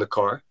wasn't in the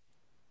car,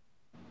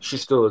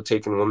 she's still a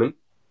taken woman.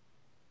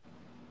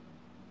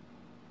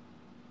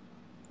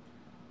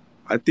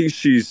 I think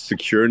she's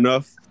secure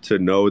enough to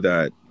know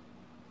that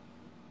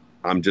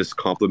I'm just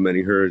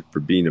complimenting her for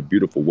being a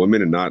beautiful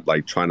woman and not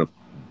like trying to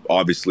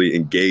obviously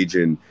engage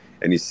in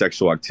any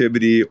sexual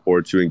activity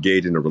or to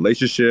engage in a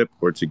relationship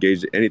or to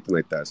engage in anything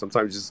like that.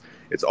 Sometimes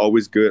it's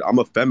always good. I'm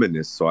a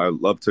feminist, so I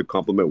love to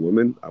compliment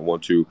women. I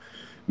want to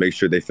make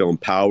sure they feel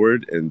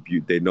empowered and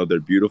they know they're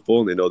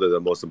beautiful and they know they're the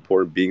most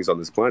important beings on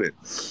this planet.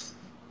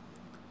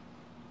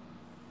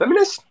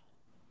 Feminist?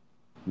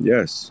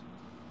 Yes.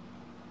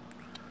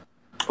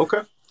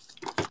 Okay.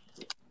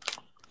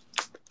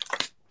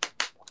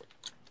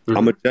 Mm-hmm.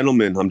 I'm a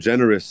gentleman. I'm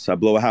generous. I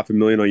blow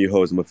 $500,000 on you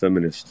hoes. I'm a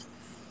feminist.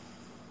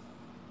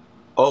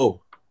 Oh,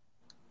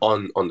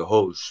 on the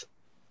hose.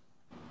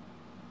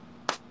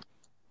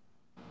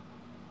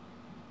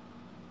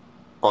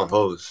 On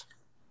hose.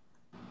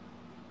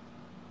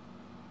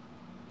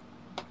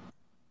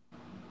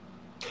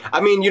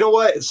 I mean, you know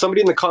what?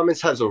 Somebody in the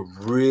comments has a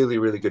really,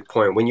 really good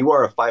point. When you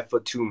are a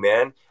 5'2"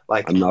 man,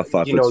 like I'm not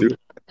 5'2".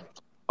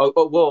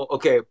 Oh, well,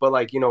 okay, but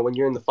like when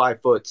you're in the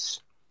 5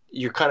 foots,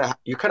 you're kind of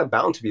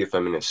bound to be a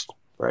feminist,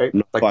 right?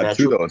 I'm not Like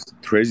 5'2", though. It's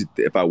crazy.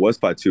 If I was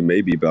 5'2",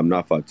 maybe, but I'm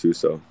not 5'2",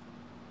 so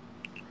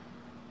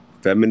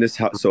feminist.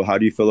 So how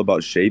do you feel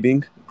about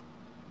shaving?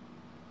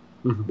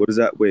 Mm-hmm. What is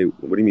that? Wait,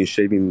 what do you mean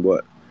shaving?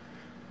 What?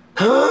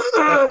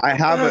 I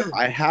have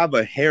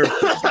a hair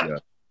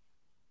phobia.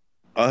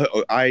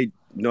 I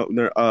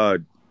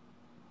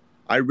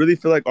really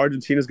feel like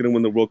Argentina's gonna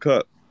win the World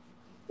Cup.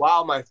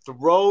 Wow, my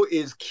throat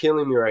is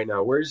killing me right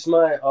now. Where's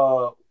my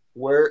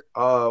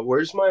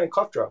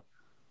cough drop?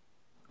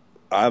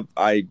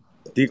 I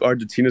think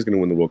Argentina's gonna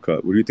win the World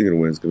Cup. What do you think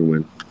is gonna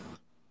win?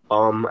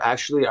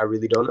 Actually, I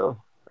really don't know.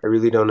 You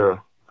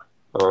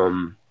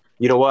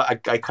know what?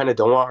 I kind of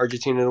don't want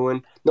Argentina to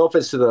win. No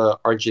offense to the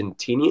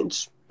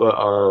Argentinians, but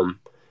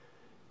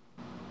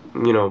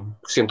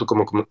siento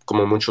como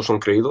muchos son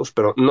creídos,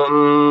 pero no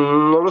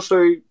lo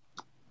estoy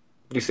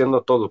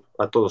diciendo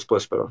a todos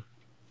pues, pero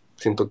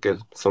siento que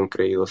son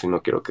creídos y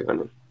no quiero que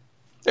ganen.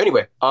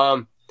 Anyway,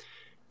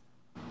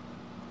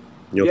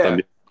 Yo yeah.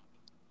 también.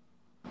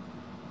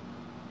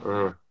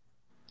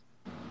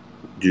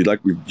 You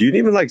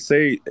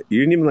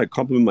didn't even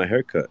compliment my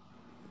haircut.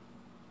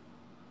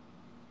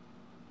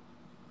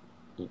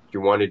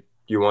 You wanted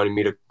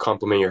me to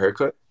compliment your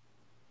haircut?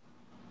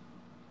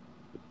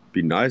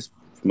 Be nice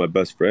for my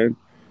best friend.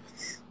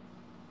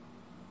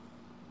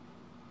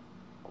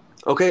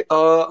 Okay.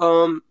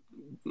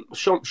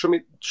 Show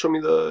me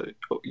the.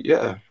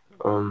 Yeah.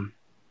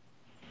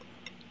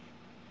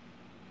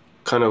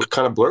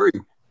 kind of blurry.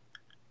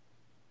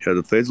 Yeah,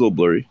 the fade's a little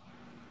blurry.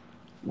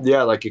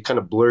 Yeah, like it kind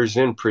of blurs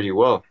in pretty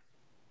well.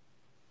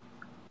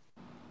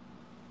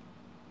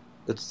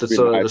 That's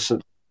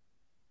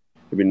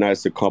It'd be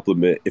nice to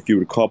compliment. If you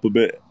would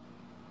compliment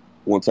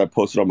once I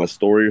post it on my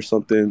story or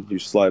something, you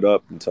slide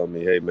up and tell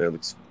me, "Hey, man,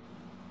 looks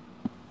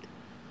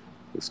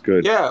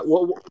good." Yeah.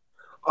 Well,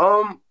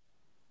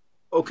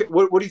 okay.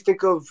 What do you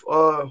think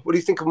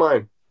of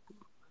mine?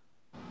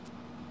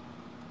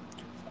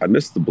 I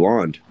missed the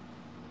blonde.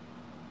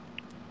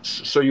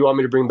 So you want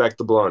me to bring back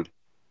the blonde?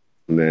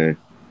 Nah.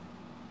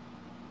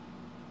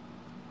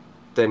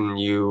 Then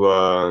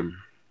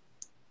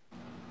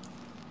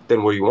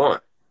then what do you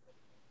want?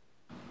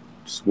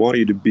 Just want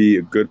you to be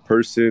a good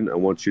person. I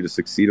want you to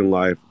succeed in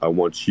life. I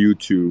want you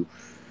to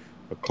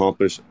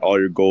accomplish all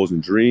your goals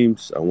and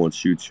dreams. I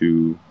want you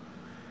to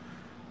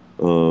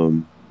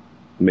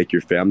make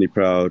your family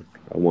proud.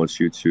 I want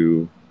you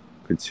to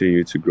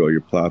continue to grow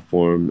your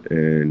platform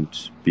and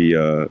be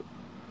an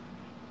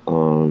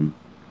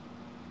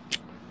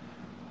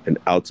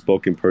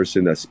outspoken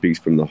person that speaks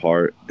from the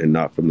heart and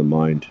not from the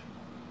mind.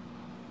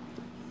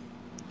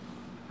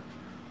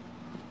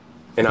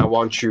 And I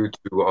want you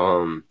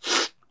to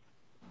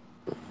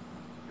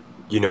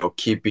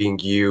keep being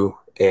you,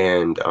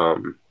 and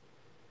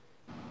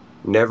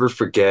never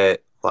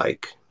forget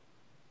like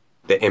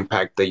the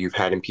impact that you've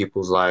had in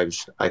people's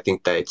lives. I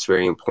think that it's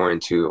very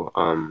important to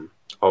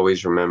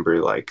always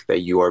remember like that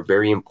you are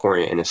very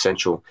important and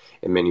essential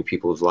in many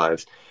people's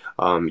lives.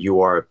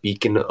 You are a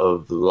beacon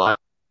of light.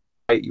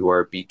 You are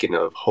a beacon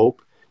of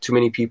hope to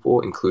many people,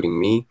 including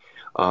me.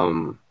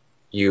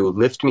 You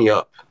lift me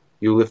up.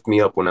 You lift me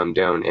up when I'm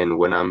down, and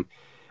when I'm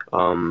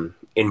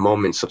in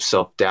moments of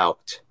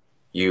self-doubt,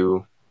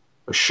 you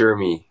assure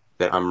me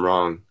that I'm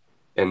wrong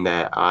and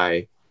that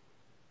I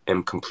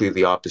am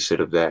completely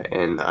opposite of that.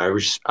 And I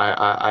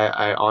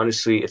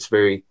honestly, it's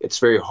very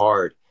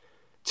hard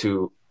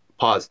to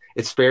pause.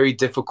 It's very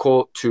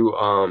difficult to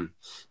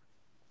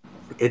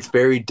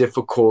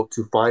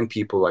find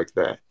people like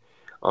that.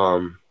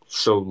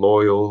 So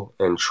loyal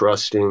and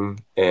trusting,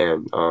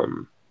 and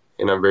I'm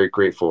very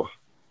grateful.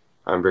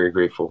 I'm very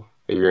grateful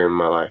that you're in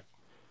my life.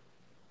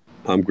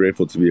 I'm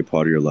grateful to be a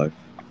part of your life.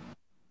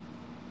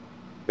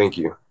 Thank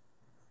you.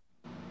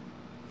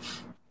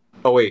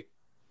 Oh wait.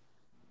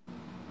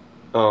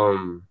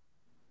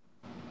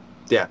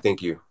 Yeah,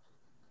 thank you.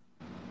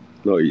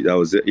 No, that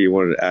was it. You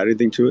wanted to add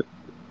anything to it?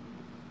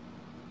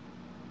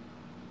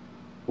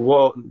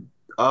 Well,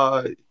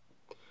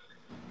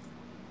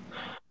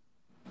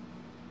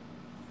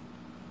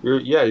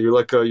 you're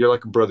like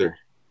a brother.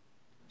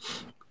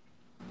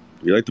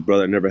 You're like the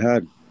brother I never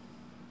had.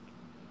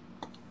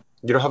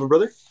 You don't have a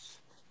brother?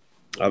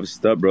 I have a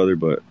step brother,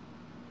 but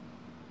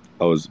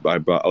I was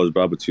brought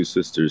up with two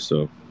sisters,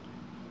 so.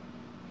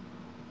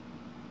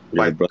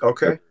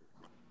 Okay.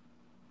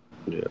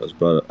 Yeah, I was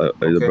brought up.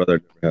 The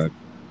brother I never had.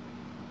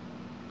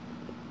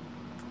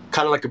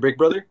 Kind of like a big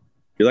brother?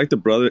 You're like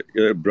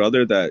you're a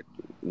brother that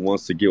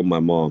wants to get with my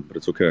mom, but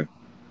it's okay.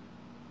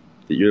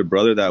 You're a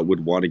brother that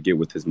would want to get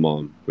with his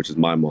mom, which is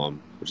my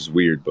mom, which is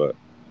weird, but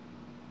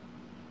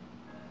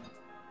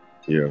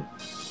yeah.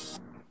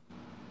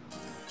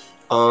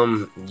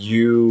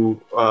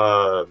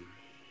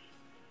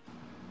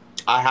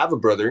 I have a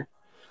brother,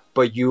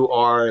 but you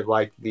are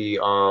like the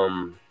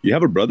You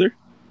have a brother?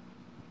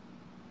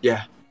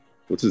 Yeah.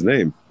 What's his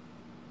name?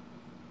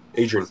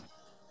 Adrian.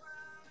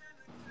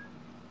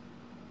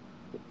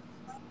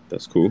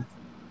 That's cool.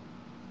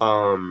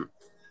 I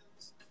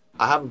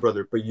have a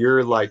brother, but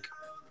you're like,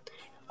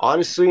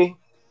 honestly,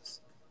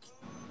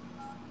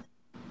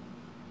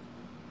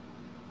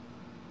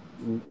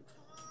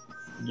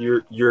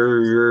 you're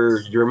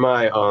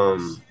my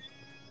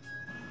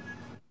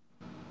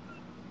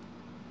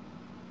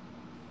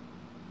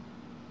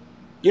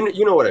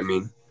you know what I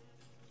mean.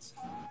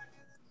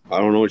 I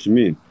don't know what you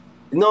mean.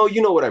 No,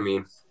 you know what I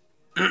mean.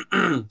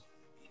 How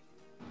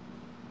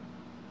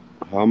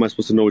am I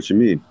supposed to know what you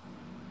mean?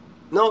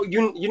 No,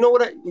 you know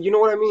what I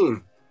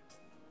mean.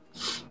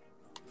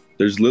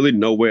 There's literally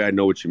no way I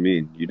know what you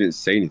mean. You didn't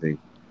say anything.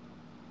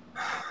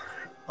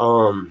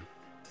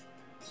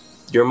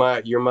 You're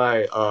my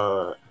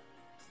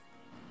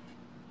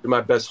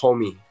best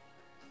homie.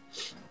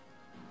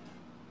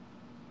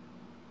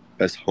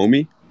 Best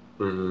homie?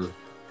 Mm-hmm.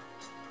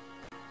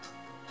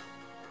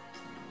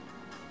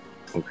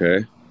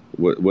 Okay.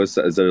 What's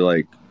that? Is there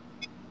like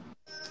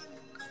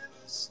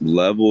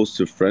levels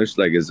to French?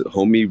 Like, is it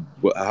homie?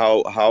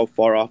 How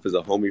far off is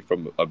a homie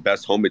from a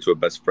best homie to a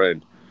best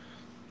friend?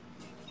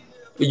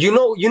 You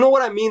know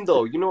what I mean,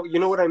 though. You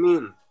know what I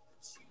mean.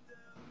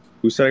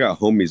 Who said I got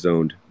homie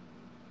zoned?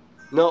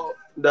 No,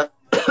 that's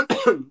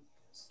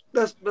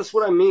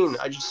what I mean.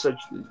 I just said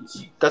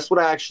that's what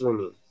I actually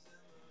mean.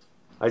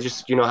 I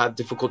just have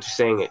difficulty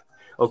saying it.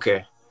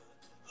 Okay.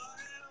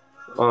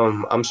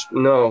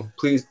 No,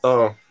 please.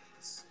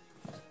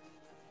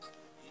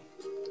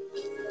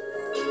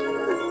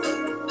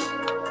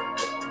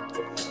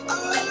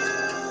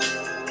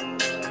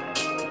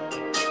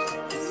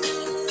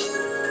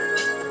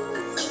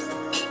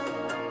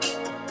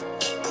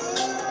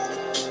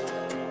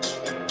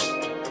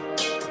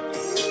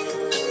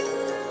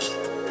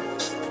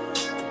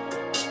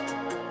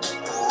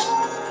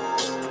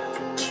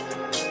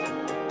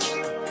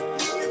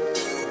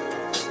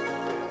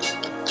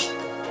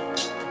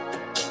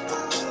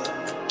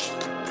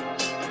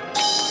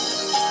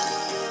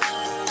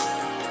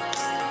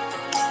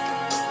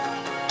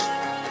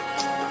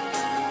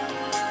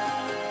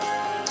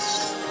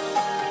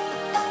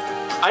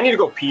 I need to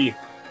go pee.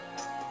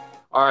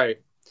 All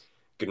right.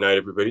 Good night,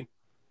 everybody.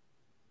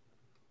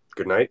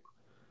 Good night.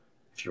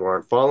 If you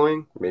aren't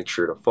following, make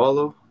sure to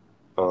follow.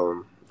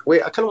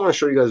 Wait, I kind of want to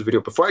show you guys a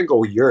video before I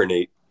go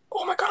urinate.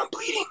 Oh my god, I'm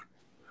bleeding.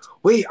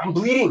 Wait, I'm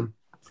bleeding.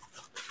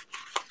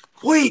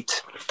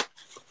 Wait.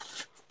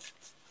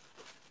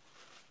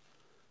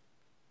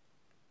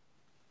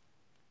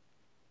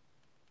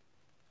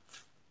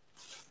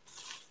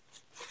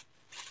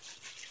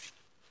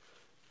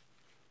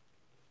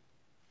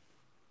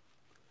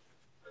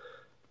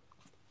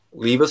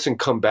 Leave us and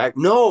come back.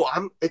 No,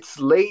 it's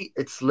late.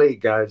 It's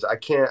late, guys. I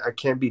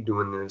can't be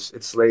doing this.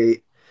 It's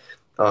late.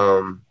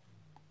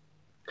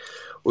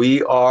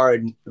 We are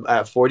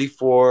at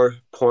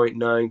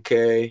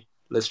 44.9K.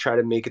 Let's try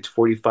to make it to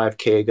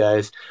 45K,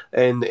 guys.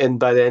 And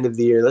by the end of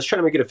the year, let's try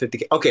to make it a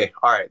 50K. Okay,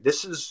 all right.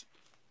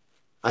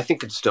 I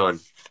think it's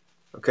done.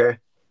 Okay?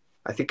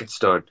 I think it's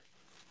done.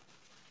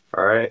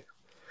 All right.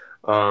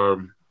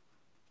 I'm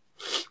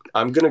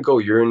gonna go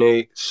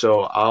urinate,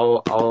 so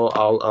I'll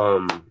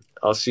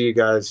see you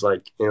guys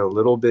like in a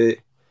little bit.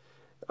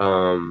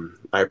 I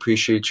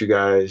appreciate you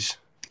guys.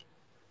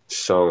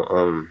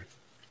 So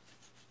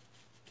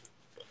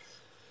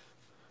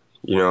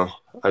you know,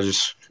 I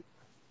just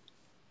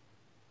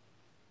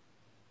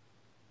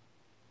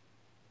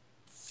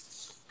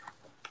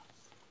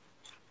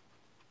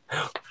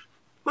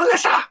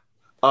Melissa.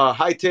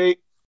 Hi Tate.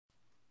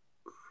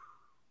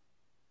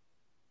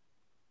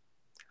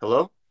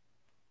 Hello?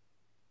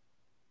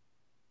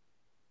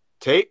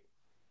 Tate?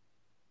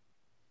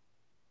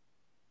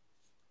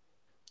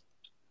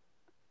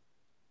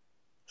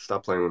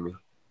 Stop playing with me.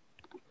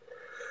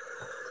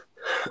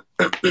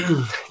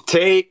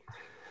 Tate.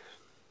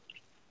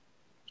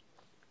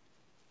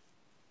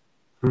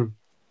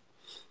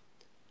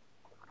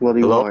 What do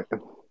you Hello? want?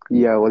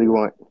 Yeah, what do you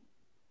want?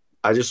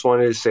 I just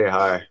wanted to say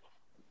hi.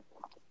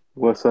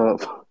 What's up?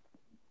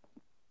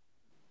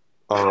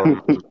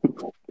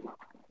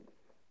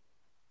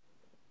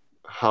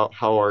 How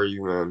are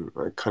you, man?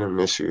 I kind of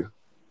miss you.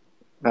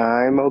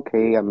 I'm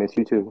okay. I miss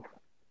you too.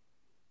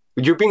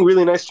 You're being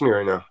really nice to me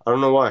right now. I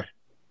don't know why.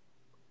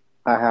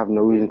 I have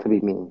no reason to be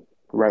mean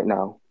right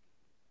now.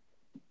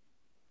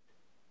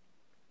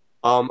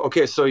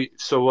 Okay, so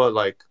what?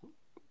 Like,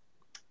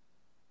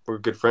 we're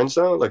good friends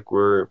now. Like,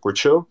 we're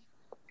chill.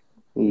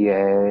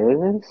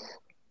 Yes.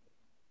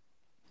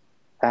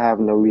 I have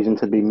no reason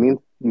to be mean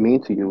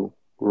to you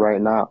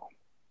right now.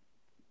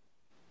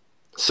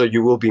 So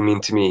you will be mean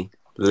to me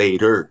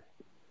later.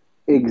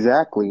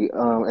 Exactly.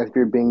 If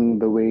you're being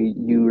the way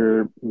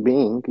you're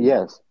being,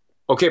 yes.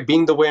 Okay,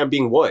 being the way I'm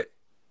being, what?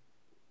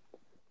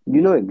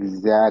 You know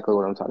exactly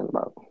what I'm talking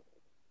about.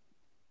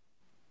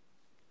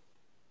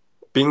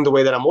 Being the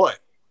way that I'm what?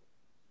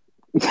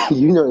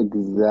 You know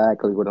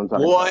exactly what I'm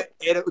talking about.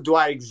 What do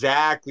I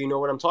exactly know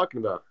what I'm talking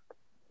about?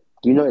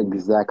 You know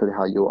exactly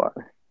how you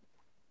are.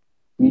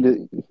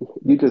 You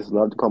just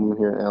love to come in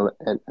here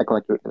and act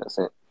like you're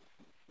innocent.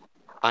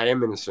 I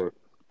am innocent.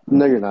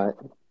 No, you're not.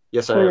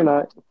 Yes, I No, am. you're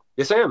not.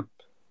 Yes, I am.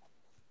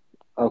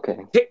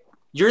 Okay. Hey,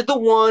 you're the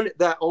one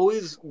that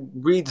always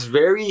reads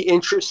very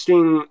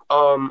interesting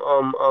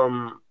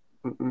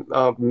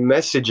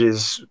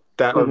messages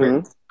that are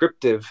very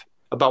descriptive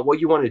about what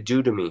you want to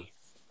do to me.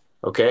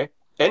 Okay?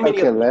 And many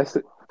Okay, other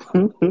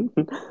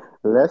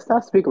let's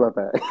not speak about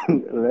that.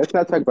 Let's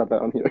not talk about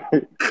that on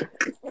here.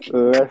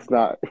 Let's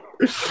not.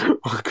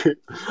 Okay.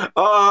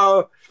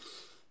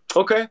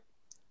 Okay.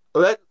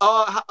 Let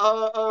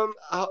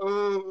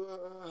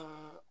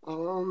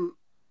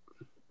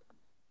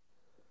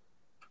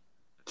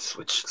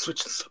switch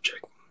the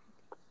subject.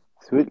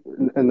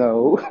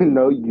 No,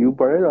 you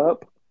brought it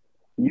up.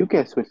 You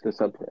can switch the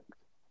subject.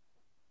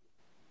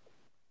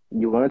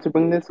 You wanted to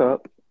bring this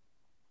up.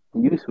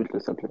 You switch the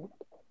subject.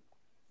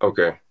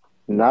 Okay.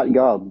 Not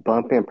y'all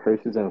bumping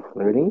purses and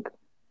flirting.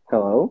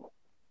 Hello?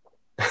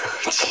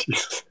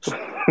 Jesus.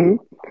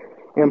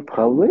 In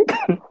public?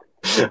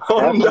 Oh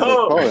Have some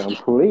no. decorum,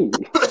 please.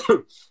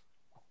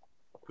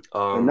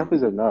 Enough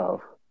is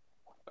enough.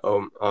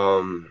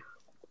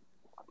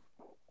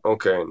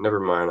 Okay, never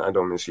mind. I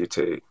don't miss you,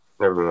 Tate.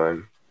 Never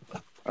mind.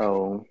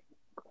 Oh.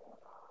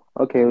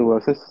 Okay,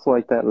 well, since it's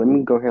like that, let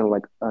me go ahead and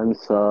like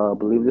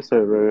unsub, leave the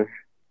server,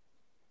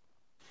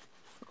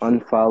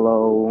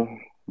 unfollow,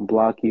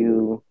 block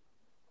you.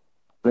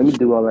 Let me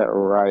do all that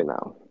right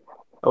now.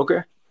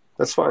 Okay,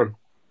 that's fine.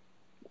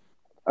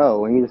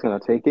 Oh, and you're just gonna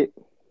take it?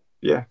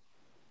 Yeah.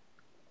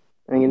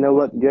 And you know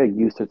what? You're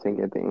used to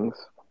taking things.